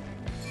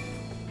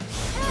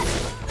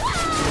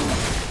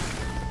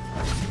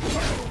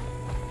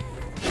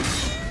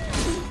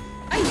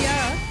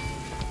 Yeah.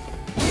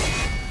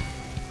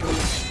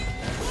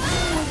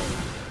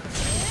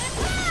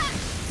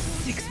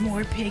 Six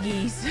more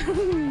piggies.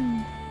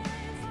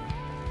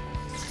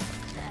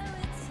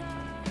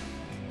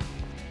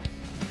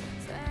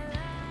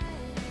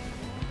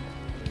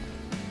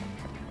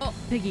 Oh,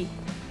 piggy.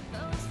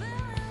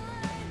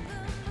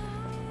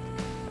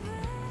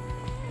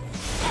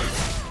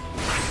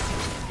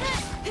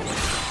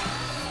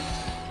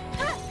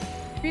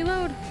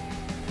 Reload.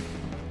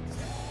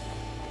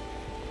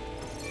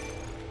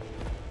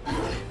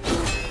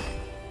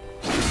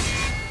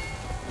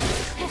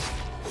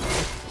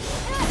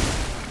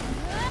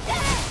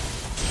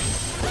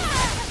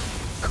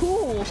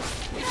 Cool.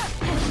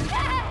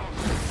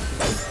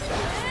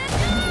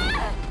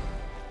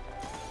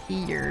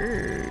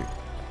 Here.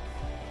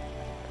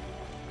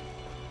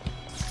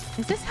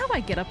 Is this how I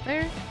get up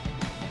there?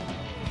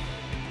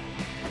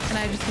 And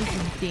I just was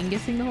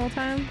dingusing the whole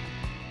time?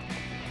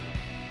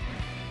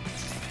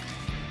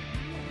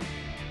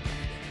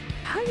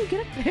 How do you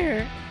get up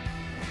there?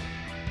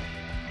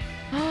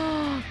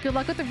 Oh, good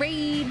luck with the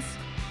raids.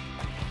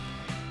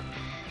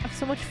 Have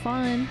so much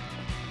fun.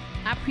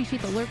 I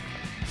appreciate the lurk.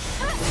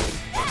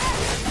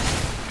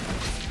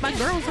 My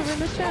girls are in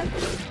the chat.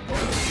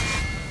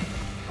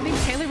 I think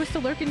Taylor was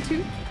still lurking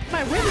too.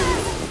 My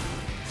witness.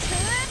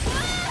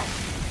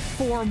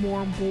 4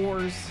 more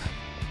boars.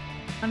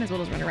 Might as well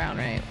just run around,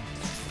 right?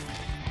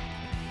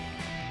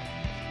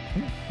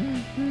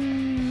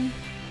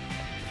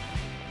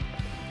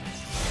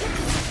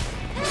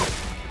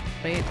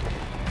 Wait.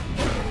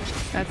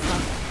 That's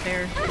not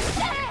fair.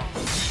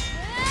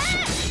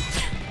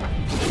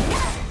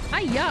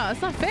 Yeah,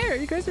 it's not fair.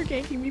 You guys are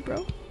ganking me,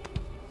 bro.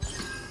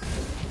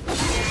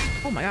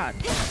 Oh my god.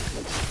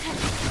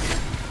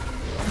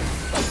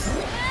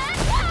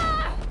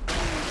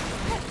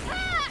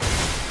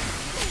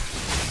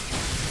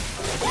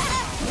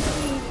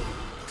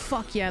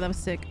 Fuck yeah, that was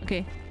sick.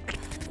 Okay.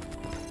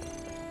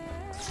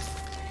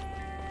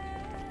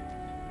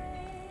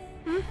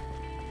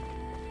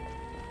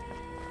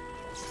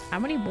 How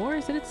many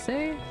boars did it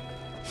say?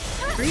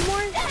 3 more?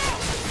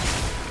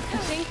 I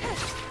think.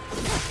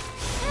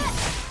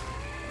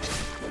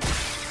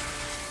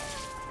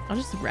 I'll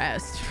just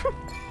rest.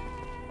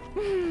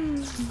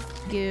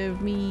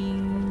 Give me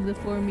the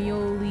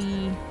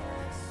formioli.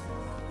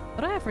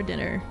 What do I have for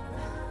dinner?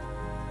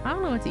 I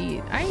don't know what to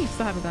eat. I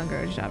still haven't gone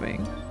grocery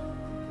shopping.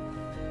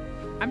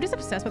 I'm just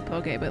obsessed with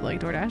poke, but like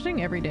DoorDashing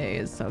every day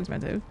is so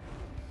expensive.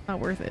 Not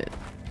worth it.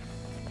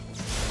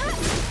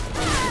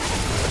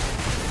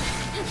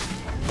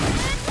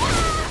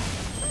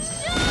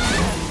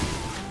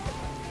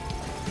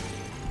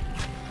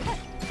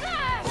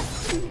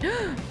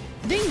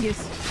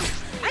 Dingus!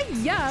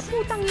 Ayya!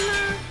 Putang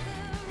ina!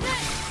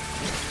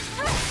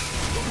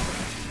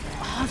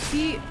 Oh,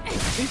 see,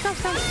 this stuff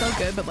sounds so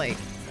good, but like,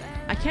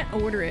 I can't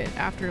order it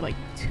after like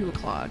 2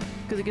 o'clock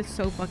because it gets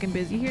so fucking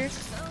busy here.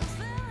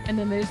 And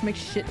then they just make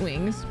shit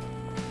wings.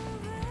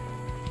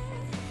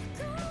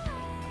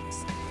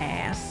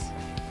 Ass.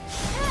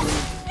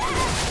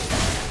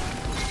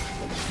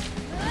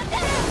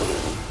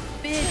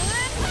 Bitch.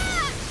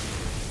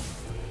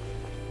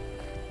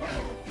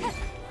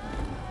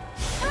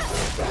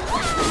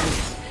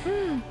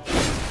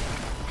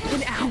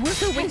 An hour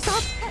for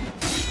Wingstop?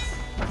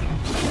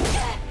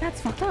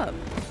 That's fucked up.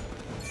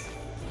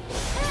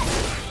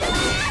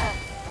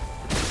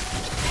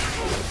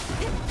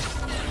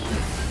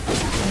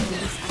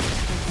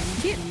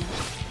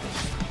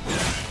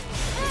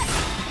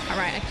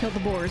 Alright, I killed the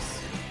boars.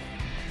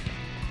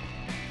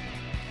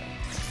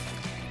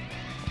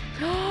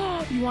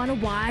 You wanna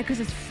why? Because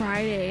it's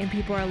Friday and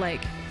people are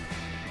like,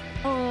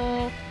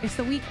 oh, it's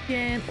the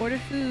weekend, order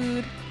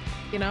food,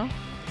 you know?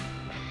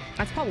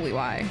 That's probably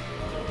why.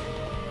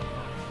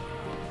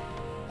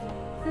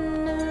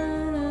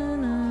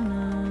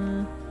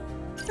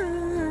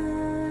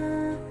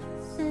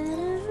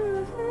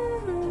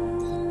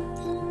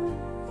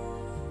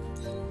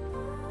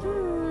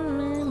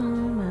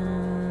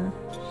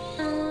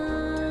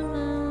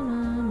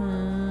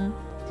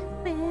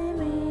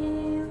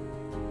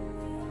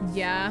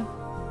 Yeah,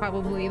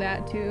 probably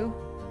that too.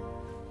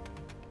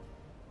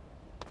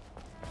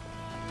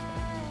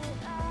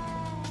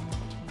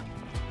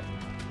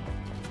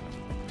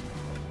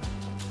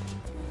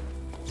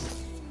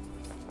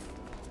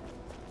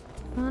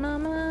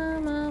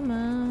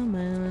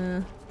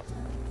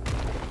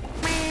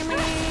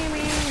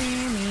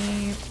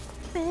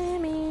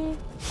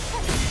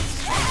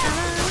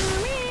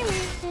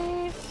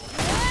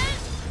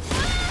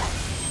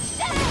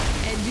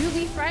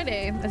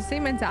 The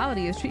same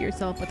mentality as treat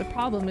yourself, but the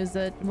problem is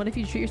that what if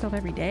you treat yourself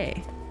every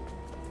day?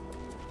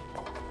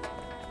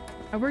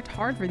 I worked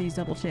hard for these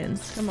double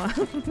chins. Come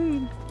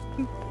on.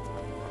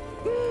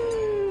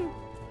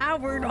 I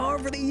worked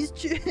hard for these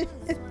chins.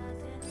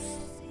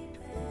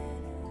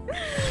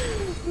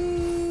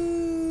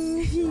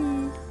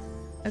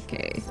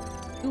 Okay.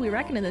 Ooh, we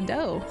reckon in the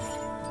dough.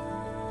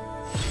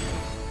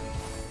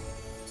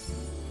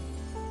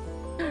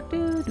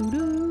 Do, do,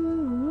 do.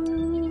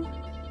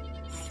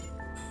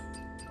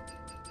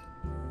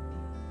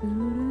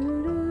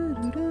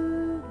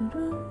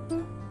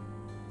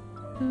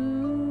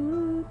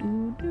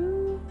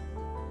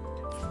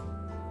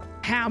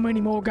 How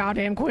many more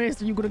goddamn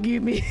quests are you gonna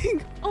give me?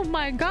 Oh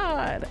my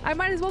god, I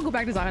might as well go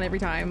back to Zion every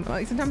time.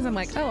 Like sometimes I'm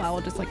like, oh,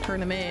 I'll just like turn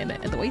them in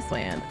at the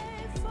wasteland.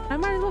 I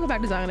might as well go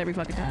back to Zion every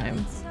fucking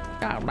time.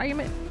 God damn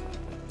it.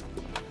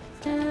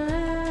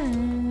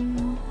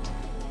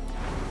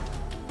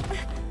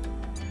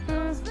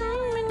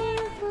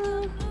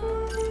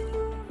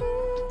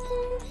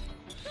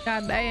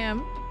 God damn.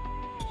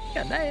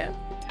 God damn.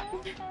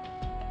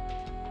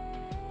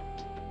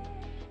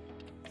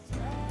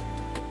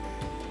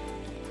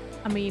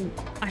 I mean,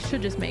 I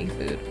should just make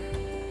food.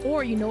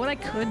 Or you know what I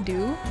could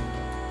do?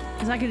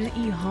 Is I could just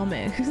eat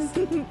hummus.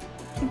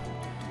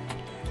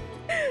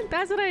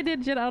 That's what I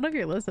did, Jen. I don't know if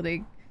you're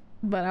listening.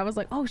 But I was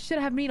like, oh shit,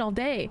 I haven't eaten all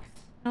day. And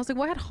I was like,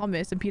 well, I had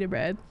hummus and pita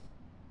bread.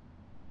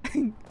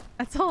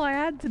 That's all I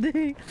had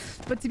today.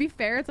 But to be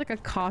fair, it's like a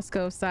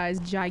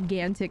Costco-sized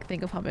gigantic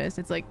thing of hummus.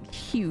 It's like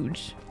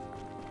huge.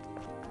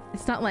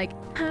 It's not like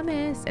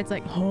hummus. It's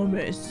like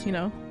hummus, you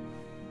know?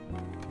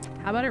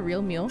 How about a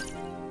real meal?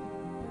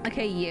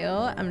 Okay, you.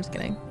 I'm just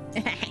kidding.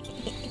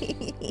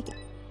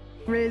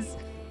 Riz,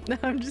 No,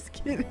 I'm just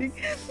kidding.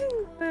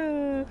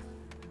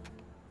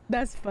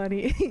 That's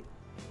funny.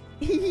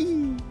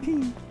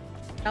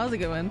 That was a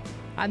good one.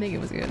 I think it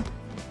was good.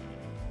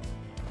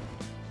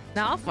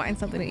 Now I'll find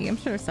something to eat. I'm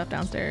sure there's stuff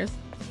downstairs.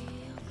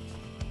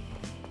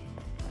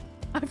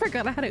 I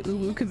forgot I had an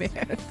uwu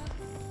command.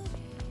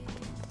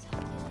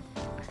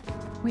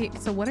 Wait,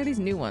 so what are these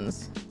new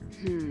ones?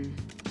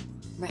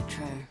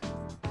 Retro.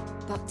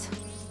 But...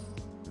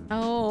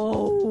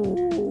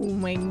 Oh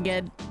my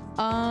god.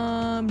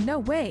 No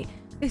way.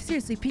 They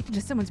seriously peeked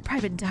into someone's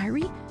private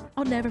diary?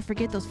 I'll never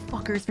forget those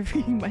fuckers for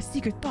reading my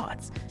secret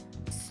thoughts.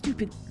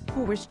 Stupid,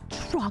 boorish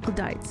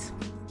troglodytes.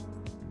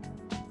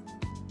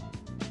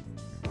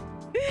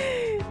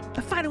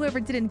 Find whoever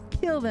didn't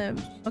kill them.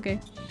 Okay.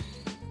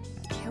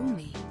 Kill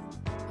me?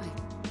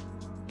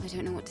 I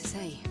don't know what to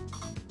say.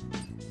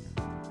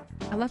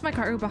 I left my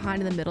cargo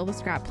behind in the middle of the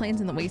scrap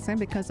plains in the wasteland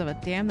because of a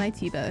damn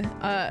Nighttiba.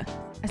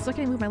 I still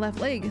can't move my left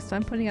leg, so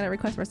I'm putting out a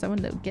request for someone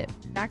to get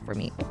back for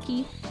me.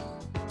 Okay.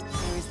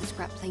 Where is the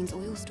scrap plains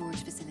oil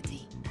storage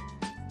facility?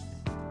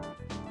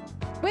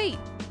 Wait.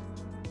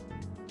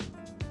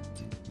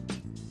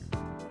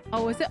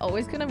 Oh, is it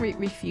always gonna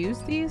refuse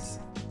these?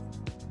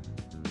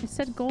 It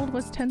said gold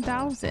was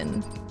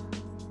 10,000.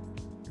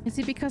 Is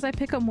it because I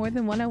pick up more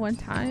than one at one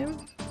time?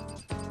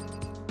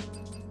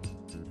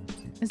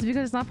 Is it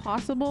because it's not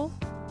possible?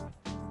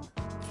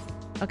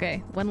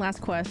 Okay, one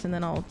last quest and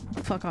then I'll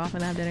fuck off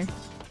and have dinner.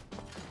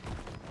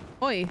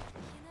 Oi.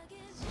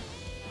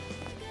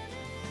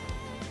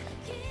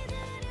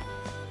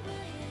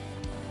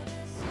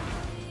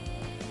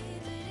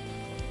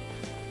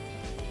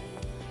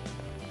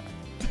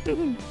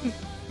 I'll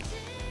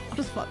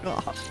just fuck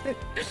off.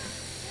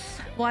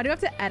 Well, I do have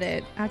to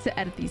edit. I have to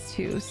edit these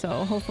two,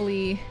 so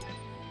hopefully...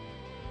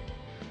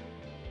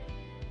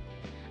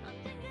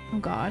 Oh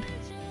god.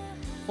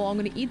 Well, I'm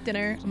gonna eat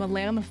dinner, I'm gonna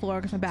lay on the floor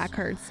because my back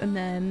hurts, and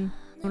then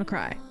I'm gonna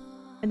cry.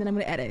 And then I'm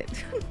gonna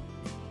edit.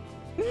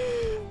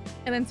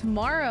 And then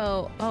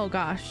tomorrow... Oh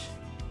gosh.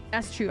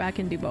 That's true, I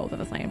can do both at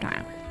the same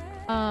time.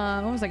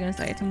 What was I gonna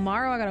say?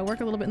 Tomorrow I gotta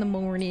work a little bit in the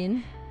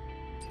morning.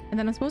 And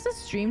then I'm supposed to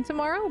stream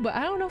tomorrow, but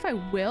I don't know if I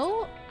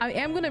will. I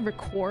am gonna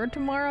record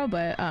tomorrow,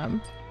 but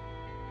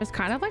there's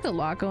kind of like a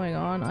lot going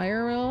on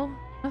IRL.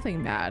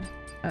 Nothing bad.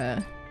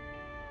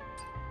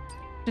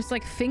 Just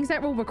like things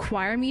that will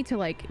require me to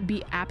like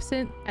be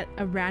absent at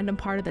a random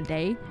part of the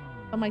day.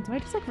 I'm like, do I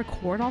just like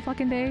record all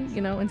fucking day,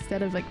 you know,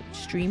 instead of like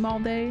stream all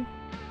day?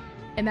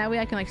 And that way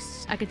I can like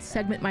I could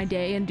segment my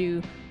day and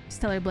do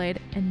Stellar Blade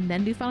and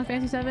then do Final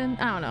Fantasy 7.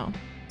 I don't know,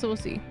 so we'll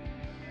see.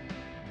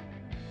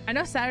 I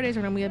know Saturdays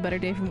are gonna be a better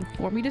day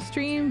for me to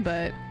stream,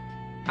 but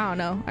I don't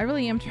know. I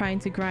really am trying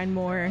to grind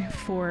more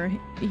for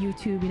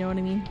YouTube, you know what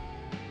I mean?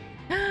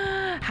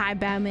 Hi,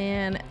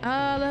 Batman.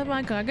 Oh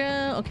my god.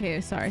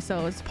 Okay, sorry.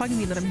 So it's probably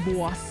gonna be another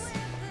boss.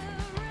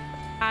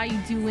 How you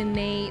doing,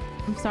 Nate?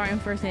 I'm sorry I'm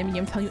first naming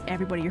you. I'm telling you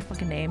everybody your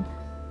fucking name.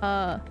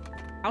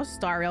 How's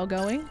Star Rail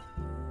going?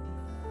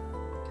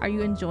 Are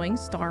you enjoying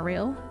Star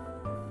Rail?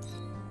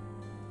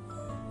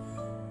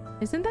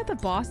 Isn't that the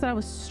boss that I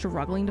was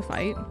struggling to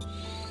fight?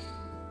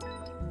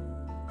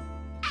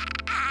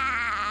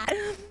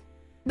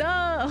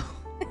 No!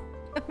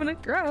 I'm gonna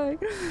cry.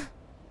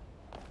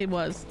 It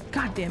was.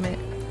 God damn it.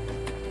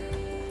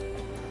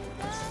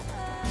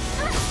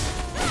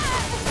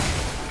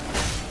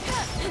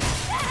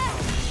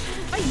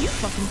 Oh, you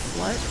fucking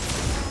slut.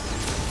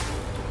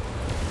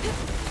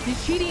 You're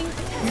cheating.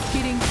 You're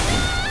cheating.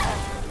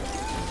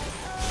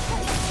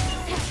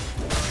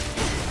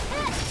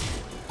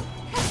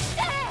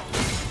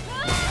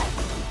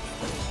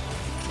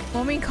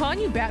 Well, I mean, calling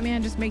you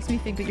Batman just makes me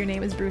think that your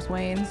name is Bruce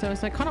Wayne, so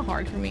it's like kind of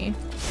hard for me.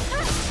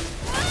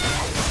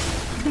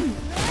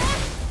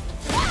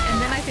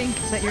 And then I think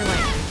that you're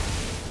like,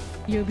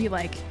 you'll be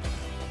like,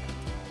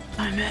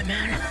 I'm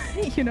Batman.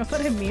 You know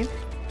what I mean?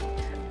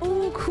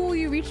 Oh, cool,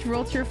 you reached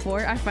World Tier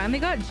 4. I finally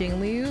got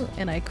Jingliu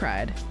and I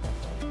cried.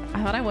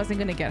 I thought I wasn't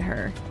gonna get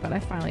her, but I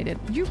finally did.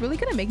 You really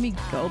gonna make me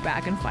go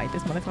back and fight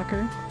this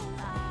motherfucker?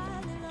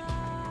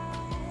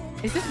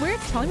 Is this where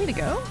it's telling me to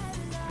go?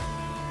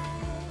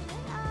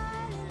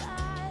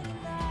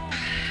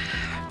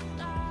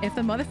 If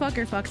the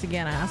motherfucker fucks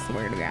again, I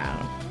swear to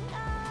God.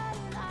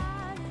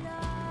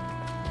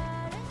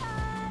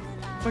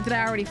 Or did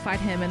I already fight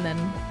him and then...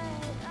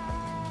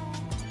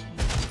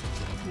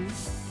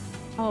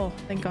 Oh,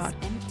 thank God.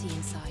 It's empty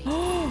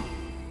inside.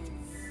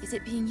 Is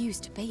it being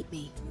used to bait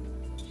me?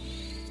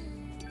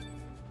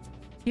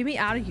 Get me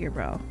out of here,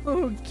 bro.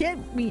 Oh,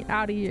 get me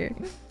out of here.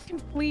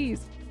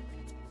 Please.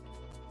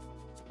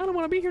 I don't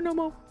want to be here no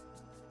more.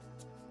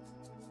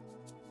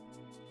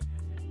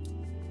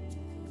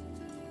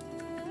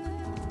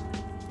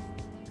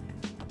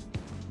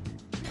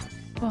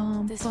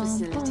 This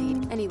facility.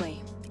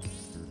 Anyway.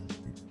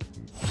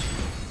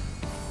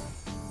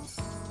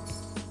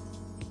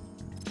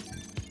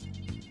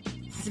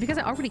 Is it because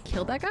I already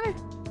killed that guy?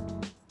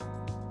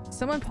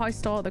 Someone probably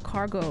stole the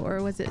cargo,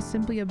 or was it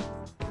simply a...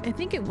 I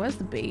think it was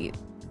the bait.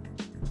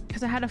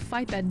 Because I had to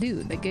fight that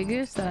dude, the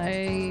Gigas, that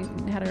I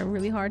had a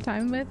really hard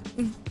time with.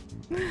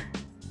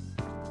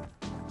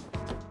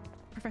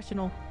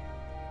 professional.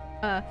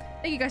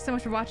 Thank you guys so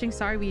much for watching.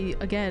 Sorry we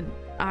again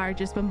are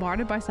just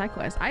bombarded by side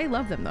quests. I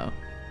love them though.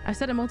 I've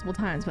said it multiple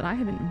times, but I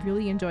have been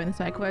really enjoying the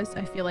side quests.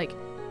 I feel like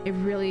it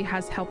really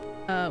has helped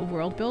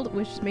world build,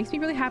 which makes me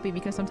really happy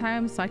because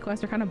sometimes side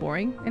quests are kind of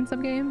boring in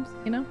some games,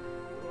 you know.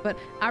 But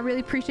I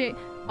really appreciate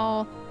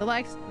all the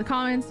likes, the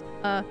comments.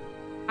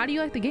 How do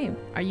you like the game?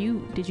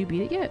 Did you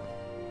beat it yet?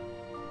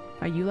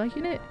 Are you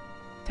liking it?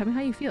 Tell me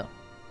how you feel.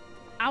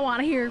 I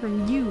want to hear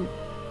from you,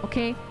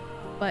 okay?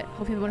 But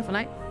hope you have a wonderful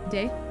night,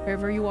 day,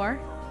 wherever you are.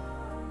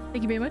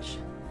 Thank you very much.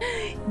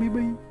 Bye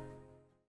bye.